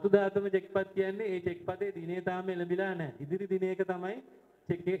 මතු දාතම චෙක්පත් කියන්නේ ඒ චෙක්පතේ දිනේ තාම ලැබිලා නැහැ. ඉදිරි දිනයක තමයි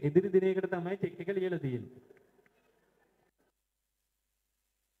චෙක් එක ඉදිරි දිනයකට තමයි චෙක් එක ලියලා තියෙන්නේ.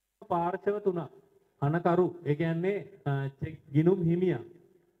 පාර්ශව තුනක් අනකරු ඒ කියන්නේ චෙක් ගිණුම් හිමියා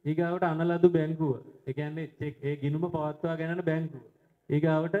ඊගාවට අනලදු බැංකුව ඒ කියන්නේ චෙක් ඒ ගිණුම පවත්වා ගන්නන බැංකුව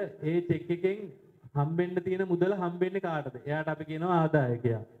ඊගාවට ඒ චෙක් එකෙන් හම්බෙන්න තියෙන මුදල හම්බෙන්නේ කාටද? එයාට අපි කියනවා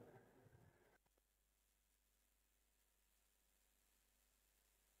ආදායකයා.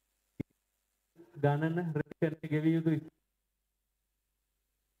 ගණන රෙකෝඩ් ගෙවිය යුතුයි.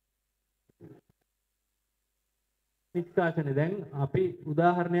 නිෂ්කාශනේ දැන් අපි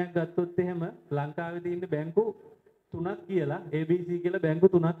උදාහරණයක් ගත්තොත් එහෙම ලංකාවේ තියෙන බැංකු තුනක් කියලා ABC කියලා බැංකු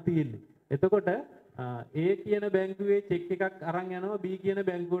තුනක් තියෙන්නේ. එතකොට A කියන බැංකුවේ චෙක් එකක් අරන් යනවා B කියන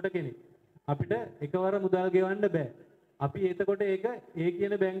බැංකුවට කෙනෙක්. අපිට එකවර මුදල් ගෙවන්න බෑ. අපි එතකොට ඒක A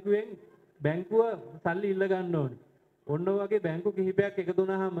කියන බැංකුවෙන් බැංකුව සල්ලි ඉල්ල ගන්න ඕනේ. ඔන්න වගේ බැංකු කිහිපයක් එකතු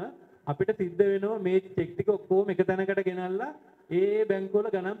වුණාම අපිට සිද්ධ වෙනවා මේ චෙක් ටික ඔක්කොම එක තැනකට ගෙනල්ලා ඒ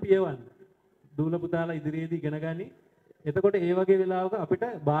බැංකුවල ගණන් පියවන්න. දූල පුතාලා ඉදිරියේදී ඉගෙන ගනි. එතකොට ඒ වගේ වෙලාවක අපිට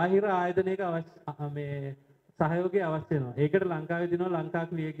බාහිර ආයතනයක මේ සහයෝගය අවශ්‍ය වෙනවා. ඒකට ලංකාවේ දිනවා ලංකා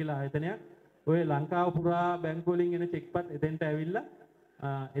ක්ලියර් කියලා ආයතනයක්. ඔය ලංකාව පුරා බැංකු වලින් එන චෙක්පත් එතෙන්ට ඇවිල්ලා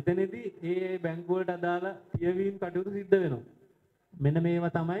එතනදී ඒ බැංකු වලට අදාළ පියවීම් කටයුතු සිද්ධ වෙනවා. මෙන්න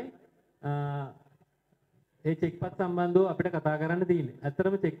මේවා තමයි ඒ චෙක්පත් සම්බන්ධව අපිට කතා කරන්න තියෙන්නේ.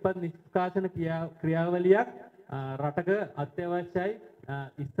 ඇත්තටම චෙක්පත් නිෂ්කාශන ක්‍රියාවලියක් රටක අත්‍යවශ්‍යයි.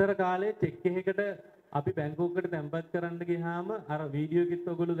 ඉස්සර කාලේ චෙක් එකකට අපි බැංකුවකට තැන්පත් කරන්න ගියාම අර වීඩියෝ එකෙත්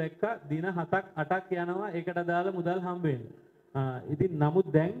ඔයගොල්ලෝ දැක්කා දින 7ක් 8ක් යනවා ඒකට අදාළ මුදල් හම්බ වෙන්න. ඉතින් නමුත්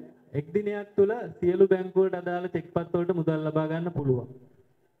දැන් එක් දිනයක් තුළ සියලු බැංකුවලට අදාළ චෙක්පත් වලට මුදල් ලබා ගන්න පුළුවන්.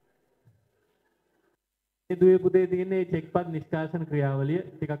 මේ දුවේ පුතේ තියෙන මේ චෙක්පත් නිෂ්කාශන ක්‍රියාවලිය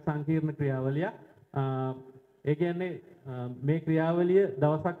ටිකක් සංකීර්ණ ක්‍රියාවලියක්. ඒ කියන්නේ මේ ක්‍රියාවලිය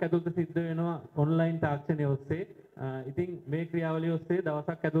දවසක් ඇතුළත සිද්ධ වෙනවා ඔන්ලයින් තාක්ෂණය ඔස්සේ. ඉතින් මේ ක්‍රියාවලිය ඔස්සේ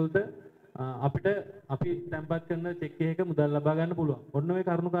දවසක් ඇතුළත අපිට අපි තැන්පත් කරන චෙක් එකක මුදල් ලබා ගන්න පුළුවන්. ඔන්න ඔය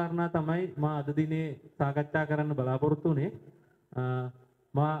කරුණු කාරණා තමයි මා අද දිනේ සාකච්ඡා කරන්න බලාපොරොත්තු වෙන්නේ.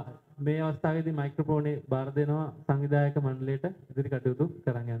 මා මේ අවස්ථාවේදී මයික්‍රොෆෝනේ බාර දෙනවා සංවිධායක මණ්ඩලයට ඉදිරි කටයුතු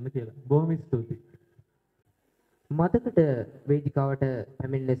කරන් යන්න කියලා. බොහොම ස්තුතියි. මතකට වේදිකාවට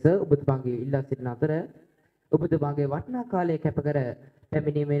පැමිණ ලෙස ඔබතුමාගේ ඉල්ලා සිටින අතර ඔබතුමාගේ වටිනා කාලය කැපකර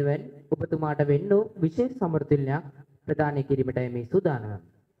පැමිණීමෙන් ඔබතුමාට වෙන්න විශේෂ සමෘද්ධියක් ප්‍රදානය කිරීමටයි මේ සූදානම.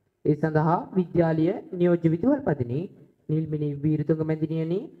 ඒ සඳහා විද්‍යාලීය නියෝජ්‍ය විදුහල්පතිනි නිල්මිනී වීරතුංග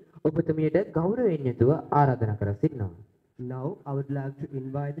මැදිනියනි ඔබතුමියට ගෞරවයෙන් යුතුව ආරාධනා කර සිටිනවා. Now I would like to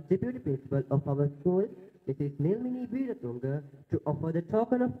invite the deputy principal of our school, Mrs. Nilmini Veeratunga to offer the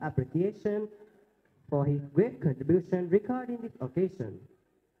token of appreciation for his great contribution regarding this occasion.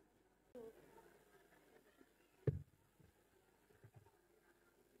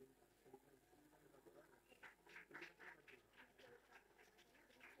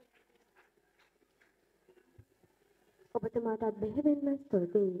 ඔබතුමාටත් බෙහෙවින්ම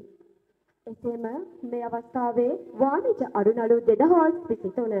ස්තුතියි. එසේම මේ අවස්ථාවේ වාණිජ අරුණළු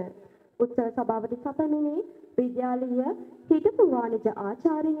 2023 උත්සව සභාවට සැපමිනි විද්‍යාලීය හිටපු වාණිජ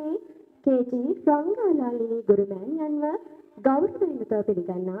ආචාර්යනී කේ.ජී. රංගාලාලිනී ගුරුමෑණියන්ව ගෞරවයෙන් යුතුව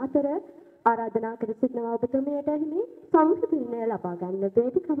පිළිගන්නා අතර ආරාධනා කර සිටිනවා ඔබතුමියට හිමි සම්පූර්ණ ලබා ගන්න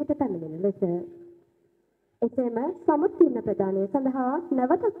වේදිකාවට පැමිණෙන ලෙස. එසේම සමුත්තින ප්‍රදානය සඳහා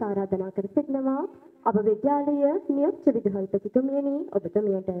නැවතත් ආරාධනා කර සිටිනවා අප විද්‍යාලීය නියෝජ්‍ය විදුහල්පතිතුමියනි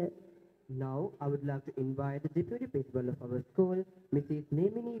ඔබතුමියට. Now, I would like to invite the Deputy Principal of our school, Mrs.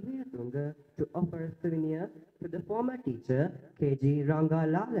 Nilmini Veeratunga, to offer a souvenir to the former teacher, K.G.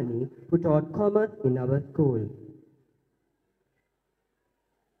 Rangalalani, who taught commerce in our school.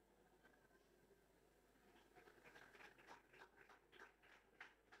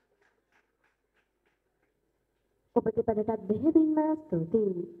 ඔබතුමාටත් බෙහෙවින්ම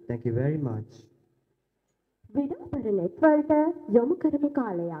ස්තුතියි. Thank you very much. විඩාපරණෙත් වලට යොමු කරමු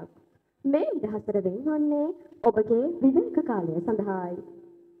කාලයක්. මේ ඉඩහසර වෙන්වන්නේ ඔබගේ විවේක කාලය සඳහායි.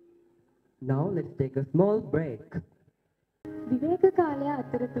 Now, let's take a small break. විවේක කාලය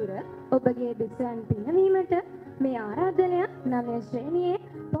අතරතුර ඔබගේ දෙසයන් පිනවීමට මේ ආරාධනය 9 ශ්‍රේණියේ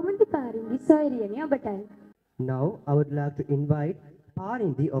පොමන්ති පාරින්දි සොයරියනි ඔබටයි. Now, I would like to invite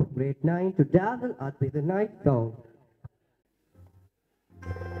Parindi of grade 9 to dazzle us with a nice song.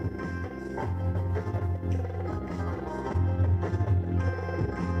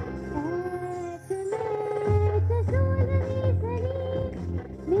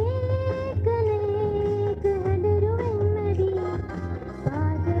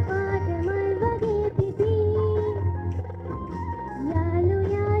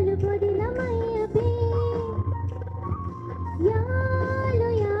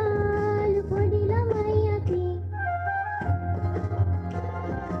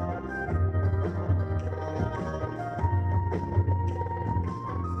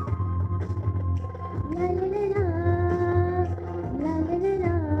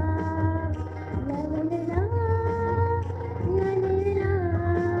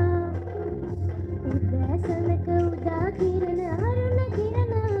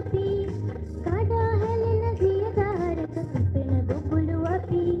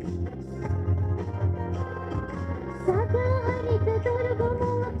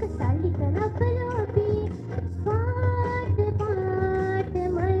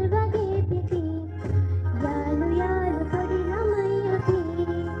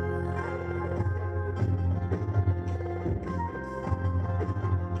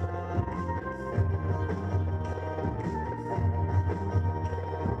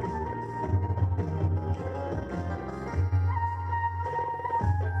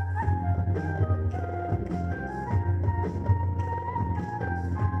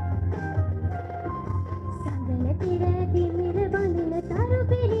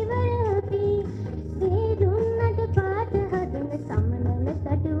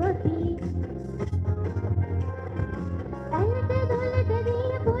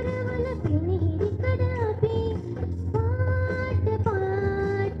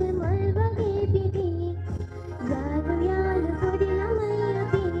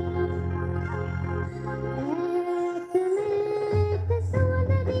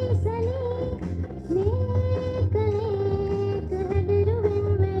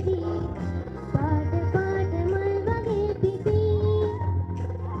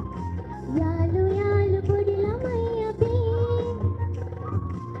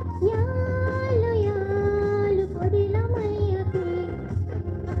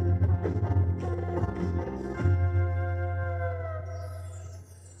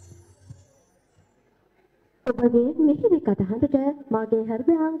 ඔබගේ මිහිරි කටහඬට මගේ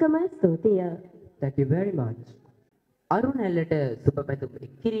හෘදයාංගම ස්තුතිය. Thank you very much. අරුණැල්ලට සුබ පැතුම්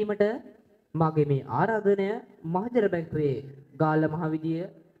එක් කිරීමට මගේ මේ ආරාධනය මහජන බැංකුවේ ගාල්ල මහවිද්‍යාලය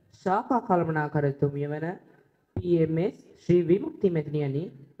ශාඛා කළමනාකරතුමිය වන PMS ශ්‍රී විමුක්ති මැතිණියනි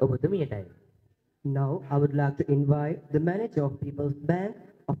ඔබතුමියටයි. Now, I would like to invite the manager of People's Bank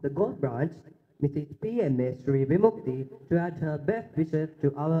of the Gold Branch, Mrs. PMS Sri Vimukti, to add her best wishes to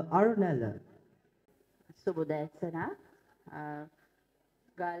our Arunella. සුබෝදෑසන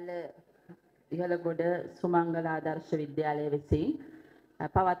Galle ඉහළගොඩ Sumangala ආදර්ශ විද්‍යාලය විසින්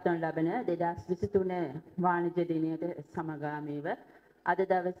පවත්වනු ලබන 2023 වාණිජ්‍ය දිනයට සමගාමීව අද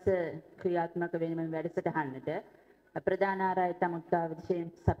දවස ක්‍රියාත්මක වෙන මේ වැඩසටහනට ප්‍රධාන ආරාධිත මුත්තා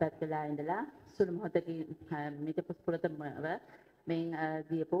විශේෂ සපත් වෙලා ඉඳලා සුළු මොහොතකින් මිට පුස්පුරතම මෙන්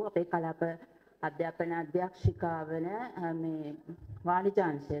ගියපු අපේ කලාප අධ්‍යාපන අධ්‍යක්ෂිකා වන මේ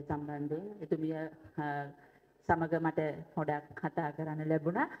වාණිජාංශය සම්බන්ධයෙන් එතුමිය සමග මට පොඩක් කතා කරන්න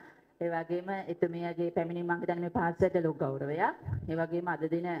ලැබුණා. ඒ වගේම එතුමියගේ පැමිණීම මම හිතන්නේ මේ පාසලට ලොකු ගෞරවයක්. ඒ වගේම අද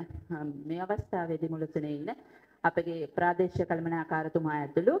දින මේ අවස්ථාවේදී මුලසනේ ඉන්න අපගේ ප්‍රාදේශීය කළමනාකාරතුමා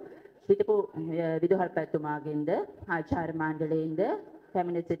ඇතුළු හිටපු විදුහල්පතිතුමාගෙන්ද ආචාර්ය මණ්ඩලයෙන්ද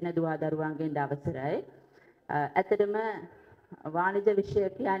පැමිණ සිටින දුවා දරුවන්ගෙන්ද අවසරයි. ඇත්තටම වාණිජ විෂය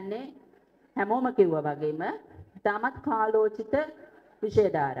කියන්නේ හැමෝම කිව්වා වගේම තාමත් කාලෝචිත විෂය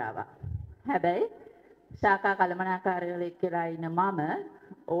ධාරාවක්. හැබැයි ශාඛා කළමනාකාරයෙක් කියලා ඉන්න මම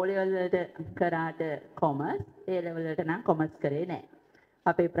O level වලට කරාට කොමර්ස් A level වලට නම් කොමර්ස් කරේ නැහැ.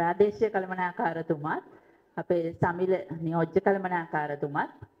 අපේ ප්‍රාදේශීය කළමනාකාරතුමත් අපේ සමිල නියෝජ්‍ය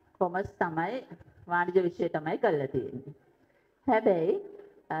කළමනාකාරතුමත් කොමර්ස් තමයි වාණිජ විෂය තමයි කරලා තියෙන්නේ. හැබැයි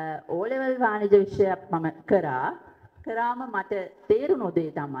O level වාණිජ විෂයක් මම කරාම මට තේරුණු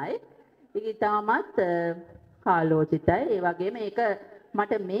දේ තමයි ඒක තාමත් කාලෝචිතයි. ඒ වගේම ඒක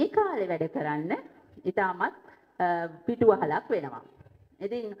මට මේ කාලේ වැඩ කරන්න ඊටමත් පිටුවහලක් වෙනවා.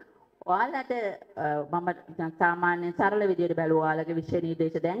 ඉතින් ඔයාලට මම සාමාන්‍ය සරල විදියට බැලුවා ඔයාලගේ විෂය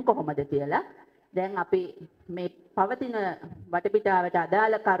නිර්දේශ දැන් කොහොමද කියලා. දැන් අපි මේ පවතින වටපිටාවට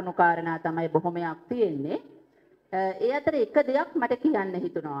අදාළ කරුණු කාරණා තමයි බොහොමයක් තියෙන්නේ. ඒ අතර එක දෙයක් මට කියන්න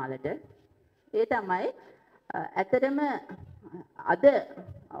හිතුණා ඔයාලට. ඒ තමයි ඇත්තටම අද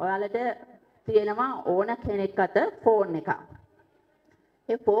ඔයාලට තියෙනවා ඕන කෙනෙක් අත ෆෝන් එකක්.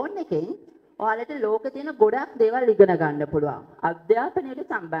 ඒ ෆෝන් එකෙන් ඔයාලට ලෝකේ තියෙන ගොඩක් දේවල් ඉගෙන ගන්න පුළුවන්. අධ්‍යාපනයට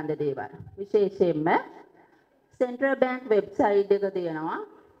සම්බන්ධ දේවල්. විශේෂයෙන්ම සෙන්ට්‍රල් බැංක් වෙබ්සයිට් එක තියෙනවා.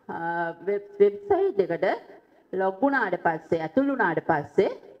 වෙබ්සයිට් එකට ලොග් වුණාට පස්සේ ඇතුළු වුණාට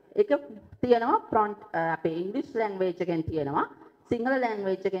පස්සේ ඒක තියෙනවා ප්‍රොන්ට් අපේ ඉංග්‍රීසි ලැන්ග්වේජ් එකෙන් තියෙනවා, සිංහල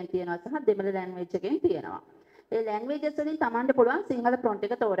ලැන්ග්වේජ් එකෙන් තියෙනවා සහ දෙමළ ලැන්ග්වේජ් එකෙන් තියෙනවා. ඒ ලැන්ග්වේජස් වලින් Tamanට පුළුවන් සිංහල ප්‍රොන්ට්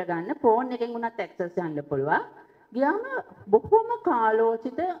එක තෝරගන්න. ෆෝන් එකෙන් උනත් ඇක්සස් යන්න පුළුවන්. ගියාම බොහොම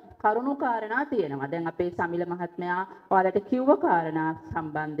කාලෝචිත කරුණු කාරණා තියෙනවා. දැන් අපේ සමිල මහත්මයා ඔයාලට කිව්ව කාරණා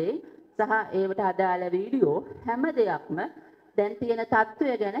සම්බන්ධයෙන් සහ ඒවට අදාළ වීඩියෝ හැම දෙයක්ම දැන් තියෙන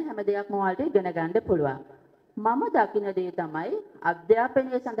තත්ත්වය ගැන හැම දෙයක්ම ඔයාලට ඉගෙන ගන්න පුළුවන්. මම දකින දේ තමයි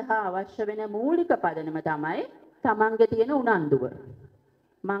අධ්‍යාපනය සඳහා අවශ්‍ය වෙන මූලික පදනම තමයි Tamange තියෙන උනන්දුව.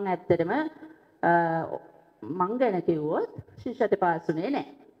 මම ඇත්තටම මං ගැන කිව්වොත් ශිෂ්‍යත්ව පාසුනේ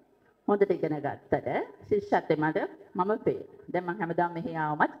නැහැ. හොඳට ඉගෙන ගත්තට ශිෂ්‍යත්වෙ මම ෆේල්. දැන් මම හැමදාම මෙහි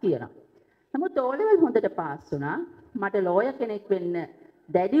ආවමත් කියනවා. නමුත් O level හොඳට පාස් වුණා. මට ලෝයර් කෙනෙක් වෙන්න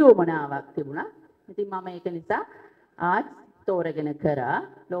දැඩි උවමනාවක් තිබුණා. ඉතින් මම ඒක නිසා ආර්ට්ස් තෝරගෙන කරා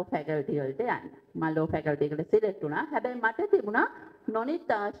ලෝ ෆැකල්ටි වලට යන්න. මම ලෝ ෆැකල්ටි එකට සිලෙක්ට් වුණා. හැබැයි මට තිබුණා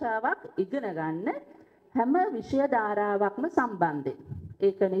නොනිත් ආශාවක් ඉගෙන ගන්න හැම විෂය ධාරාවක්ම සම්බන්ධයෙන්.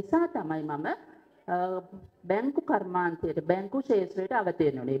 ඒක නිසා තමයි මම බැංකු කර්මාන්තයට බැංකු ශාස්ත්‍රයට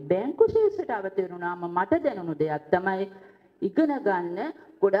අවතීර්ණ වුණේ. බැංකු ශාස්ත්‍රයට අවතීර්ණ වුණාම මට දැනුණු දෙයක් තමයි ඉගෙන ගන්න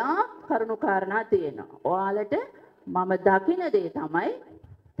ගොඩාක් කරුණු කාරණා තියෙනවා. ඔයාලට මම දකින දේ තමයි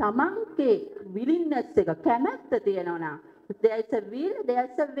තමන්ගේ willingness එක කැමැත්ත තියෙනවා නම් there is a will there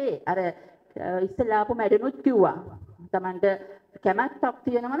is a way. අර ඉස්සලාපු මැඩනුත් කිව්වා. තමන්ට කැමැත්තක්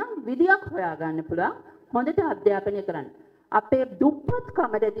තියෙනවා නම් විදියක් හොයාගන්න පුළුවන් හොඳට අධ්‍යාපනය කරන්න. අපේ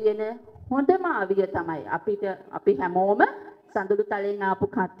දුප්පත්කමට තියෙන හොඳම අවිය තමයි අපි හැමෝම සඳුළු තලෙන් ආපු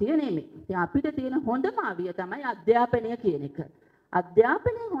කට්ටිය නෙමෙයි. ඉතින් අපිට තියෙන හොඳම අවිය තමයි අධ්‍යාපනය කියන එක.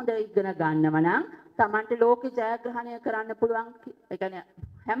 අධ්‍යාපනය හොඳ ඉගෙන ගන්නව නම් Tamanට ලෝකේ ජයග්‍රහණය කරන්න පුළුවන්. ඒ කියන්නේ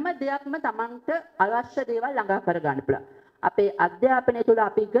හැම දෙයක්ම Tamanට අවශ්‍ය දේවල් ළඟා කර ගන්න පුළුවන්. අපේ අධ්‍යාපනය තුළ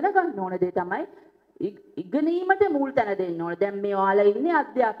අපි ඉගෙන ගන්න ඕන දේ තමයි ඉගෙනීමට මුල් තැන දෙන්න ඕන. දැන් මේ ඔයාලා ඉන්නේ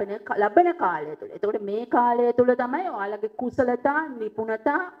අධ්‍යාපනය ලැබෙන කාලය තුළ. ඒතකොට මේ කාලය තුළ තමයි ඔයාලගේ කුසලතා,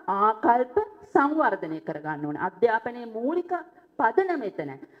 නිපුණතා, ආකල්ප සංවර්ධනය කරගන්න ඕන. අධ්‍යාපනයේ මූලික පදනම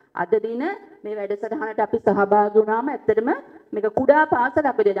එතන. අද දින මේ වැඩසටහනට අපි සහභාගී වුණාම ඇත්තටම මේක කුඩා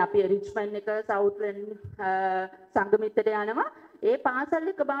පාසල අපි රිච්මන්ඩ් එක සවුත්ලන්ඩ් සංගමිත්තට යනවා. ඒ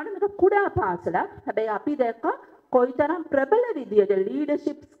පාසල් එක බලන මේක කුඩා පාසලක්. හැබැයි අපි දැක්කා කොයිතරම් ප්‍රබල විදියට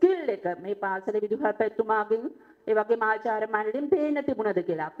ලීඩර්ෂිප් ස්කිල් එක මේ පාසලේ විදුහල්පතිතුමාගෙන් ඒ වගේම ආචාර්ය මණ්ඩලයෙන් පේන්න තිබුණද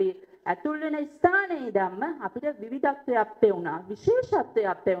කියලා. අපි ඇතුල් වෙන ස්ථානයේ ඉඳන්ම අපිට විවිධත්වයක් පෙවුණා,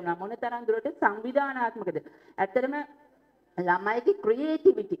 විශේෂත්වයක් පෙවුණා. මොනතරම් දුරට සංවිධානාත්මකද. ඇත්තටම ළමයිගේ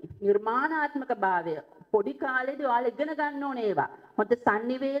ක්‍රියේටිවිටි, නිර්මාණාත්මක භාවය පොඩි කාලේදී ඔයාලා ඉගෙන ගන්න ඕනේ ඒවා. හොඳ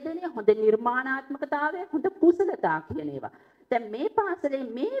sannivedanaය, හොඳ නිර්මාණාත්මකතාවය, හොඳ කුසලතා කියන ඒවා. දැන් මේ පාසලේ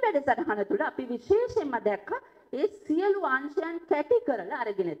මේ වැඩසටහන තුළ අපි විශේෂයෙන්ම දැක්ක ඒ සියලු අංශයන් කැටි කරලා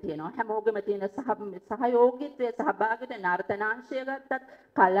අරගෙන තියෙනවා. හැමෝගෙම තියෙන සහයෝගීත්වය සහභාගීත්වය නර්තනාංශය ගත්තත්,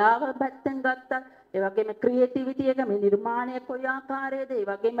 කලාව පැත්තෙන් ගත්තත්, ඒ වගේම ක්‍රියේටිවිටි එක මේ නිර්මාණය කොයි ආකාරයේද, ඒ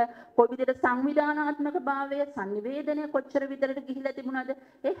වගේම කොයි විදිහට සංවිධානාත්මක භාවය, සංනිවේදනය කොච්චර විතරට ගිහිලා තිබුණාද,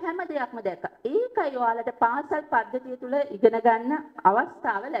 ඒ හැම දෙයක්ම දැක්කා. ඒකයි ඔයාලට පාසල් පද්ධතිය තුල ඉගෙන ගන්න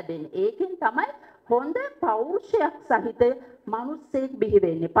අවස්ථාව ලැබෙන්නේ. ඒකෙන් තමයි හොඳ පෞරුෂයක් සහිත මිනිස්සෙක් බිහි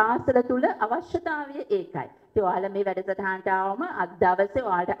වෙන්නේ. පාසල තුල අවශ්‍යතාවය ඒකයි. ඒ ඔයාලා මේ වැඩසටහනට ආවම අද දවසේ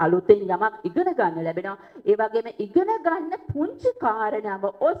ඔයාලට අලුතෙන් යමක් ඉගෙන ගන්න ලැබෙනවා. ඒ වගේම ඉගෙන ගන්න පුංචි කාරණාව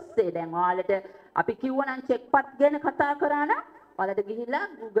ඔස්සේ දැන් ඔයාලට අපි කිව්වනම් චෙක්පත් ගැන කතා කරා නම් ඔයාලට ගිහිල්ලා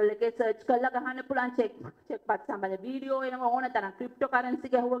Google එකේ search කරලා ගහන්න පුළුවන් චෙක්පත් සම්බන්ධ වීඩියෝ එනවා ඕන තරම්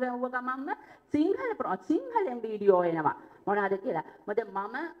ක්‍රිප්ටෝකරන්සි ගැහුව ගමන්ම සිංහලෙන් වීඩියෝ එනවා මොනවද කියලා. මොකද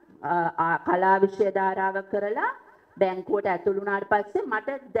මම කලා විෂය ධාරාව කරලා බැංකුවට ඇතුළු වුණාට පස්සේ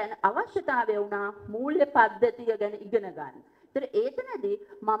මට දැන් අවශ්‍යතාවය වුණා මූල්‍ය පද්ධතිය ගැන ඉගෙන ගන්න. ඒතර ඒතනදී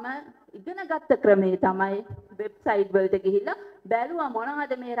මම ඉගෙනගත්ත ක්‍රමේ තමයි වෙබ්සයිට් වලට ගිහිල්ලා බැලුවා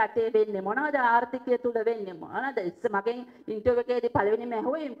මොනවද මේ රටේ වෙන්නේ, මොනවද ආර්ථිකය තුල වෙන්නේ, මොනවද මගෙන් ඉන්ටර්විව් එකේදී පළවෙනිම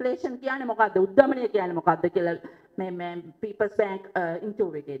ඇහුවේ ඉන්ෆ්ලේෂන් කියන්නේ මොකද්ද, උද්දමනය කියන්නේ මොකද්ද කියලා මේ පීපල්ස් බැංක්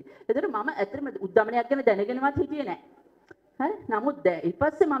ඉන්ටර්විව් එකේදී. ඒතර මම ඇත්තටම උද්දමනයක් ගැන දැනගෙනවත් හිටියේ නැහැ. හරි. නමුත් දැන්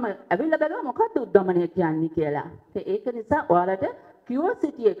ඊපස්සේ මම ඇවිල්ලා බැලුවා මොකක්ද උද්දමනය කියන්නේ කියලා. ඒක නිසා ඔයාලට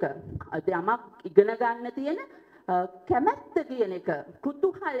කියුරියසිටි එක යමක් ඉගෙන ගන්න තියෙන කැමැත්ත කියන එක,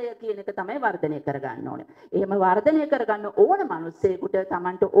 කුතුහලය කියන එක තමයි වර්ධනය කරගන්න ඕනේ. එහෙම වර්ධනය කරගන්න ඕන මිනිස්සෙකුට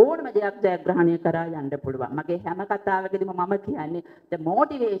Tamanට ඕනම දෙයක් ජයග්‍රහණය කරා යන්න පුළුවන්. මගේ හැම කතාවකදීම මම කියන්නේ the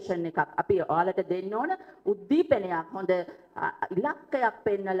motivation එකක් අපි ඔයාලට දෙන්න ඕන, උද්දීපනයක්, හොඳ ඉලක්කයක්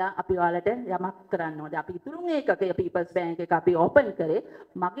පෙන්නලා අපි ඔයාලට යමක් කරන්න ඕනේ. අපි ඉතුරුම ඒකකේ People's Bank එක අපි ඕපන් කරේ.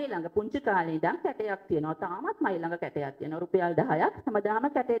 මගේ ළඟ පුංචි කාලේ ඉඳන් කැටයක් තියෙනවා. තාමත් මයි ළඟ කැටයක් තියෙනවා. රුපියල් 10ක්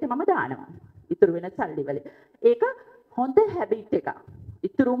හැමදාම කැටේට මම දානවා. ඉතුරු වෙන සල්ලි වල. ඒක හොඳ හැබිට් එකක්.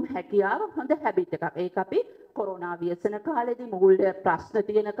 ඉතුරුම් හැකියාව හොඳ හැබිට් එකක්. ඒක අපි කොරෝනා ව්‍යසන කාලේදී මූල්‍ය ප්‍රශ්න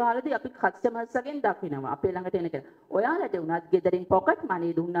තියෙන කාලේදී අපි කස්ටමර්ස්ගෙන් දකිනවා. අපේ ළඟට එන කෙනා. ඔයාලට උනත් ගෙදරින් පොකට්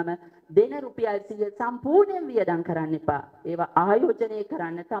මනි දුන්නම දෙන රුපියල් 100 සම්පූර්ණයෙන් වියදම් කරන්න එපා. ඒවා ආයෝජනය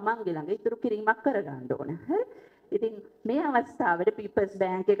කරන්න තමන්ගේ ළඟ ඉතුරු කිරීමක් කරගන්න ඕන. හරි? ඉතින් මේ අවස්ථාවේ People's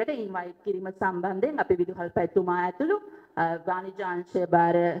Bank එකට ඉන්වයිට් කිරීම සම්බන්ධයෙන් අපි විදුහල්පතිතුමා ඇතුළු වාණිජ්‍ය අංශය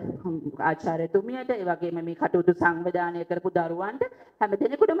බාර ආචාර්යතුමියට ඒ වගේම මේ කටයුතු සංවිධානය කරපු දරුවන්ට හැම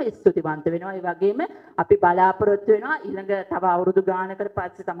දෙනෙකුටම ස්තුතිවන්ත වෙනවා. ඒ වගේම අපි බලාපොරොත්තු වෙනවා ඊළඟ තව අවුරුදු ගානකට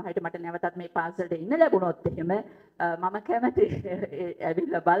පස්සේ තමයිට මට නැවතත් මේ පාසලට ඉන්න ලැබුණොත් එහෙම මම කැමති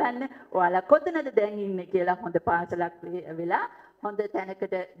ඇවිල්ලා බලන්න ඔයාලා කොතනද දැන් ඉන්නේ කියලා හොඳ පාසලක් වෙලා හොඳ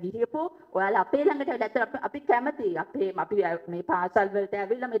තැනකට ගිහියපෝ ඔයාලා අපේ ළඟට ඇවිල්ලා අපි කැමති අපි මේ පාසල් වලට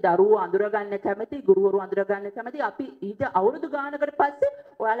ඇවිල්ලා මේ දරුවෝ අඳුර ගන්න කැමති ගුරුවරු අඳුර ගන්න කැමති අපි ඊට අවුරුදු ගානකට පස්සේ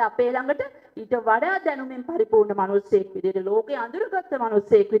ඔයාලා අපේ ළඟට ඊට වඩා දැනුමින් පරිපූර්ණ මිනිස්සෙක් විදිහට ලෝකේ අඳුරගත්ත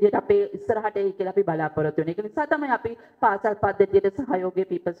මිනිස්සෙක් විදිහට අපේ ඉස්සරහට එයි කියලා අපි බලාපොරොත්තු වෙනවා. ඒක නිසා තමයි අපි පාසල් පද්ධතියට සහයෝගය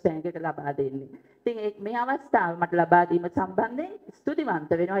People's Bank එක ලබා දෙන්නේ. ඉතින් මේ අවස්ථාව මට ලබා දීම සම්බන්ධයෙන්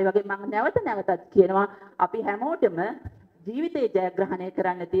ස්තුතිවන්ත වෙනවා. ඒ වගේම මම නැවතත් කියනවා අපි හැමෝටම ජීවිතේ ජයග්‍රහණය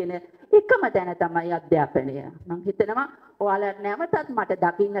කරන්න තියෙන එකම තැන තමයි අධ්‍යාපනය. මම හිතනවා ඔයාලා නැවතත් මට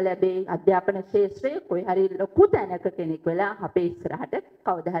දකින්න ලැබේ අධ්‍යාපන ශාස්ත්‍රයේ කොයි හරි ලොකු තැනක කෙනෙක් වෙලා අපේ ඉස්සරහට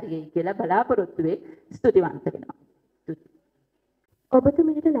කවදා හරි එයි කියලා බලාපොරොත්තු වෙයි. ස්තුතිවන්ත වෙනවා.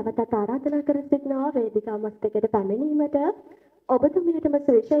 ඔබතුමියට නැවතත් ආරාධනා කර සිටිනවා වේදිකා මස්තකයට පැමිණීමට. ඔබතුමියටම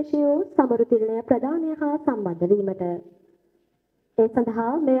සුවිශේෂී වූ සමරුතිලය ප්‍රදානය හා සම්බන්ධ වීමට. ඒ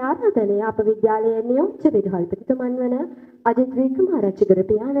සඳහා මේ ආරාධනය අප විද්‍යාලයේ නියෝජ්‍ය විදුහල්පතිතුමන් වන Ajith වික්‍රමාරච්චිගුරු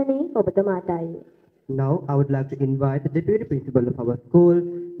පියාණනි ඔබතුමාටයි. Now I would like to invite the Deputy Principal of our school,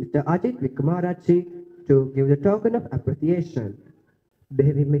 Mr. Ajit Vikramarachchi, to give the token of appreciation.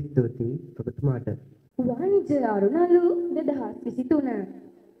 බෙහෙවින්ම ස්තුතියි ඔබතුමාට. වාණිජ්‍ය අරුණලු 2023.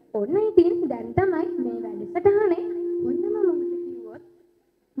 ඔන්න ඉතින් දැන් තමයි මේ වැඩසටහනේ ඔන්නම මොකද කිව්වොත්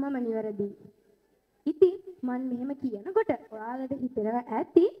මම නිවැරදි. ඉතින් මම මෙහෙම කියනකොට ඔයාලට හිතෙනවා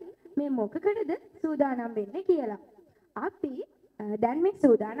ඇති මේ මොකකටද සූදානම් වෙන්නේ කියලා. අපි දැන් මේ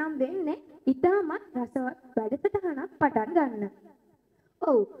සූදානම් වෙන්නේ ඉතාමත් රසවත් වැඩසටහනක් පටන් ගන්න.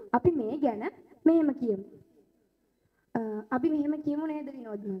 ඔව් අපි මේ ගැන මෙහෙම කියමු. අපි මෙහෙම කියමු නේද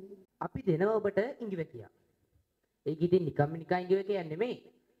විනෝද් මහත්තයා? අපි දෙනවා ඔබට ඉංග්‍රීසියක්. ඒක ඉතින් නිකන් ඉංග්‍රීසියක් නෙමෙයි.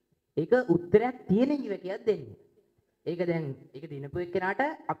 ඒක උත්තරයක් තියෙන ඉංග්‍රීසියක් දෙන්නේ. ඒක දැන් ඒක දිනපු එක්කෙනාට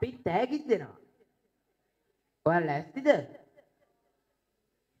අපි තෑගිත් දෙනවා. ඔයාලා ලෑස්තිද?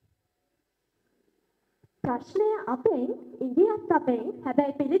 ප්‍රශ්නය අපෙන් ඉංග්‍රීසියත් අපෙන්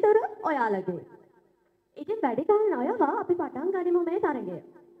හැබැයි පිළිතුර ඔයාලගේ. ඉතින් වැඩි කල නොයවා අපි පටන් ගනිමු මේ තරගය.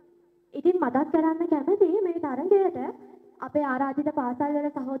 ඉතින් මතක් කරන්න කැමති මේ තරගයට අපේ ආරාධිත පාසල් වල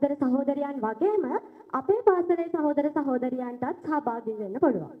සහෝදර සහෝදරියන් වගේම අපේ පාසලේ සහෝදර සහෝදරියන්ටත් සහභාගී වෙන්න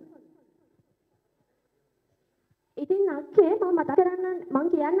පුළුවන්. ඉතින් අක්කේ මම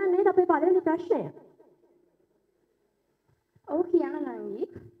කියන්නම් නේද අපේ පළවෙනි ප්‍රශ්නය. ඔව් කියන්න නංගි.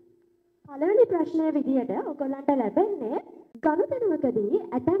 පළවෙනි ප්‍රශ්නය විදියට ඔයගොල්ලන්ට ලැබෙන්නේ ගනුදෙනුවකදී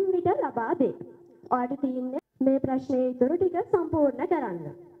ඇතැම් විට ලබා දේ. ඔයාලට තියෙන්නේ මේ ප්‍රශ්නේ ඉතුරු ටික සම්පූර්ණ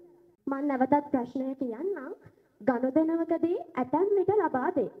කරන්න. මම නැවතත් ප්‍රශ්නය කියන්නම්. ගනුදෙනුවකදී ඇතැම් විට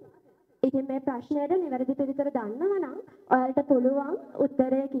ලබා දේ. ඉතින් මේ ප්‍රශ්නයට නිවැරදි පිළිතුර දන්නවා නම් ඔයාලට පුළුවන්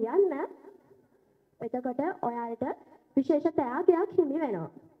උත්තරය කියන්න. එතකොට ඔයාලට විශේෂ තෑගයක් හිමි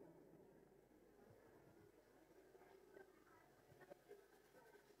වෙනවා.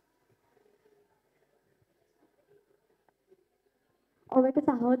 ඔබට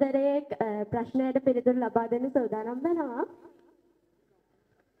සහෝදරයෙක් ප්‍රශ්නයට පිළිතුරු ලබා දෙන්න සූදානම් වෙනවා.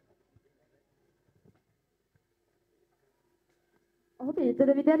 ඔහු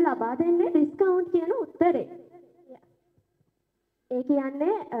පිළිතුරු විදියට ලබා දෙන්නේ ඩිස්කවුන්ට් කියන උත්තරේ. ඒ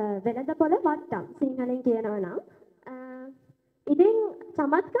කියන්නේ වෙළඳපොළ වට්ටම් සිංහලෙන් කියනවා නම්. ඉතින්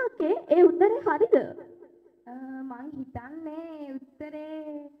චමත්කාකේ ඒ උත්තරේ හරිද? මං හිතන්නේ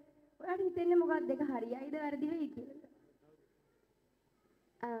උත්තරේ ඔයාලට හිතෙන්නේ මොකක්ද දෙක හරියයිද වැරදි වෙයි කියලා?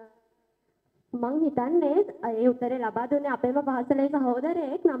 මං හිතන්නේ ඒ උත්තරේ ලබා දුන්නේ අපේම පාසලේ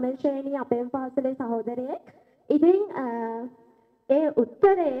සහෝදරයෙක් 9 ශ්‍රේණියේ අපේම පාසලේ සහෝදරයෙක්. ඉතින් ඒ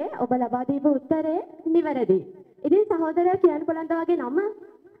උත්තරේ ඔබ ලබා දීපු උත්තරේ නිවැරදි. ඉතින් සහෝදරයා කියන්න පුළුවන් ද වගේ නම?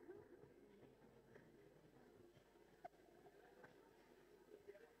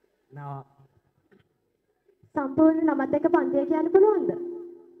 සම්පූර්ණ නමත් එක්ක පන්තිය කියන්න පුළුවන්ද?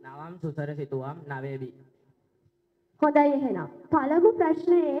 නවම් සුසර සිතුවම් නවේබි. හොඳයි එහෙනම්. පළමු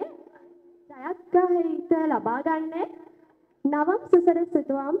ප්‍රශ්නයේ ජයග්‍රහීත ලබා ගන්නේ නවම් සුසර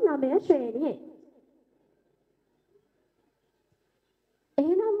සිතුවම් 9 ශ්‍රේණියේ.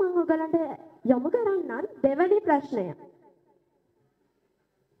 එහෙනම් මම ඔයගලන්ට යොමු කරන්නම් දෙවැනි ප්‍රශ්නය.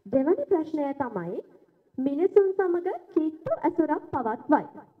 දෙවැනි ප්‍රශ්නය තමයි මිනිසුන් සමග කිට්ටු ඇසුරක් පවත්වයි.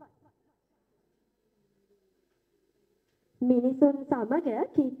 මිනිසුන් සමග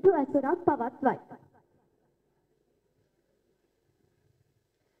කිට්ටු ඇසුරක් පවත්වයි.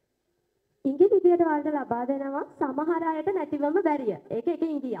 ඉංග්‍රීසි විදියට වලට ලබා දෙනවා සමහර අයට නැතිවම බැරිය. ඒක එක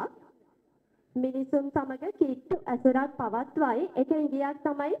ඉංගියක්. මිනිසුන් සමග කිට්ටු ඇසුරක් පවත්වයි. එක ඉංගියක්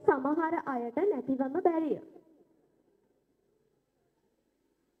තමයි සමහර අයට නැතිවම බැරිය.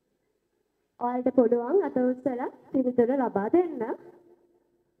 ඔයාලට පුළුවන් අත උස්සලා පිළිතුර ලබා දෙන්න.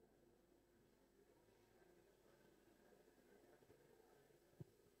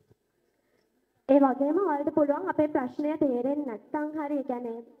 ඒ වගේම ඔයාලට පුළුවන් අපේ ප්‍රශ්නය තේරෙන්නේ නැත්නම් හරි ඒ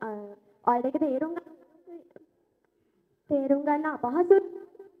කියන්නේ ඔයාලට ඒක තේරුම්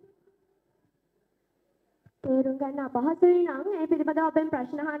ගන්න අපහසුයි නම් ඒ පිළිබඳව අපෙන්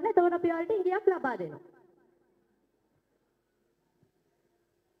ප්‍රශ්න අහන්න. එතකොට අපි ඔයාලට ඉඟියක් ලබා දෙනවා.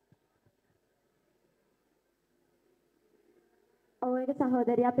 ඔයගේ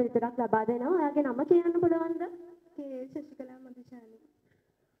සහෝදරියා පිළිතුරක් ලබා දෙනවා. ඔයාගේ නම කියන්න පුළුවන්ද? කේ ශශිකලා මధుශාලි.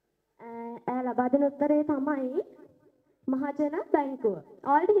 ලබා දෙන උත්තරේ තමයි මහජන බැංකුව.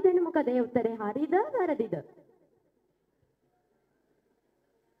 ඔයාලට හිතෙන්නේ මොකද? ඒ උත්තරේ හරිද වැරදිද?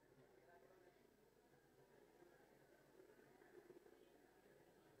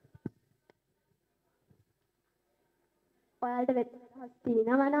 ඔයාලට වෙනස්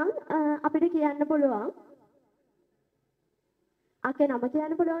තියෙනවා නම් අපිට කියන්න පුළුවන්. අකේ නම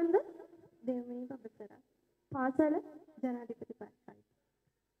කියන්න පුළුවන්ද? දෙවමිනි පබතර. පාසල ජනාධිපති පාසල.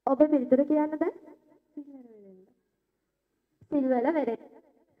 ඔබ පිළිතුර කියන්න දැන්? සිල්වල වෙරෙන්න.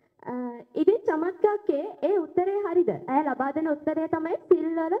 ඉතින් චමත්කාකේ ඒ උත්තරේ හරිද? ඇය ලබා දෙන උත්තරය තමයි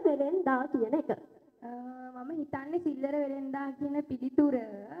සිල්වල වෙරෙන්දා කියන එක. මම හිතන්නේ සිල්වර වෙරෙන්දා කියන පිළිතුර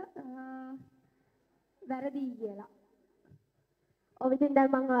වැරදි කියලා. ඔව් ඉතින්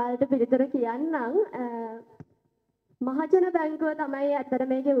දැන් මම ඔයාලට පිළිතුර කියන්නම්. මහජන බැංකුව තමයි අතර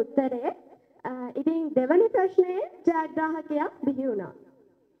මේකේ උත්තරේ. ඉතින් දෙවැනි ප්‍රශ්නයේ ජයග්‍රාහකයා බිහි වුණා.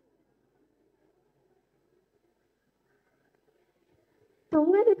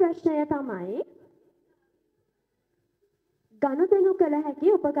 තුන්වෙනි ප්‍රශ්නය තමයි ගනුදෙනු කළ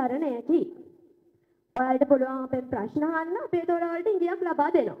හැකි උපකරණයකි. ඔයාලට පුළුවන් අපෙන් ප්‍රශ්න අහන්න. අපි ඒතකොට ඔයාලට ඉඟියක්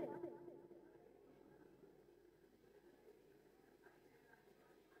ලබා දෙනවා.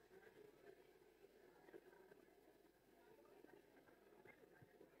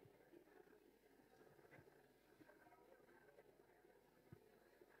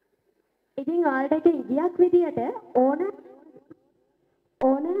 ඉතින් ඔයාලට එක ඉඟියක් විදියට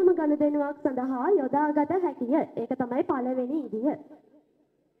ඕනෑම ගනුදෙනුවක් සඳහා යොදාගත හැකිය. ඒක තමයි පළවෙනි ඉඟිය.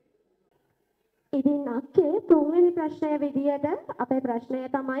 ඉතින් අක්කේ තුන්වෙනි ප්‍රශ්නය විදියට අපේ ප්‍රශ්නය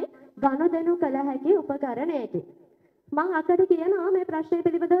තමයි ගනුදෙනු කළ හැකි උපකරණයකි. මම අකට කියනවා මේ ප්‍රශ්නය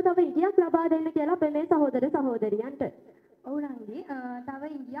පිළිබඳව තව ඉගියක් ලබා දෙන්න කියලා අපේ මේ සහෝදර සහෝදරියන්ට. ඔව් නංගි තව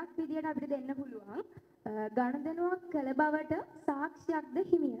ඉගියක් විදියට අපිට දෙන්න පුළුවන් ගනුදෙනුවක් කළ බවට සාක්ෂියක්ද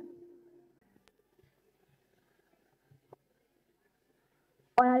හිමිය.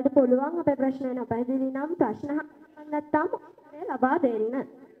 ඔයාලට පුළුවන් අපේ ප්‍රශ්නය නොපැහැදිලි නම් ප්‍රශ්න අහන්න නැත්නම් උත්තරය ලබා දෙන්න.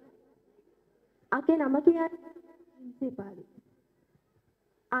 අකේ නම කියන්නේ සේපාලි.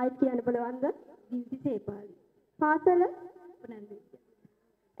 ආයෙත් කියන්න පුළුවන්ද? දිව්ති සේපාලි. පාසල පුනන්දේ.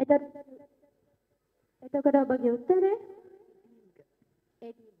 එතකොට ඔබගේ උත්තරේ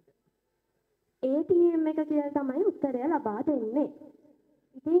ATM එක කියලා තමයි උත්තරය ලබා දෙන්නේ.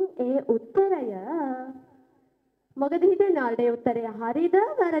 ඉතින් ඒ උත්තරය මොකද හිතන්නේ ඔයාලට ඒ උත්තරය හරිද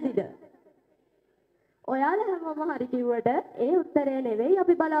වැරදිද? ඔයාලා හැමෝම හරි කිව්වට ඒ උත්තරය නෙවෙයි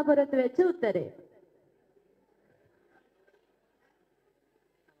අපි බලාපොරොත්තු වෙච්ච උත්තරය.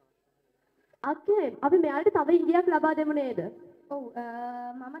 අක්කේ අපි මෙයාලට තව ඉංගියක් ලබා දෙමු නේද? ඔව්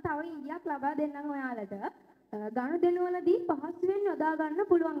මම තව ඉගියක් ලබා දෙන්නම් ඔයාලට. ගනුදෙනුවලදී පහසුවෙන් යොදා ගන්න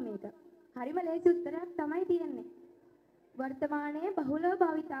පුළුවන් මේක. හරිම ලේසි උත්තරයක් තමයි තියෙන්නේ. වර්තමානයේ බහුලව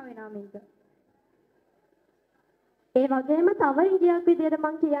භාවිතා වෙනවා මේක. ඒ වගේම තව ඉංගියක් විදියට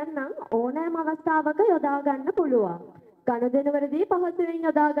මම කියන්නම් ඕනෑම අවස්ථාවක යොදා ගන්න පුළුවන්. ගනුදෙනුවලදී පහසුවෙන්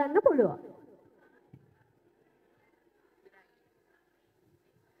යොදා ගන්න පුළුවන්.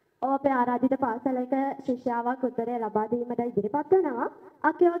 අපේ ආරාධිත පාසලක ශිෂ්‍යාවක් උත්තරය ලබා දීමට ඉදිරිපත් වෙනවා.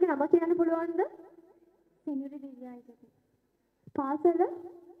 අක්කේ වගේ නම කියන්න පුළුවන්ද? සෙනුරි දිව්‍යාංශක. පාසල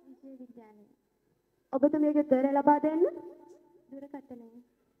විශ්වවිද්‍යාලය. ඔබතුමියගේ උත්තරය ලබා දෙන්න. දුරකථනය.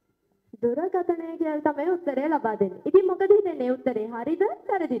 දුරකථනය කියලා තමයි උත්තරය ලබා දෙන්නේ. ඉතින් මොකද හිතන්නේ උත්තරේ හරිද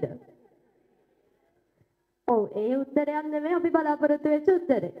වැරදිද? ඔව් ඒ උත්තරයක් නෙමෙයි අපි බලාපොරොත්තු වෙච්ච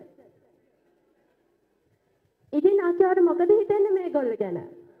උත්තරේ. ඉතින් ආචාර්ය මොකද හිතන්නේ මේගොල්ලෝ ගැන?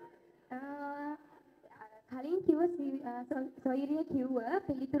 කලින් කිව්ව සොයිරිය කිව්ව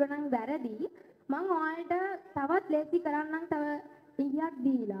පිළිතුර නම් වැරදි. මම ඔයාලට තවත් ලේසි කරන්නම් තව ඉගියක්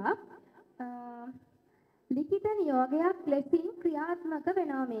දීලා ලිඛිත නියෝගයක් ලෙසින් ක්‍රියාත්මක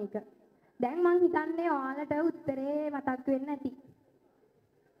වෙනවා මේක. දැන් මං හිතන්නේ ඔයාලට උත්තරේ මතක් වෙන්නේ නැති.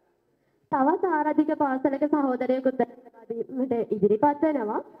 තවත් ආරාධික පාසලක සහෝදරයෙකුට මට ඉදිරිපත්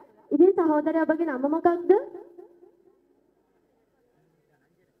වෙනවා. ඉතින් සහෝදරය ඔබගේ නම මොකක්ද?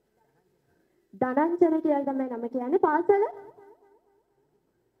 ධනංජන කියලා තමයි නම කියන්නේ. පාසල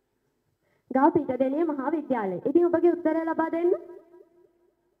ගාව පිටදෙනිය මහා විද්‍යාලය. ඉතින් ඔබගේ උත්තරය ලබා දෙන්න.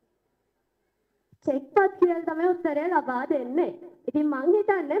 චෙක්පත් කියලා තමයි උත්තරය ලබා දෙන්නේ. ඉතින් මං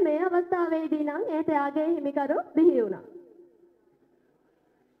හිතන්නේ මේ අවස්ථාවේදී නම් ඒ ත්‍යාගයේ හිමිකරු බිහි වුණා.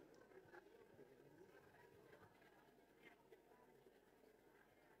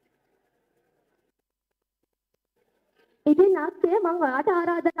 ඉතින් නැත්නම් මම ඔයාට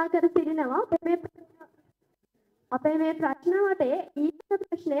ආරාධනා කර සිටිනවා අපේ මේ ප්‍රශ්න වටේ ඊළඟ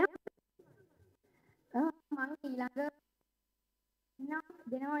ප්‍රශ්නය මම ඊළඟ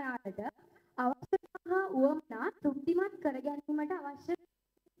දෙනවා ඔයාලට අවශ්‍යතා හා උවමනා තෘප්තිමත් කර ගැනීමට අවශ්‍ය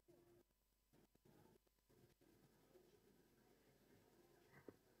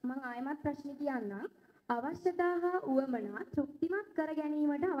මම ආයමත් ප්‍රශ්න කියන්නම් අවශ්‍යතා හා උවමනා තෘප්තිමත් කර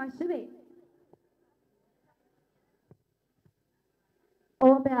ගැනීමට අවශ්‍ය වේ.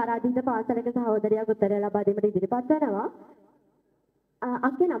 ඔබේ ආරාධිත පාසලක සහෝදරයෙක් උත්තරය ලබා දීමට ඉදිරිපත් වෙනවා.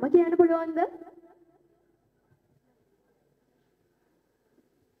 අක්කේ නම කියන්න පුළුවන්ද?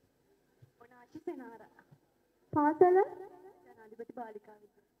 ඔනාචි සෙනාර. පාසල ජනාධිපති බාලිකා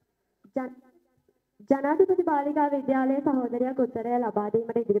ජනාධිපති බාලිකා විද්‍යාලයේ සහෝදරයෙක් උත්තරය ලබා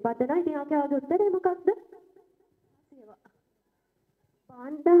දීමට ඉදිරිපත් වෙනවා. ඉතින් අක්කේ වගේ උත්තරේ මොකක්ද? සේවා.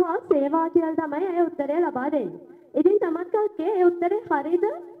 පාණ්ඩ හා සේවා කියලා තමයි ඒ උත්තරය ලබා දෙන්නේ. ඉතින් තමත් කක්කේ ඒ උත්තරේ හරිද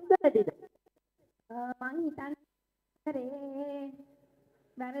වැරදිද? මං හිතන්නේ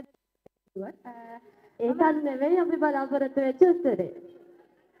වැරදි. ඒකත් නෙවෙයි අපි බලාපොරොත්තු වෙච්ච උත්තරේ.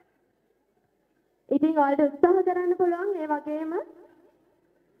 ඉතින් ඔයාලට උත්සාහ කරන්න පුළුවන් ඒ වගේම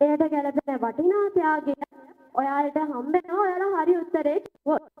එයට ගැළපෙන වටිනා ත්‍යාගය ඔයාලට හම්බ වෙනවා ඔයාලා හරි උත්තරේ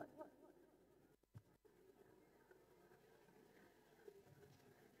කිව්වොත්.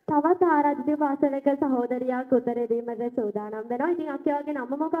 තවත් ආරාධිත පාසලක සහෝදරියක් උත්තර දීමට සූදානම් වෙනවා. ඉතින් අක්කේ වගේ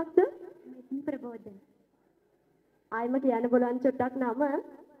නම මොකක්ද? මෙත්නි ප්‍රබෝධන. ආයිම කියන්න පුළුවන් චුට්ටක් නම.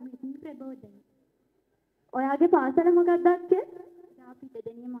 මෙත්නි ප්‍රබෝධන. ඔයාගේ පාසල මොකක්ද අක්කේ?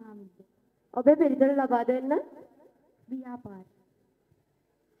 පිටදෙනිය මහා විද්‍යාලය. ඔබේ පිළිතුර ලබා දෙන්න. ව්‍යාපාර.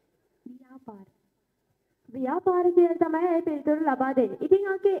 ව්‍යාපාර කියලා තමයි ඒ පිළිතුර ලබා දෙන්නේ. ඉතින්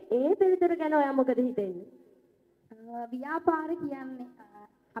අක්කේ ඒ පිළිතුර ගැන ඔයා මොකද හිතන්නේ? ව්‍යාපාර කියන්නේ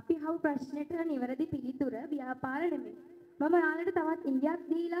අපි අහපු ප්‍රශ්නෙට නිවැරදි පිළිතුර ව්‍යාපාර නෙමෙයි. මම ඔයාලට තවත් ඉඟියක්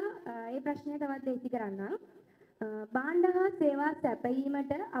දීලා ඒ ප්‍රශ්නය තවත් දෙහිති කරන්නම්. භාණ්ඩ හා සේවා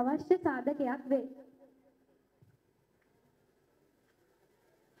සැපයීමට අවශ්‍ය සාධකයක් වේ.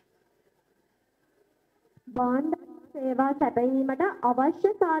 භාණ්ඩ සේවා සැපයීමට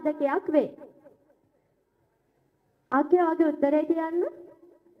අවශ්‍ය සාධකයක් වේ. අක්කේ වගේ උත්තරේ කියන්න.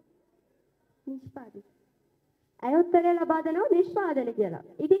 නිෂ්පාදිත. ඇය උත්තරේ ලබා දෙනවා නිෂ්පාදන කියලා.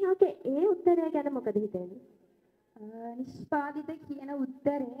 ඉතින් අක්කේ ඒ උත්තරය ගැන මොකද හිතන්නේ? නිෂ්පාදිත කියන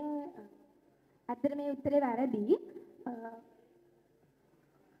උත්තරේ ඇත්තට මේ උත්තරේ වැරදි.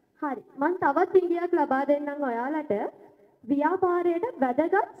 හරි. මම තවත් ඉඟියක් ලබා දෙන්නම් ඔයාලට. ව්‍යාපාරයට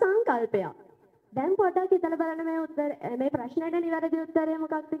වැදගත් සංකල්පයක්. දැන් පොඩ්ඩක් හිතලා බලන්න මේ ප්‍රශ්නෙට නිවැරදි උත්තරය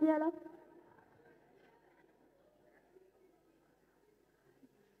මොකක්ද කියලා.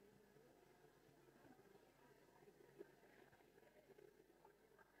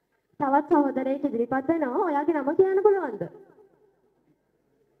 තවත් සහෝදරයෙක් ඉදිරිපත් වෙනවා. ඔයාගේ නම කියන්න පුළුවන්ද?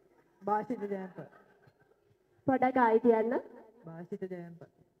 භාෂිත ජයන්ත. පොඩ්ඩක් ආයි කියන්න. භාෂිත ජයන්ත.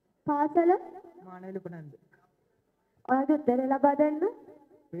 පාසල මානවල උපනන්ද. ඔයාගේ උත්තරය ලබා දෙන්න.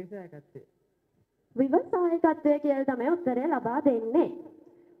 විවසායකත්වය. විවසායකත්වය කියලා තමයි උත්තරය ලබා දෙන්නේ.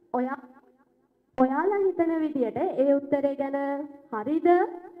 ඔයාලා හිතන විදියට ඒ උත්තරේ ගැන හරිද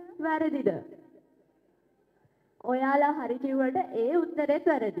වැරදිද? ඔයාලා හරි කිව්වට ඒ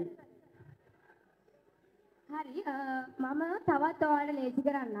උත්තරෙත් වැරදි. හරි මම තවත් ඔයාලට ලේසි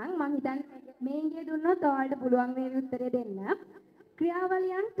කරන්නම්. මම හිතන්නේ මේ ඉංග්‍රීසි දුන්නොත් ඔයාලට පුළුවන් වේවි උත්තරේ දෙන්න.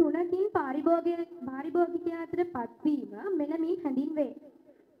 ක්‍රියාවලියන් තුනකින් පාරිභෝගිකයා අතර පත්වීම මෙලමින් හැඳින්වේ.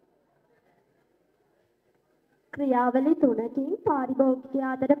 ක්‍රියාවලි තුනකින්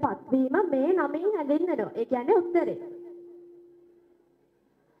පාරිභෝගිකයා අතර පත්වීම මේ නමින් හැඳින්වෙනවා. ඒ කියන්නේ උත්තරේ.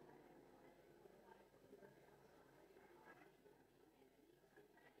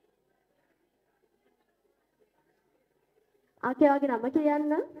 ආකේ වගේ නම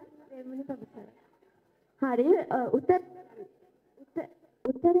කියන්න. දෙමුනි ප්‍රොෆෙසර්. හරි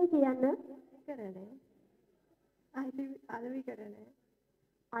උත්තරේ කියන්න. කරන්නේ. අලෙවිකරණය.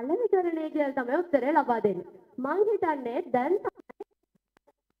 අලෙවිකරණය කියලා තමයි උත්තරේ ලබා දෙන්නේ. මං හිතන්නේ දැන්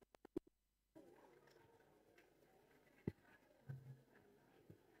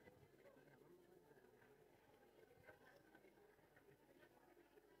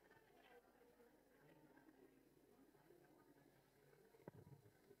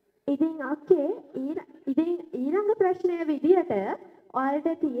ඉතින් අක්කේ ඊළඟ ප්‍රශ්නය විදියට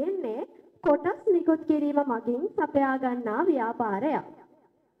ඔයාලට තියෙන්නේ කොටස් නිකුත් කිරීම මගින් සපයා ගන්නා ව්‍යාපාරයක්.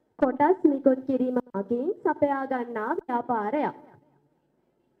 කොටස් නිකුත් කිරීම මගින් සපයා ගන්නා ව්‍යාපාරයක්.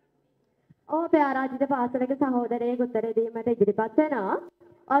 ඔබේ ආරාධිත පාසලක සහෝදරයෙක් උත්තර දීමට ඉදිරිපත් වෙනවා.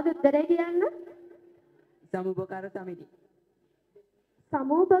 ඔයාගේ උත්තරය කියන්න. සමුපකාර සමිති.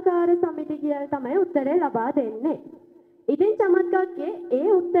 සමූපකාර සමිති කියලා තමයි උත්තරේ ලබා දෙන්නේ. ඉතින් චමත්කාරකේ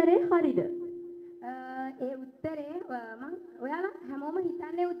ඒ උත්තරේ හරිද? ඒ උත්තරේ මම ඔයාලා හැමෝම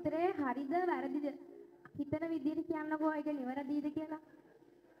හිතන්නේ උත්තරේ හරිද වැරදිද? හිතන විදිහට කියන්නකෝ ඒක නිවැරදිද කියලා.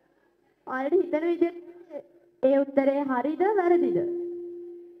 ඔයාලට හිතන විදිහට ඒ උත්තරේ හරිද වැරදිද?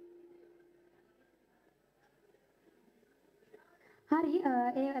 හරි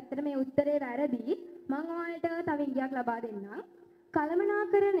ඒ ඇත්තට මේ උත්තරේ වැරදි. මම ඔයාලට තව ඉඟියක් ලබා දෙන්නම්.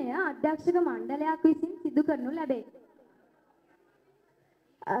 කළමනාකරණය අධ්‍යක්ෂක මණ්ඩලයක් විසින් සිදු කරනු ලැබේ.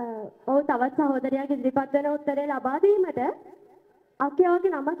 ඔව් තවත් සහෝදරයෙක් ඉදිරිපත් වෙන උත්තරේ ලබා දීමට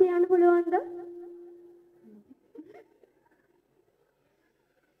අක්කයාගේ නම කියන්න පුළුවන්ද?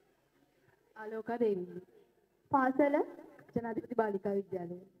 ආලෝකා දේවී. පාසල ජනාධිපති බාලිකා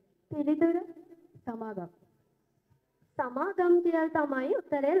විද්‍යාලය. පිළිතුර සමාගම්. සමාගම් කියලා තමයි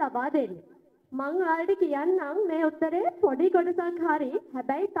උත්තරේ ලබා දෙන්නේ. මං ඔයාලට කියන්නම් මේ උත්තරේ පොඩි කොටසක් හරි.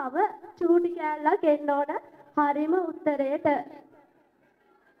 හැබැයි තව චූටි කෑල්ලක් එන්න ඕන හරිම උත්තරේට.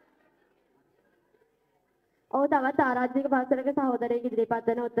 ඔව් තවත් ආරාධික පාසලක සහෝදරයෙක් ඉදිරිපත්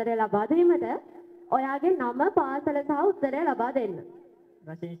වෙන උත්තරය ලබා දීමට ඔයාගේ නම පාසල සහ උත්තරය ලබා දෙන්න.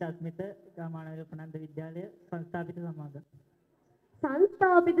 රශීන් ශාස්මිත ගාමානවල උපනන්ද විද්‍යාලය සංස්ථාපිත සමාගම්.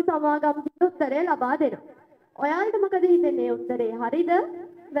 සංස්ථාපිත සමාගම් කියන උත්තරය ලබා දෙනවා. ඔයාලට මොකද හිතෙන්නේ උත්තරේ හරිද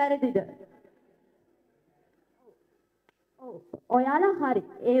වැරදිද? ඔව් ඔයාලා හරි.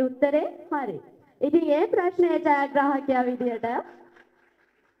 ඒ උත්තරේ හරි. ඉතින් මේ ප්‍රශ්නයේ ජයග්‍රාහකයා විදියට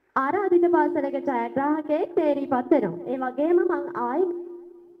ආරාධිත පාසලක ජයග්‍රාහකයෙක් තේරීපත් වෙනවා. ඒ වගේම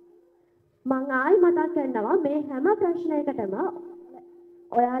මං ආයි මතක් කරනවා මේ හැම ප්‍රශ්නයකටම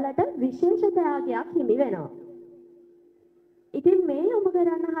ඔයාලට විශේෂ ත්‍යාගයක් හිමි වෙනවා. ඉතින් මේ යොමු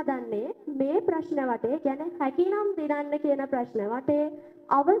කරන්න හදන්නේ මේ ප්‍රශ්න වටේ කියන්නේ හැකිනම් දිනන්න කියන ප්‍රශ්න වටේ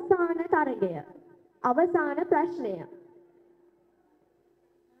අවසාන තරගය. අවසාන ප්‍රශ්නය.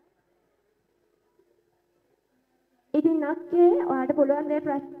 ඉතින් අක්කේ ඔයාලට පුළුවන් දේ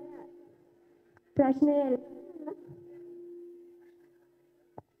ප්‍රශ්නේ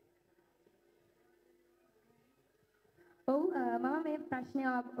ඔව් මම මේ ප්‍රශ්නය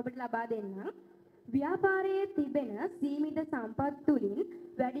ඔබට ලබා දෙන්නම්. ව්‍යාපාරයේ තිබෙන සීමිත සම්පත් තුලින්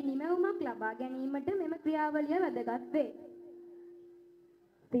වැඩි නිමවුමක් ලබා ගැනීමට මෙම ක්‍රියාවලිය වැදගත් වේ.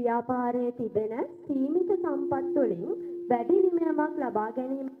 ව්‍යාපාරයේ තිබෙන සීමිත සම්පත් තුළින් වැඩි නිමවුමක් ලබා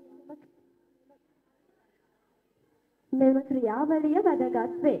ගැනීම මෙම ක්‍රියාවලිය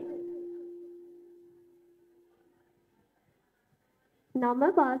වැදගත් වේ. නම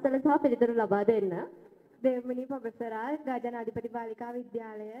පාසල සහ පිළිතුරු ලබා දෙන්න. දෙව්මිනි පොබසරා ගාජනාධිපති බාලිකා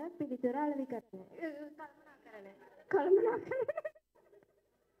විද්‍යාලය පිළිතුර අලෙවිකරණය. කළමනාකරණය.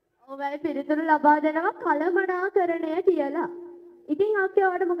 ඔවයි පිළිතුරු ලබා දෙනවා කළමනාකරණය කියලා. ඉතින් අක්කේ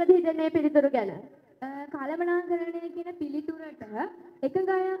ඔයාලට මොකද හිතෙන්නේ පිළිතුරු ගැන? කළමනාකරණය කියන පිළිතුරට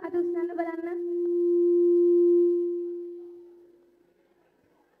එකඟ අය අත උස්සන්න බලන්න.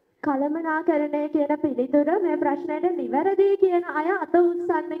 කළමනාකරණය කියන පිළිතුර මේ ප්‍රශ්නයට නිවැරදි කියන අය අත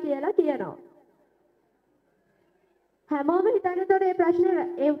උස්සන්න කියලා කියනවා. හැමෝම හිතන්නේ මේ ප්‍රශ්නේ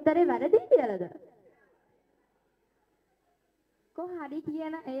ඒ උත්තරේ වැරදි කියලාද? හරි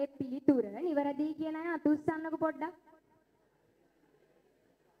කියන ඒ පිළිතුර නිවැරදි කියන අය අත උස්සන්නකො පොඩ්ඩක්.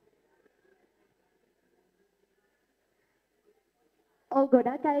 ඔව්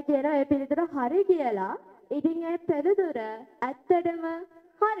ගොඩක් අය කියන ඒ පිළිතුර හරි කියලා. ඉතින් ඒ පිළිතුර ඇත්තටම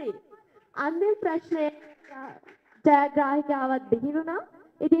හරි. අන්තිම ප්‍රශ්නේ ජයග්‍රාහකයාවත් බිහි වුණා.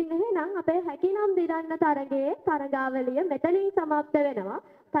 ඉතින් එහෙනම් අපේ හැකිනම් දිරන්න තරගයේ තරගාවලිය මෙතනින් සමාප්ත වෙනවා.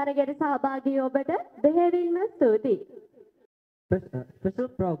 තරගයට සහභාගී ඔබට බෙහෙවින්ම ස්තුතියි. Special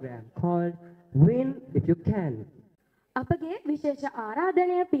program called Win If You Can. අපගේ විශේෂ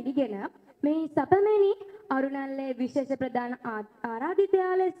ආරාධනය පිළිගෙන මේ සපමෙනි අරුණල්ලේ විශේෂ ප්‍රධාන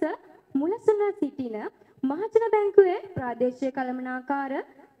ආරාධිතයා ලෙස මුලසුන සිටින මහජන බැංකුවේ ප්‍රාදේශීය කළමනාකාර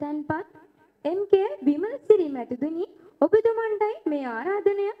තැන්පත් එම්.කේ. විමලසිරි මැතිතුනි ඔබතුමන්ටයි මේ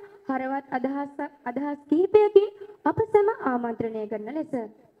ආරාධනය හරවත් අදහස් කිහිපයකින් අප සැම ආමන්ත්‍රණය කරන ලෙස.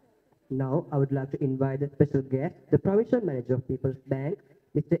 Now I would like to invite the special guest, the Provincial Manager of People's Bank,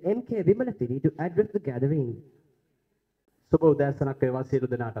 Mr. M.K. Vimalasiri, to address the gathering. සුබ උදෑසනක් වේවා සියලු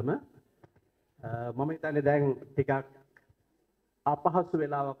දෙනාටම. මම හිතන්නේ දැන් ටිකක් අපහසු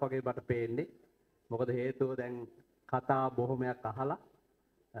වෙලාවක් වගේ මට පේන්නේ. මොකද හේතුව දැන් කතා බොහොමයක් අහලා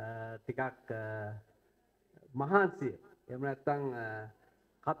ටිකක් මහන්සිය. එහෙම නැත්නම්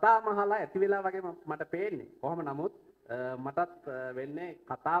කතා මහලා ඇති වෙලා වගේ මට පේන්නේ. කොහොම නමුත් මටත් වෙන්නේ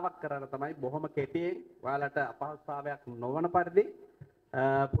කතාවක් කරන්න තමයි බොහොම කෙටියෙන් ඔයාලට අපහසුතාවයක් නොවන පරිදි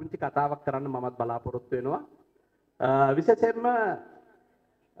පුංචි කතාවක් කරන්න මමත් බලාපොරොත්තු වෙනවා. විශේෂයෙන්ම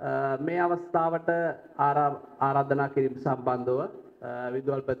මේ අවස්ථාවට ආරාධනා කිරීම සම්බන්ධව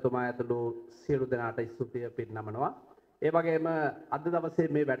විදුහල්පතිතුමා ඇතුළු සියලු දෙනාට ස්තුතිය පිරිනමනවා. ඒ වගේම අද දවසේ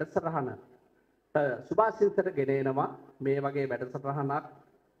මේ වැඩසටහන සුභාශිංසට ගෙන එනවා. මේ වගේ වැඩසටහනක්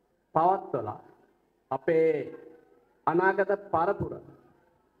පවත්වලා අපේ අනාගත පරපුර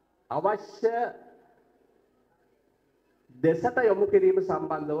අවශ්‍ය දෙසට යොමු කිරීම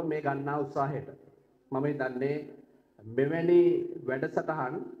සම්බන්ධව මේ ගන්නා උත්සාහයට මම හිතන්නේ මෙවැනි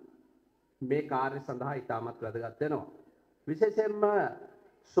වැඩසටහන් මේ කාර්ය සඳහා ඉතාමත් වැදගත් වෙනවා. විශේෂයෙන්ම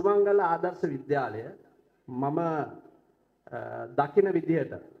සුමංගල ආදර්ශ විද්‍යාලය මම දකින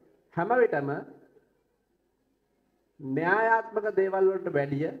විදිහට හැම විටම න්‍යායාත්මක දේවල් වලට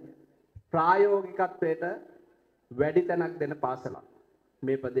වැඩිය ප්‍රායෝගිකත්වයට වැඩි තැනක් දෙන පාසලක්.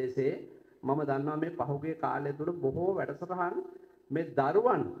 මේ ප්‍රදේශයේ මම දන්නවා මේ පහුගිය කාලය තුල බොහෝ වැඩසටහන් මේ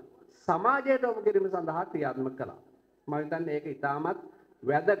දරුවන් සමාජයට යොමු කිරීම සඳහා ක්‍රියාත්මක කළා. මම හිතන්නේ ඒක ඉතාමත්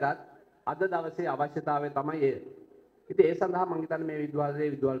වැදගත් අද දවසේ අවශ්‍යතාවය තමයි ඒ. ඉතින් ඒ සඳහා මම හිතන්නේ මේ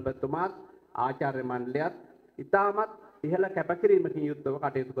විද්‍යාලයේ විද්‍යාල්පතිතුමාත් ආචාර්ය මණ්ඩලයත් ඉතාමත් ඉහළ කැපකිරීමකින් යුක්තව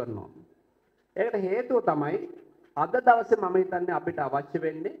කටයුතු කරනවා. ඒකට හේතුව තමයි අද දවසේ මම හිතන්නේ අපිට අවශ්‍ය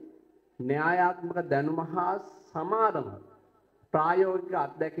වෙන්නේ න්‍යායාත්මක දැනුම හා සමානව ප්‍රායෝගික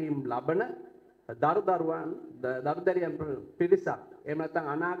අත්දැකීම් ලබන දරුදරියන් පිරිසක් එහෙම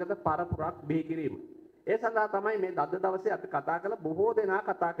නැත්නම් අනාගත පරපුරක් බිහි කිරීම. ඒ සඳහා තමයි මේ අද දවසේ අපි කතා කළ බොහෝ දෙනා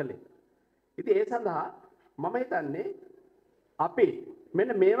කතා කළේ. ඉතින් ඒ සඳහා මම හිතන්නේ අපි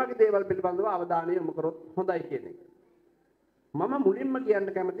මෙන්න මේ වගේ දේවල් පිළිබඳව අවධානය යොමු කරොත් හොඳයි කියන එක. මම මුලින්ම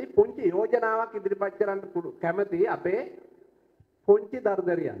කියන්න කැමති පුංචි යෝජනාවක් ඉදිරිපත් කරන්න කැමති අපේ පුංචි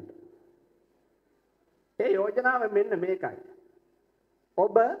දරුදරියන්ට. ඒ යෝජනාව මෙන්න මේකයි.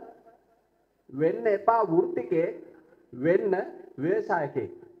 ඔබ වෙන්න එපා වෘත්තිකයෙක් වෙන්න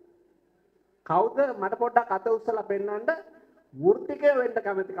ව්‍යවසායකයෙක්. කවුද මට පොඩ්ඩක් අත උස්සලා පෙන්නන්න වෘත්තිකයෙක් වෙන්න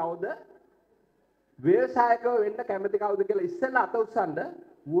කැමති කවුද? ව්‍යවසායකයෙක් වෙන්න කැමති කවුද කියලා ඉස්සෙල්ලා අත උස්සන්න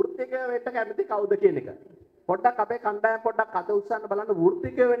වෘත්තිකයෙක් වෙන්න කැමති කවුද කියන එක. පොඩ්ඩක් අපේ කණ්ඩායම පොඩ්ඩක් අත උස්සන්න බලන්න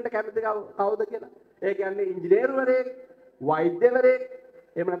වෘත්තිකයෝ වෙන්න කැමති කවුද කියලා. ඒ කියන්නේ ඉංජිනේරුවරයෙක්, වෛද්‍යවරයෙක්,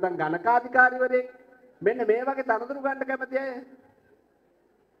 එහෙම නැත්නම් ගණකාධිකාරිවරයෙක් මෙන්න මේ වගේ තනතුරු ගන්න කැමති අය.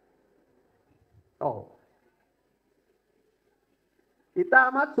 ඔව්.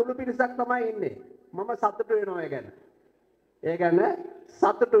 ඉතාමත් සුළු පිරිසක් තමයි ඉන්නේ. මම සතුටු වෙනවා ඒ ගැන. ඒ ගැන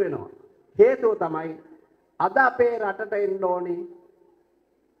සතුටු වෙනවා. හේතුව තමයි අද අපේ රටට එන්න ඕනි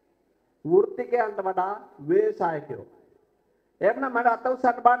වෘත්තිකයන්ට වඩා ව්‍යවසායකයෝ. එහෙනම් මට අත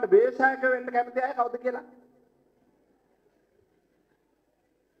උස්සන්න බලන්න ව්‍යවසායකයෝ වෙන්න කැමති අය කවුද කියලා?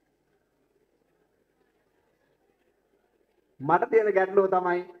 මට තියෙන ගැටලුව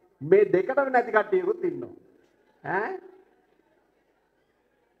තමයි මේ දෙකටම නැති කට්ටියකුත් ඉන්නවා. ඈ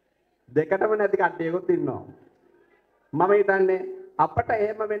දෙකටම නැති කට්ටියකුත් ඉන්නවා. මම හිතන්නේ අපට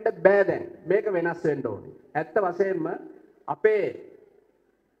එහෙම වෙන්න බෑ දැන්. මේක වෙනස් වෙන්න ඕනේ. ඇත්ත වශයෙන්ම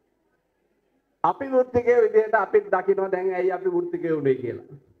අපි වෘත්තිකයෝ විදිහට අපිත් දකින්න දැන් ඇයි අපි වෘත්තිකයෝ උනේ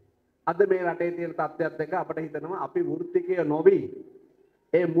කියලා. අද මේ රටේ තියෙන තත්ත්වයක් එක්ක අපිට හිතෙනවා අපි වෘත්තිකයෝ නොවි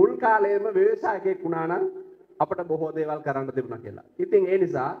ඒ මුල් කාලයේම ව්‍යවසායකයෙක් වුණා නම් අපිට බොහෝ දේවල් කරන්න තිබුණා කියලා. ඉතින් ඒ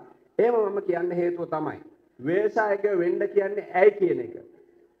නිසා එහෙම මම කියන්න හේතුව තමයි ව්‍යවසායකයෝ වෙන්න කියන්නේ ඇයි කියන එක.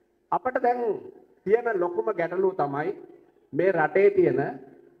 අපිට දැන් තියෙන ලොකුම ගැටලුව තමයි මේ රටේ තියෙන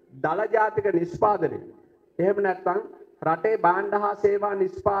දල ජාතික නිෂ්පාදනය. එහෙම නැත්නම් රටේ භාණ්ඩ හා සේවා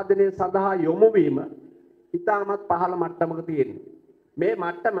නිෂ්පාදනය සඳහා යොමු වීම ඉතාමත් පහළ මට්ටමක තියෙනවා. මේ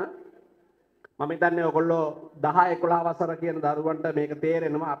මට්ටම මම හිතන්නේ ඔයගොල්ලෝ 10 11 වසර කියන දරුවන්ට මේක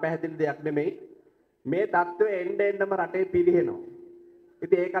තේරෙනවා අපැහැදිලි දෙයක් නෙමෙයි. මේ தત્ත්වය එන්න රටේ පිරිහෙනවා.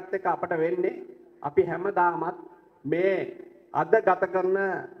 ඉතින් ඒකත් එක්ක අපට වෙන්නේ අපි හැමදාමත් මේ අද ගත කරන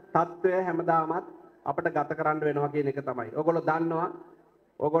தત્ත්වය හැමදාමත් අපිට ගත කරන්න වෙනවා කියන එක තමයි. ඔයගොල්ලෝ දන්නවා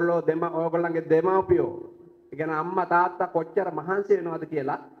ඔයගොල්ලන්ගේ දෙමාපියෝ ඒ කියන්නේ අම්මා තාත්තා කොච්චර මහන්සි වෙනවද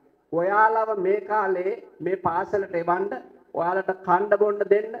කියලා. ඔයාලව මේ කාලේ මේ පාසලට එවන්න ඔයාලට කන්න බොන්න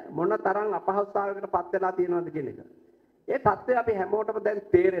දෙන්න මොන තරම් අපහසුතාවයකට පත් වෙලා තියෙනවද කියන එක. ඒ தત્ත්වය අපි හැමෝටම දැන්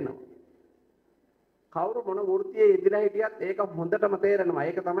තේරෙනවා. කවුරු මොන වෘත්තියේ ඉදිරිය හිටියත් ඒක හොඳටම තේරෙනවා.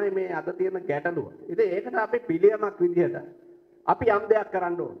 ඒක තමයි මේ අද තියෙන ගැටලුව. ඉතින් ඒකට අපි පිළියමක් විදිහට අපි යම් දෙයක්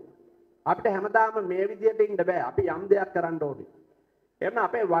කරන්න ඕනේ. අපිට හැමදාම මේ විදිහට ඉන්න බෑ. අපි යම් දෙයක් කරන්න ඕනේ. එහෙනම්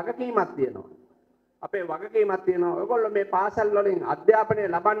අපේ වගකීමක් තියෙනවා. ඔයගොල්ලෝ මේ පාසල් වලින් අධ්‍යාපනය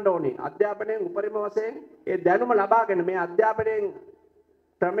ලබන්න ඕනේ. අධ්‍යාපනයෙන් උපරිම වශයෙන් ඒ දැනුම ලබාගෙන මේ අධ්‍යාපනයෙන්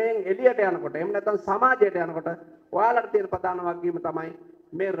ක්‍රමයෙන් එළියට යනකොට එහෙම නැත්නම් සමාජයට යනකොට ඔයාලට තියෙන ප්‍රධාන වගකීම තමයි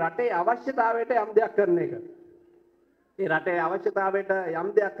මේ රටේ අවශ්‍යතාවයට යම් දෙයක් කරන එක. මේ රටේ අවශ්‍යතාවයට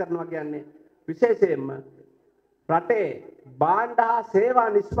යම් දෙයක් කරනවා කියන්නේ විශේෂයෙන්ම රටේ භාණ්ඩ හා සේවා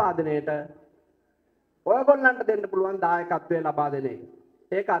නිෂ්පාදනයේට ඔයගොල්ලන්ට දෙන්න පුළුවන් දායකත්වය ලබා දෙන එක.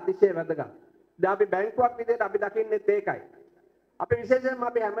 ඒක අතිශය වැදගත්. දැන් අපි බැංකුවක් විදිහට අපි දකින්නේ ඒකයි. අපි විශේෂයෙන්ම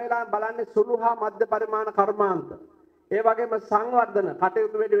අපි හැම වෙලාවෙම බලන්නේ සුළු හා මධ්‍ය පරිමාණ කර්මාන්ත. ඒ වගේම සංවර්ධන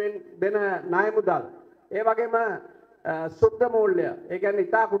කටයුතු වෙනුවෙන් දෙන ණය මුදල්. ඒ වගේම සුද්ධ මූල්‍ය. ඒ කියන්නේ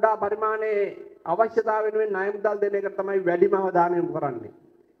ඉතා කුඩා පරිමාණයේ අවශ්‍යතාව වෙනුවෙන් ණය මුදල් දෙන එක තමයි වැඩිම අවධානය යොමු කරන්නේ.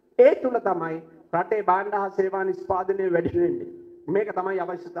 ඒ තුල තමයි රටේ භාණ්ඩ හා සේවා නිෂ්පාදනය වැඩි වෙන්නේ. මේක තමයි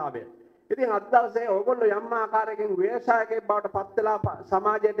අවශ්‍යතාවය. ඉතින් අද දවසේ ඕගොල්ලෝ යම් ආකාරයකින් ව්‍යවසායකයෙක් බවට පත් වෙලා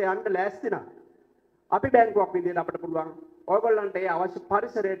සමාජයට යන්න ලෑස්ති නම් අපි බැංකුවක් විදිහට අපිට පුළුවන් ඕගොල්ලන්ට ඒ අවශ්‍ය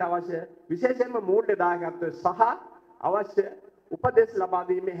පරිසරයට අවශ්‍ය විශේෂයෙන්ම මූල්‍ය දායකත්වය සහ අවශ්‍ය උපදෙස් ලබා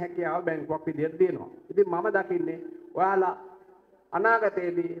දීමේ හැකියාව බැංකුවක් විදිහට දෙනවා. ඉතින් මම දකින්නේ ඔයාලා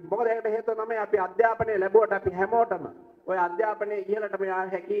අනාගතයේදී මොකද ඒකට හේතුව තමයි අපි අධ්‍යාපනය ලැබුවට අපි හැමෝටම ඔය අධ්‍යාපනයේ ඉහළටම යා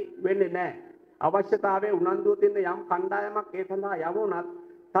හැකි වෙන්නේ නැහැ. අවශ්‍යතාවයේ උනන්දුව තියෙන යම් කණ්ඩායමක් ඒ සඳහා යමුණත්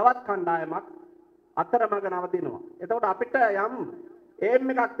තවත් කණ්ඩායමක් අතරමඟ නවතිනවා. එතකොට අපිට යම් ඒම්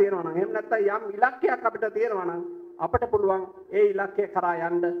එකක් තියෙනවා නම් එහෙම නැත්නම් යම් ඉලක්කයක් අපිට තියෙනවා නම් අපිට පුළුවන් ඒ ඉලක්කය කරා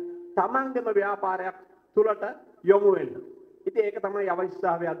යන්න තමන්ගේම ව්‍යාපාරයක් තුලට යොමු වෙන්න. ඉතින් ඒක තමයි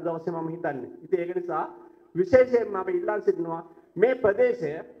අවශ්‍යතාවය අද දවසේ මම හිතන්නේ. ඉතින් ඒක නිසා විශේෂයෙන්ම අපි ඉල්ලා සිටිනවා මේ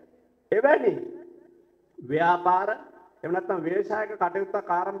ප්‍රදේශය එවැනි ව්‍යාපාර එහෙම නැත්නම් ව්‍යවසායක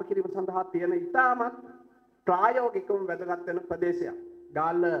කටයුත්තක් ආරම්භ කිරීම සඳහා තියෙන ඉතාමත් ප්‍රායෝගිකව වැදගත් වෙන ප්‍රදේශයක්.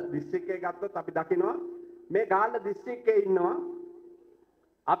 ගාල්ල දිස්ත්‍රික්කය ගත්තොත් අපි දකිනවා මේ ගාල්ල දිස්ත්‍රික්කයේ ඉන්නවා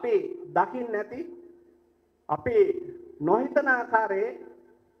අපි දකින්න නැති අපි නොහිතන ආකාරයේ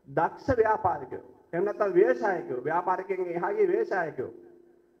දක්ෂ ව්‍යාපාරිකයෝ එහෙම නැත්නම් ව්‍යවසායකයෝ ව්‍යාපාරිකයන් එහාගේ ව්‍යවසායකයෝ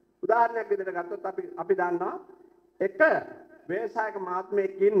උදාහරණයක් විදිහට ගත්තොත් අපි දන්නවා එක ව්‍යවසායක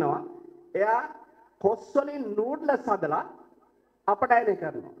මහත්මයෙක් ඉන්නවා එයා කොස් වලින් නූඩ්ලස් හදලා අපනයනය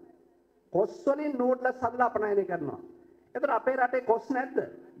කරනවා කොස් වලින් නූඩ්ලස් හදලා අපනයනය කරනවා එතකොට අපේ රටේ කොස් නැද්ද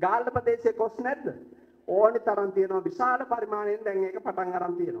ගාල්ල ප්‍රදේශයේ කොස් නැද්ද ඕනි තරම් තියෙනවා විශාල පරිමාණයෙන් දැන් ඒක පටන්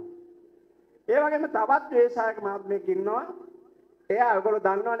අරන් තියෙනවා ඒ වගේම තවත් ව්‍යවසායක මහත්මයෙක් ඉන්නවා එයා ඔයගොල්ලෝ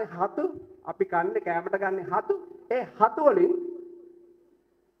දන්නවනේ හතු අපි කන්නේ කැමට ගන්න හතු. ඒ හතු වලින්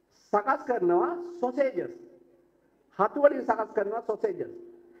සකස් කරනවා සොසේජස්. හතු වලින් සකස් කරනවා සොසේජස්.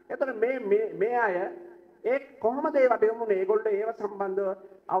 එතකොට මේ අය ඒ කොහොමද ඒවට යමුනේ? ඒගොල්ලෝ ඒව සම්බන්ධව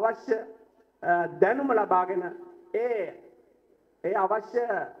අවශ්‍ය දැනුම ලබාගෙන ඒ අවශ්‍ය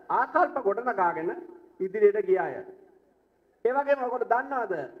ආකල්ප ගොඩනගාගෙන ඉදිරියට ගිය අය. ඒ වගේම ඔයගොල්ලෝ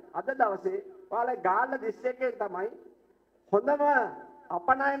දන්නවද අද දවසේ ඔයාලා ගාල්ල දිස්ත්‍රික්කයෙන් තමයි හොඳම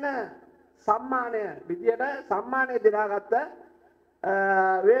අපනයන සම්මානය විදියට සම්මානය දිනාගත්ත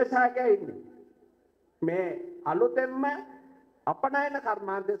ව්‍යවසායකයා ඉන්නේ. මේ අලුතෙන්ම අපනයන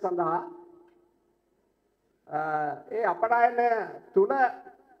කර්මාන්තය සඳහා ඒ අපනයන තුල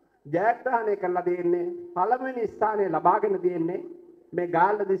ජයග්‍රහණය කරලා තියෙන්නේ පළමුවෙනි ස්ථානය ලබාගෙන තියෙන්නේ මේ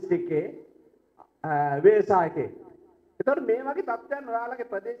ගාල්ල දිස්ත්‍රික්කයේ ව්‍යවසායකයෙක්. ඒතකොට මේ වගේ තත්ත්වයන් ඔයාලගේ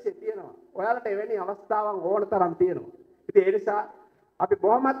ප්‍රදේශයේ තියෙනවා. ඔයාලට එවැනි අවස්ථාවන් ඕන තරම් තියෙනවා. ඉතින් ඒ නිසා අපි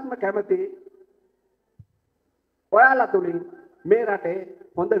බොහොමත්ම කැමති ඔයාලා තුලින් මේ රටේ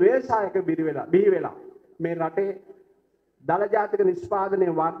හොඳ ව්‍යවසායක බිහි වෙලා මේ රටේ දල ජාතික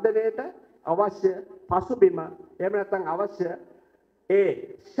නිෂ්පාදනයේ වර්ධනයට අවශ්‍ය පසුබිම එහෙම නැත්නම් අවශ්‍ය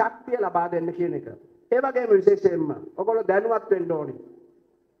ඒ ශක්තිය ලබා දෙන්න කියන එක. ඒ වගේම විශේෂයෙන්ම ඔයගොල්ලෝ දැනුවත් වෙන්න ඕනේ.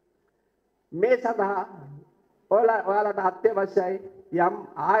 මේ සඳහා ඔයාලට අත්‍යවශ්‍යයි යම්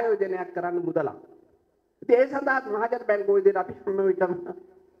ආයෝජනයක් කරන්න මුදලක්. ඉතින් ඒ සඳහා මහජන බැංකුව විදිහට අපි හැම විටම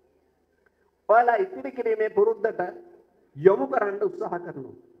ඔයාලා ඉතිරි කිරීමේ පුරුද්දට යොමු කරන්න උත්සාහ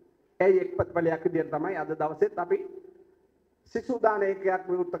කරනවා. ඒ එක් ප්‍රතිඵලයක් විදිහට තමයි අද දවසේත් අපි සිසු දාන ඒකයක්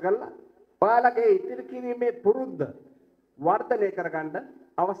විවෘත කළා. ඔයාලගේ ඉතිරි කිරීමේ පුරුද්ද වර්ධනය කරගන්න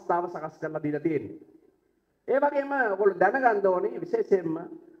අවස්ථාව සකස් කරලා දීලා තියෙනවා. ඒ වගේම ඔයගොල්ලෝ දැනගන්න ඕනේ විශේෂයෙන්ම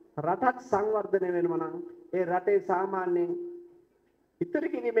රටක් සංවර්ධනය වෙනවා නම් ඒ රටේ සාමාන්‍යයෙන් ඉතිරි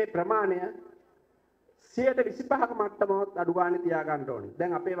කිරීමේ ප්‍රමාණය 25%ක මට්ටමවත් අඩු ගන්න තියාගන්න ඕනේ.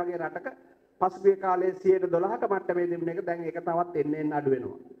 දැන් අපේ වගේ රටක පසුගිය කාලේ 12%ක මට්ටමේ තිබුණ එක දැන් ඒක තවත් එන්න අඩු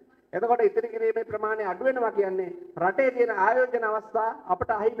වෙනවා. එතකොට ඉතිරි කිරීමේ ප්‍රමාණය අඩු වෙනවා කියන්නේ රටේ තියෙන ආයෝජන අවස්ථා අපට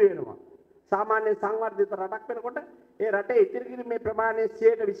අහිමි වෙනවා. සාමාන්‍ය සංවර්ධිත රටක් වෙනකොට ඒ රටේ ඉතිරි කිරීමේ ප්‍රමාණය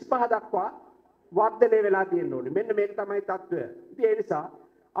 25% දක්වා වර්ධනය වෙලා තියෙන්න ඕනේ. මෙන්න මේක තමයි තත්ත්වය. ඉතින් ඒ නිසා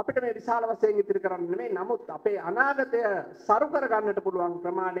අපිට මේ විශාල වශයෙන් ඉතිරි කරන්න නෙමෙයි, නමුත් අපේ අනාගතය සරු කරගන්නට පුළුවන්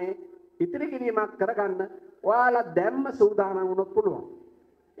ප්‍රමාණයේ ඉතිරි කිරීමක් කරගන්න ඔයාලා දැම්ම සූදානම් වුණොත් පුළුවන්.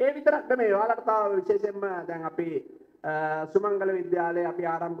 ඒ විතරක් නෙමෙයි, ඔයාලට තව විශේෂයෙන්ම දැන් අපි සුමංගල විද්‍යාලයේ අපි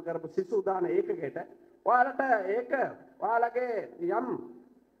ආරම්භ කරපු සිසු දාන ඒකකයට ඔයාලට ඒක ඔයාලගේ යම්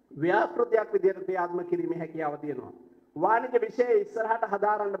ව්‍යාපෘතියක් විදිහට ක්‍රියාත්මක කිරීමේ හැකියාව තියෙනවා. වාණිජ විෂය ඉස්සරහට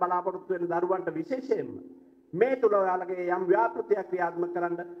හදාරන්න බලාපොරොත්තු වෙන දරුවන්ට විශේෂයෙන්ම මේ තුල ඔයාලගේ යම් ව්‍යාපෘතියක් ක්‍රියාත්මක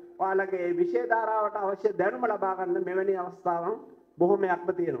කරන්න ඔයාලගේ විෂය ධාරාවට අවශ්‍ය දැනුම ලබා ගන්න මෙවැනි අවස්ථාවන්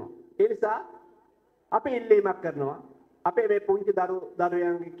බොහොමයක්ම තියෙනවා. ඒ නිසා අපි ඉල්ලීමක් කරනවා අපේ මේ පුංචි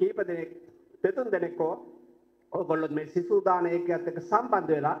දරුවන්ගේ කීප දෙනෙක් දෙතුන් දෙනෙක්ෝ ඔයගොල්ලෝ මේ සිසු දාන ඒකයත් එක්ක සම්බන්ධ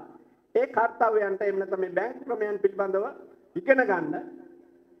වෙලා ඒ කාර්යයන්ට එහෙම නැත්නම් මේ බැංකු ක්‍රමයන් පිළිබඳව ඉගෙන ගන්න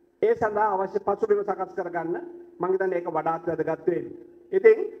ඒ සඳහා අවශ්‍ය පසුබිම සකස් කරගන්න මම හිතන්නේ ඒක වඩාත් වැදගත් වෙන්නේ.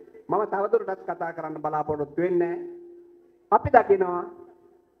 ඉතින් මම තවදුරටත් කතා කරන්න බලාපොරොත්තු වෙන්නේ අපි දකිනවා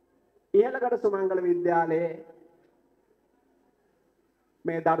ඉහළගඩ සුමංගල විද්‍යාලයේ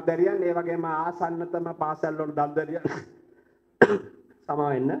මේ දරුදරියන් ඒ වගේම ආසන්නතම පාසල් වල දරුදරියන් සමා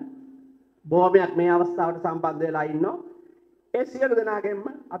වෙන්න බොහොමයක් මේ අවස්ථාවට සම්බන්ධ වෙලා ඉන්නවා. ඒ සියලු දෙනාගෙන්ම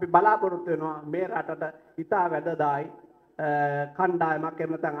අපි බලාපොරොත්තු වෙනවා මේ රටට ඉතා වැදගත් කණ්ඩායමක්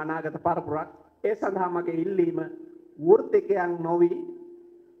එහෙම නැත්නම් අනාගත පරපුරක්. ඒ සඳහා මගේ ඉල්ලීම වෘත්තිකයන් නොවි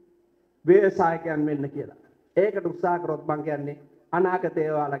ව්‍යවසායකයන් වෙන්න කියලා. ඒකට උත්සාහ කරොත් මම කියන්නේ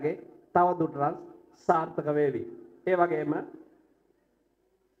අනාගතයේ ඔයාලගේ තව දුරටත් සාර්ථක වේවි. ඒ වගේම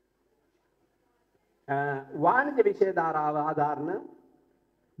වාණිජ විෂය ධාරාව ආධාරණ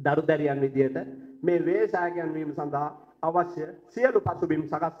දරුදරියන් විදියට මේ ව්‍යවසායකයන් වීම සඳහා අවශ්‍ය සියලු පසුබිම්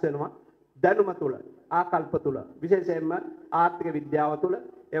සකස් වෙනවා දැනුම තුල, ආකල්ප තුල, විශේෂයෙන්ම ආර්ථික විද්‍යාව තුල,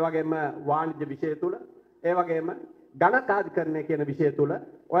 ඒ වගේම වාණිජ්‍ය විෂය තුල, ඒ වගේම ගණකාධිකරණය කියන විෂය තුල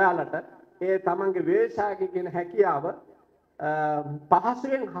ඔයාලට ඒ තමන්ගේ ව්‍යවසායක කියන හැකියාව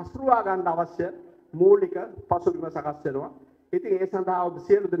පහසුවෙන් හසුරුවා ගන්න අවශ්‍ය මූලික පසුබිම සකස් වෙනවා. ඉතින් ඒ සඳහා ඔබ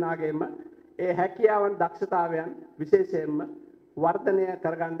සියලු දෙනාගේම ඒ හැකියාවන් දක්ෂතාවයන් විශේෂයෙන්ම වර්ධනය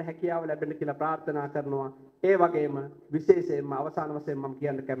කරගන්න හැකියාව ලැබෙන්න කියලා ප්‍රාර්ථනා කරනවා. ඒ වගේම විශේෂයෙන්ම අවසාන වශයෙන් මම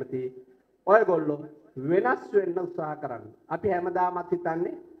කියන්න කැමතියි ඔයගොල්ලෝ වෙනස් වෙන්න උත්සාහ කරන්න. අපි හැමදාමත්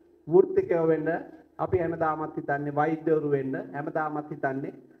හිතන්නේ වෘත්තිකයෝ වෙන්න, අපි හැමදාමත් හිතන්නේ වෛද්‍යවරු වෙන්න, හැමදාමත්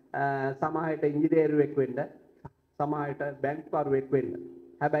හිතන්නේ සමාජයට ඉංජිනේරුවෙක් වෙන්න, සමාජයට බැංකුවරුවෙක් වෙන්න.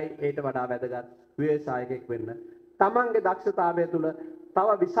 හැබැයි ඊට වඩා වැදගත් ව්‍යවසායකයෙක් වෙන්න. තමන්ගේ දක්ෂතාවය තුළ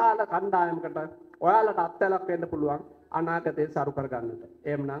තව විශාල කණ්ඩායමකට ඔයාලට අත්ලක් වෙන්න පුළුවන් අනාගතයේ සරු කර ගන්නට.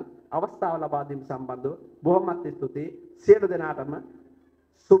 එහෙමනම් අවස්ථාව ලබා දීම සම්බන්ධව බොහොමත් ස්තුතියි. සියලු දෙනාටම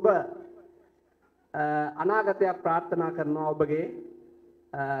සුබ අනාගතයක් ප්‍රාර්ථනා කරනවා ඔබගේ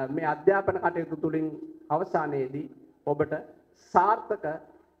මේ අධ්‍යාපන කටයුතු තුලින් අවසානයේදී ඔබට සාර්ථක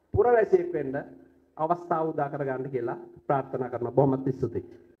පුරවැසියෙක් වෙන්න අවස්ථාව උදා කර ගන්න කියලා ප්‍රාර්ථනා කරනවා. බොහොමත් ස්තුතියි.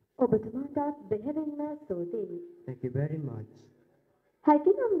 ඔබතුමාටත් බෙහෙවින්ම ස්තුතියි. Thank you very much.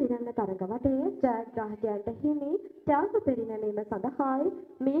 හැකිනම් දිනන්න තරඟ වටේ ජයග්‍රාහකයන්ට හිමි ත්‍යාග පෙරණැමීම සඳහායි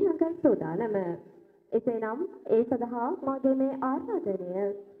මීළඟ සූදානම. එසේනම් ඒ සඳහා මගේ මේ ආරාධනය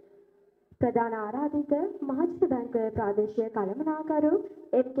ප්‍රධාන ආරාධිත මහජන බැංකුවේ ප්‍රාදේශීය කළමනාකරු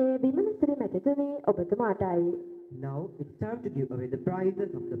MK. Wimalasiri මැතිතුමනි ඔබතුමාටයි. Now it's time to give away the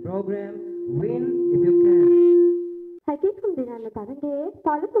prizes of the program. Win if you can. හැකිනම් දිනන්න තරඟයේ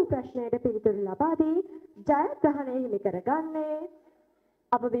පළමු ප්‍රශ්නයට පිළිතුරු ලබා දී ජයග්‍රහණය හිමි කරගන්නේ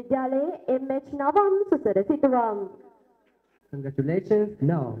අප විද්‍යාලයේ එම්.එච්. නවම් සුසර සිටුවම්. Congratulations.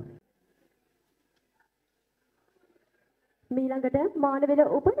 Now මීළඟට මානවිල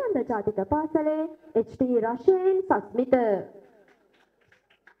උපනන්ද ජාතික පාසලේ එච්.ටී. රශීන් සස්මිත.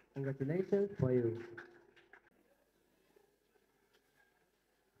 congratulations for you.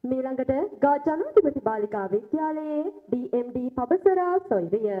 මීළඟට ගා ජනාධිපති බාලිකා විද්‍යාලයේ ඩී.එම්.ඩී. පබසරා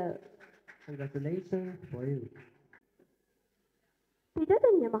සොයිරිය. Congratulations for you.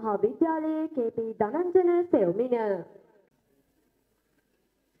 පිටදෙනිය මහා විද්‍යාලයේ කේ.පී. ධනංජන සෙව්මින.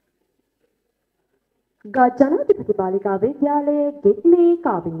 ගා ජනාධිපති බාලිකා විද්‍යාලයේ ගිත්මී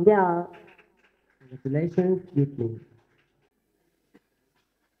කාවින්දා. Congratulations, Gitli.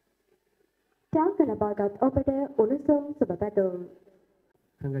 ත්‍යාග ලබාගත් ඔබට උණුසුම් සුබ පැතුම්.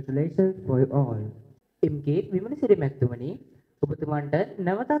 Congratulations for you all. MK. Wimalasiri මැතිතුමනි ඔබතුමන්ට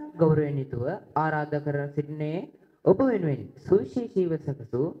නැවතත් ගෞරවයෙන් යුතුව ආරාධනා කර සිටින්නේ ඔබ වෙනුවෙන් සුවිශේෂීව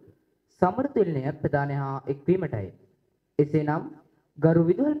සැකසූ සමෘද්ධිල්නය ප්‍රදානය හා එක්වීමටයි. එසේනම් ගරු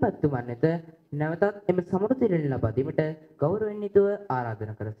විදුහල්පතිතුමන් වෙත නැවතත් එම සමෘද්ධිල්න ලබා දීමට ගෞරවයෙන් යුතුව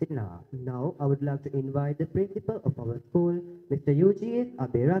ආරාධනා කර සිටිනවා. Now I would like to invite the principal of our school, Mr. UGS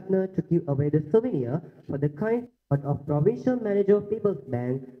Abiratna, to give away the souvenir for the kind heart of Provincial Manager of People's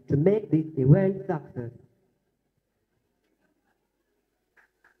Bank to make this event success.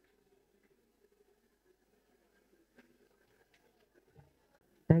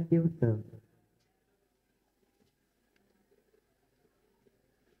 Thank you, sir.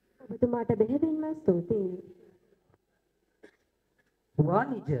 ඔබතුමාට බෙහෙවින්ම ස්තුතියි.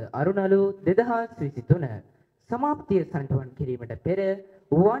 වාණිජ්‍ය අරුණලු 2023 සමාප්තිය සනිටුවන් කිරීමට පෙර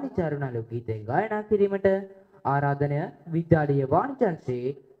වාණිජ්‍ය අරුණලු ගීතෙන් ගායනා කිරීමට ආරාධනය විද්‍යාලීය වාණිජ්‍ය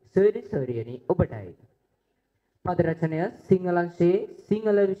අංශයේ සොයරියනි ඔබටයි. පද රචනය සිංහල අංශයේ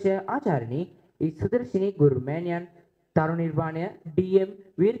සිංහල විෂය ආචාර්යනි ඊ සුදර්ශිනී ගුරුමෑණියන්, තරු නිර්වාණය ඩී.එම්.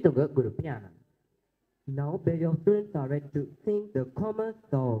 වීරතුංග ගුරු පියාණන්. Now beg your students are ready to sing the commerce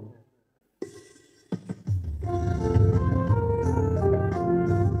song.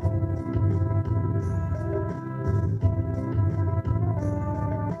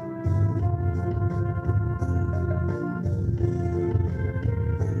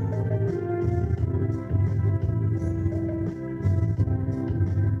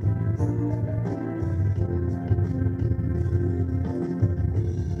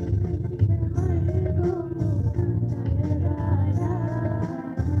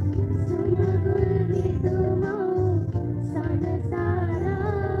 Sumagul di tumau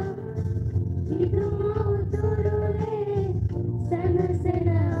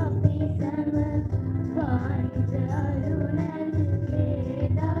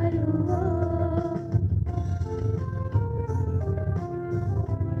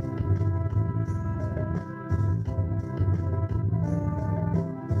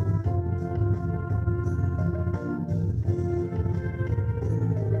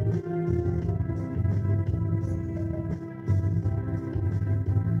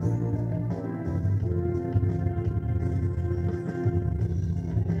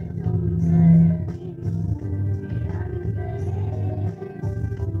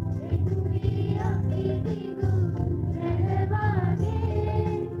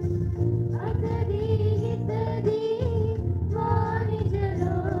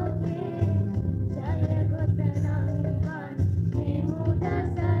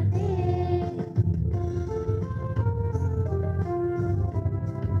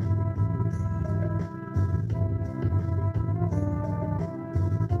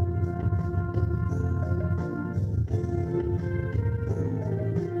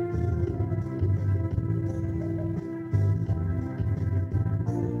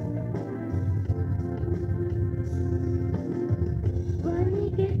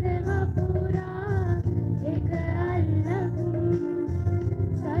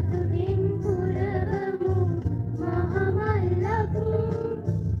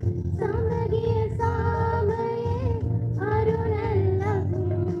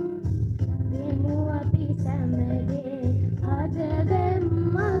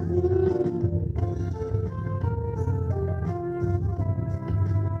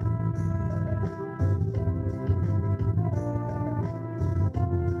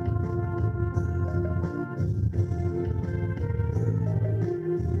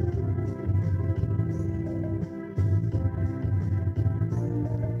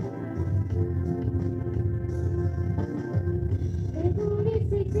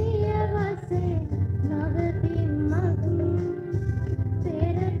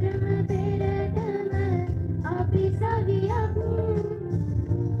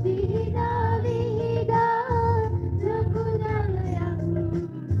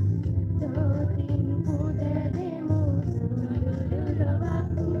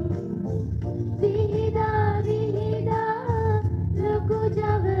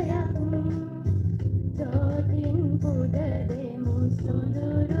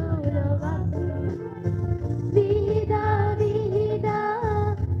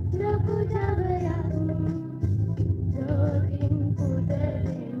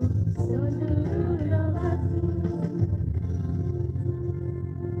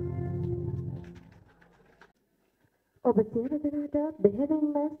ඔබ සියලු දෙනාට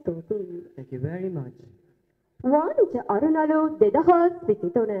බෙහෙවින්ම ස්තුතියි. Thank you very much. වාණිජ අරුණලු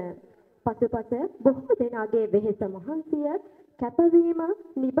 2023 පසුපස බොහෝ දෙනාගේ වෙහෙස මහන්සිය කැපවීම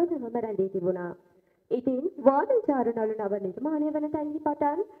නිබඳවම රැඳී තිබුණා. ඉතින් වාණිජ අරුණලු නව නිර්මාණය වන තැන්හි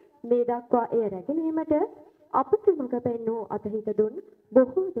පටන් මේ දක්වා එය රැගෙනීමට අපට මඟ පෙන්වූ අතහිත දුන්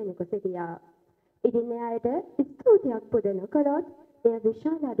බොහෝ දෙනෙකු සිටියා. ඉතින් මේ අයට ස්තුතියක් පුද නොකළොත් එය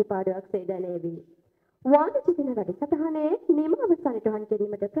විශාල අඩුපාඩුවක් සේ දැනේවි. වාණිජ දින වැඩසටහනේ නිමාව සනිටුහන්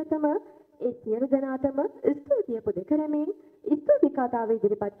කිරීමට ප්‍රථම ඒ සියලු දෙනාටම ස්තුතිය පුද කරමින් ස්තුති කතාව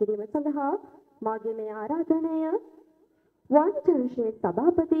ඉදිරිපත් කිරීම සඳහා මාගේ මේ ආරාධනය වාණිජ විෂයේ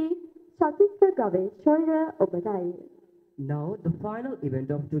සභාපති සතිස්ස ගවේෂ්‍ය ඔබටයි. Now the final event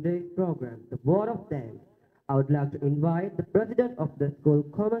of today's program, the Word of Thanks. I would like to invite the President of the School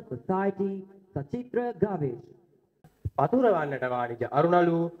Commerce Society, Sachitra Gavish. පතුරවන්නට වාණිජ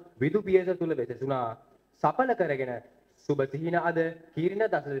අරුණලු විදු පියස තුල වෙසසුණා. සඵල කරගෙන සුබ සිහින අද කීරින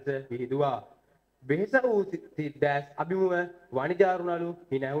දසදෙස විහිදුවා. වෙහස වූ සිද්දෑස් අභිමුව වාණිජ අරුණලු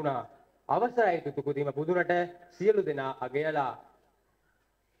හිනැවුණා. අවසරයි තුතුකුතිම පුදුනට සියලු දෙනා අගයලා.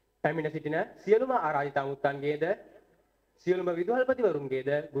 පැමිණ සිටින සියලුම ආරාධිත අමුත්තන්ගේද සියලුම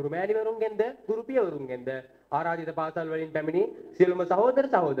විදුහල්පතිවරුන්ගේද ගුරු මෑණිවරුන්ගෙන්ද ගුරු පියවරුන්ගෙන්ද ආරාධිත පාසල් වලින් පැමිණි සියලුම සහෝදර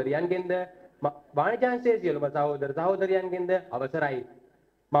සහෝදරියන්ගෙන්ද වාණිජාංශයේ සියලුම සහෝදර සහෝදරියන්ගෙන්ද අවසරයි.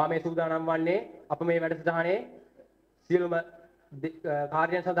 මා මේ සූදානම් වන්නේ අප මේ වැඩසටහනේ සියලුම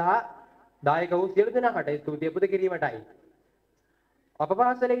කාර්යයන් සඳහා දායක වූ සියලු දෙනාට ස්තුතිය පුද කිරීමටයි. අප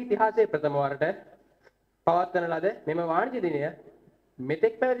පාසලේ ඉතිහාසයේ ප්‍රථම වරට පවත්වන ලද මෙම වාණිජ දිනය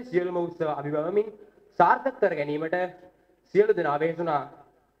මෙතෙක් පැවති සියලුම උත්සව අභිබවමින් සාර්ථක කර ගැනීමට සියලු දෙනා වෙහෙසුණා.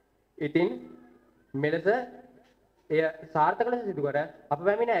 ඉතින් මෙලෙස එය සාර්ථක ලෙස සිදු කර අප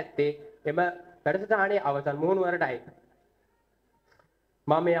පැමිණ ඇත්තේ එම වැඩසටහනේ අවසන් මුහුණුවරටයි.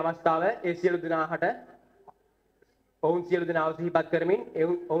 මම මේ අවස්ථාව ඒ සියලු දෙනාට ඔවුන් සියලු දෙනාව සිහිපත් කරමින්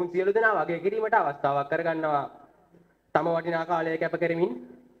ඔවුන් සියලු දෙනාව අගය කිරීමට අවස්ථාවක් කරගන්නවා. තම වටිනා කාලය කැප කරමින්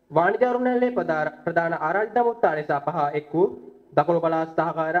වාණිජ අරුණැල්ලේ ප්‍රධාන ආරාධිත මුත්තා ලෙස පහ එක් වූ දකුණු පළාත්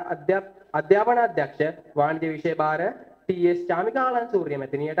සහකාර අධ්‍යාපන අධ්‍යක්ෂ වාණිජ විෂය භාර ටී.එස්. චාමිකාලන් සූර්ය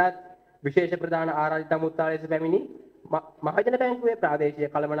මැතිණියටත් විශේෂ ප්‍රධාන ආරාධිත මුත්තා ලෙස පැමිණි මහජන බැංකුවේ ප්‍රාදේශීය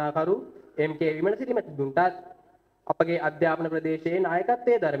කළමනාකරු එම්.කේ. විමලසිරි මැතිතුන්ටත් අපගේ අධ්‍යාපන ප්‍රදේශයේ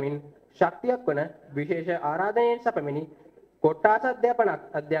නායකත්වයේ දරමින් ශක්තියක් වන විශේෂ ආරාධනයෙන් සැපමිනි කොට්ටාස අධ්‍යාපන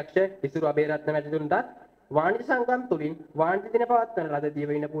අධ්‍යක්ෂ ඉසුරු අබේරත්න මැතිතුන්ටත් වාණිජ සංගම් තුලින් වාණිජ දින පවත්වන ලද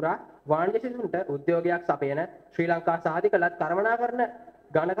දිවයින පුරා වාණිජ සිසුන්ට උද්‍යෝගයක් සපයන ශ්‍රී ලංකා සාධිකලත් කළමනාකරණ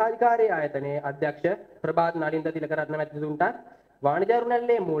ගණකාධිකාරී ආයතනයේ අධ්‍යක්ෂ ප්‍රභාත් නලින්ද තිලකරත්න මැතිතුන්ටත් වාණිජ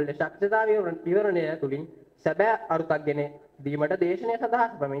අරුණැල්ලේ මූල්‍ය ශක්තිතා විවරණය තුලින් සැබෑ අරුතක් ගෙන දීමට දේශනය සඳහා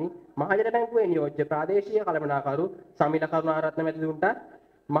සැපමිනි මහජන බැංකුවේ නියෝජ්‍ය ප්‍රාදේශීය කළමනාකරු සමිල කරුණාරත්න මැතිතුන්ටත්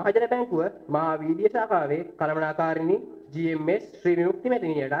මහජන බැංකුව මහා වීදිය ශාඛාවේ කළමනාකාරිණි GMS ශ්‍රී විමුක්ති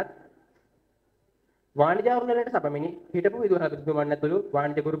මැතිණියටත් වාණිජ අරුණැල්ලට සැපමිනි හිටපු විදුහල්පතිතුමන් ඇතුළු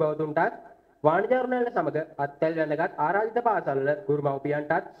වාණිජ ගුරු බවතුන්ටත් වාණිජ අරුණැල්ල සමග අත්වැල් වැඳගත් ආරාධිත පාසල්වල ගුරු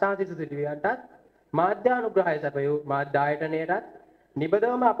මව්පියන්ටත් සාසිසු සිටුවියන්ටත් මාධ්‍ය අනුග්‍රහය සැපයූ මාධ්‍ය ආයතනයටත්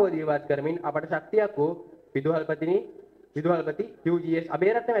නිබඳවම අපව ජීවත් කරමින් අපට ශක්තියක් වූ විදුහල්පති UGS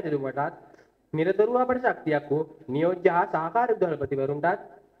අබේරත්න මැතිතුමටත් නිරතුරුව අපට ශක්තියක් වූ නියෝජ්‍ය හා සහකාර විදුහල්පතිවරුන්ටත්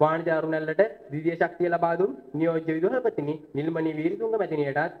වාණිජ අරුණැල්ලට ද්විතීය ශක්තිය ලබා දුන් නියෝජ්‍ය විදුහල්පතිනි නිල්මණි වීරතුංග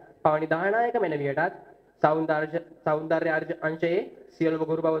මැතිණියටත් පවනි දානායක මැනවියටත් සෞන්දර්ය අංශයේ සියලුම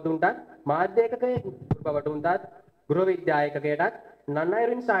ගුරු බවතුන්ටත් මාධ්‍ය ඒකකයේ ගුරු බවතුන්ටත් ගෘහ විද්‍යායකකයටත්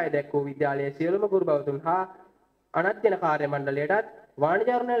නන්නයිරින් සහාය දැක්වූ විද්‍යාලයේ සියලුම ගුරු බවතුන් හා අනධ්‍යයන කාර්ය මණ්ඩලයටත් වාණිජ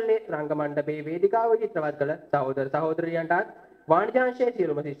අරුණැල්ලේ රංග මණ්ඩපයේ වේදිකාව චිත්‍රවත් කළ සහෝදර සහෝදරියන්ටත් වාණිජාංශයේ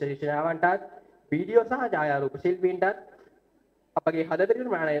සියලුම ශිෂ්‍ය ශිෂ්‍යාවන්ටත් වීඩියෝ සහ ඡායාරූප ශිල්පීන්ටත් අපගේ හදවතින්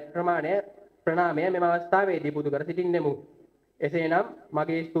ප්‍රණාමය මෙම අවස්ථාවේදී පුදු කර සිටින්නෙමු. එසේනම්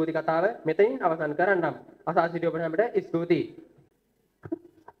මගේ ස්තුති කතාව මෙතනින් අවසන් කරන්නම්. අසා සිටි ඔබ හැමට ස්තුතියි.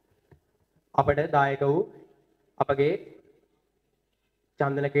 අපට දායක වූ අපගේ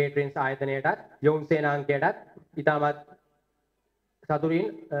චන්දන කේටරින්ස් ආයතනයටත් යොවුන් සේනාංකයටත් ඉතාමත් සතුටින්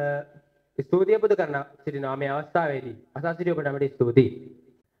ස්තුතිය පුද කරන සිටිනවා මේ අවස්ථාවේදී. අසා සිටි ඔබට හැමට ස්තුතියි.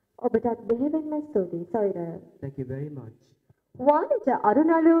 ඔබටත් බෙහෙවින්ම ස්තුතියි සොයිර. Thank you very much. වාණිජ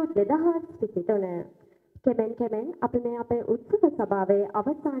අරුණලු 2023 කෙමෙන් අපි මේ අපේ උත්සව සභාවේ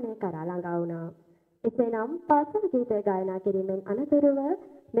අවසානයේ කරා ළඟා වුණා. එසේනම් පාසල් ගීත ගායනා කිරීමෙන් අනතුරුව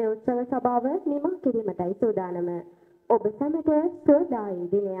මේ උත්සව සභාව නිමා කිරීමටයි සූදානම. ඔබ සැමට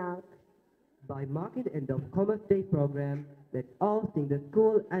සුවදායි දිනයක්. By marking the end of Commerce Day program, let's all sing the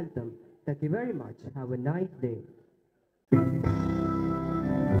school anthem. Thank you very much. Have a nice day.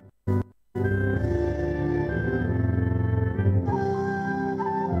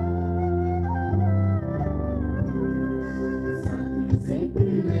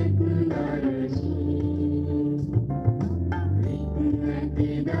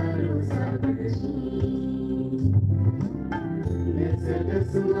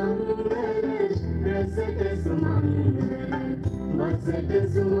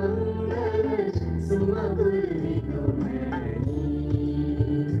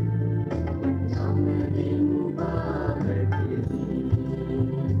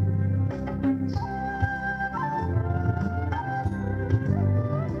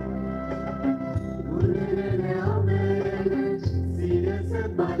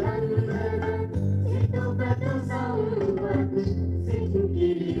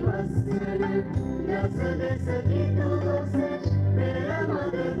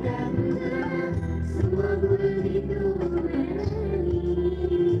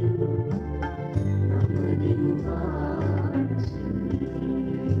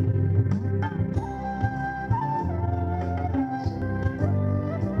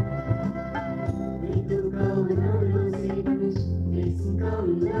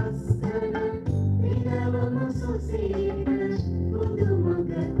 See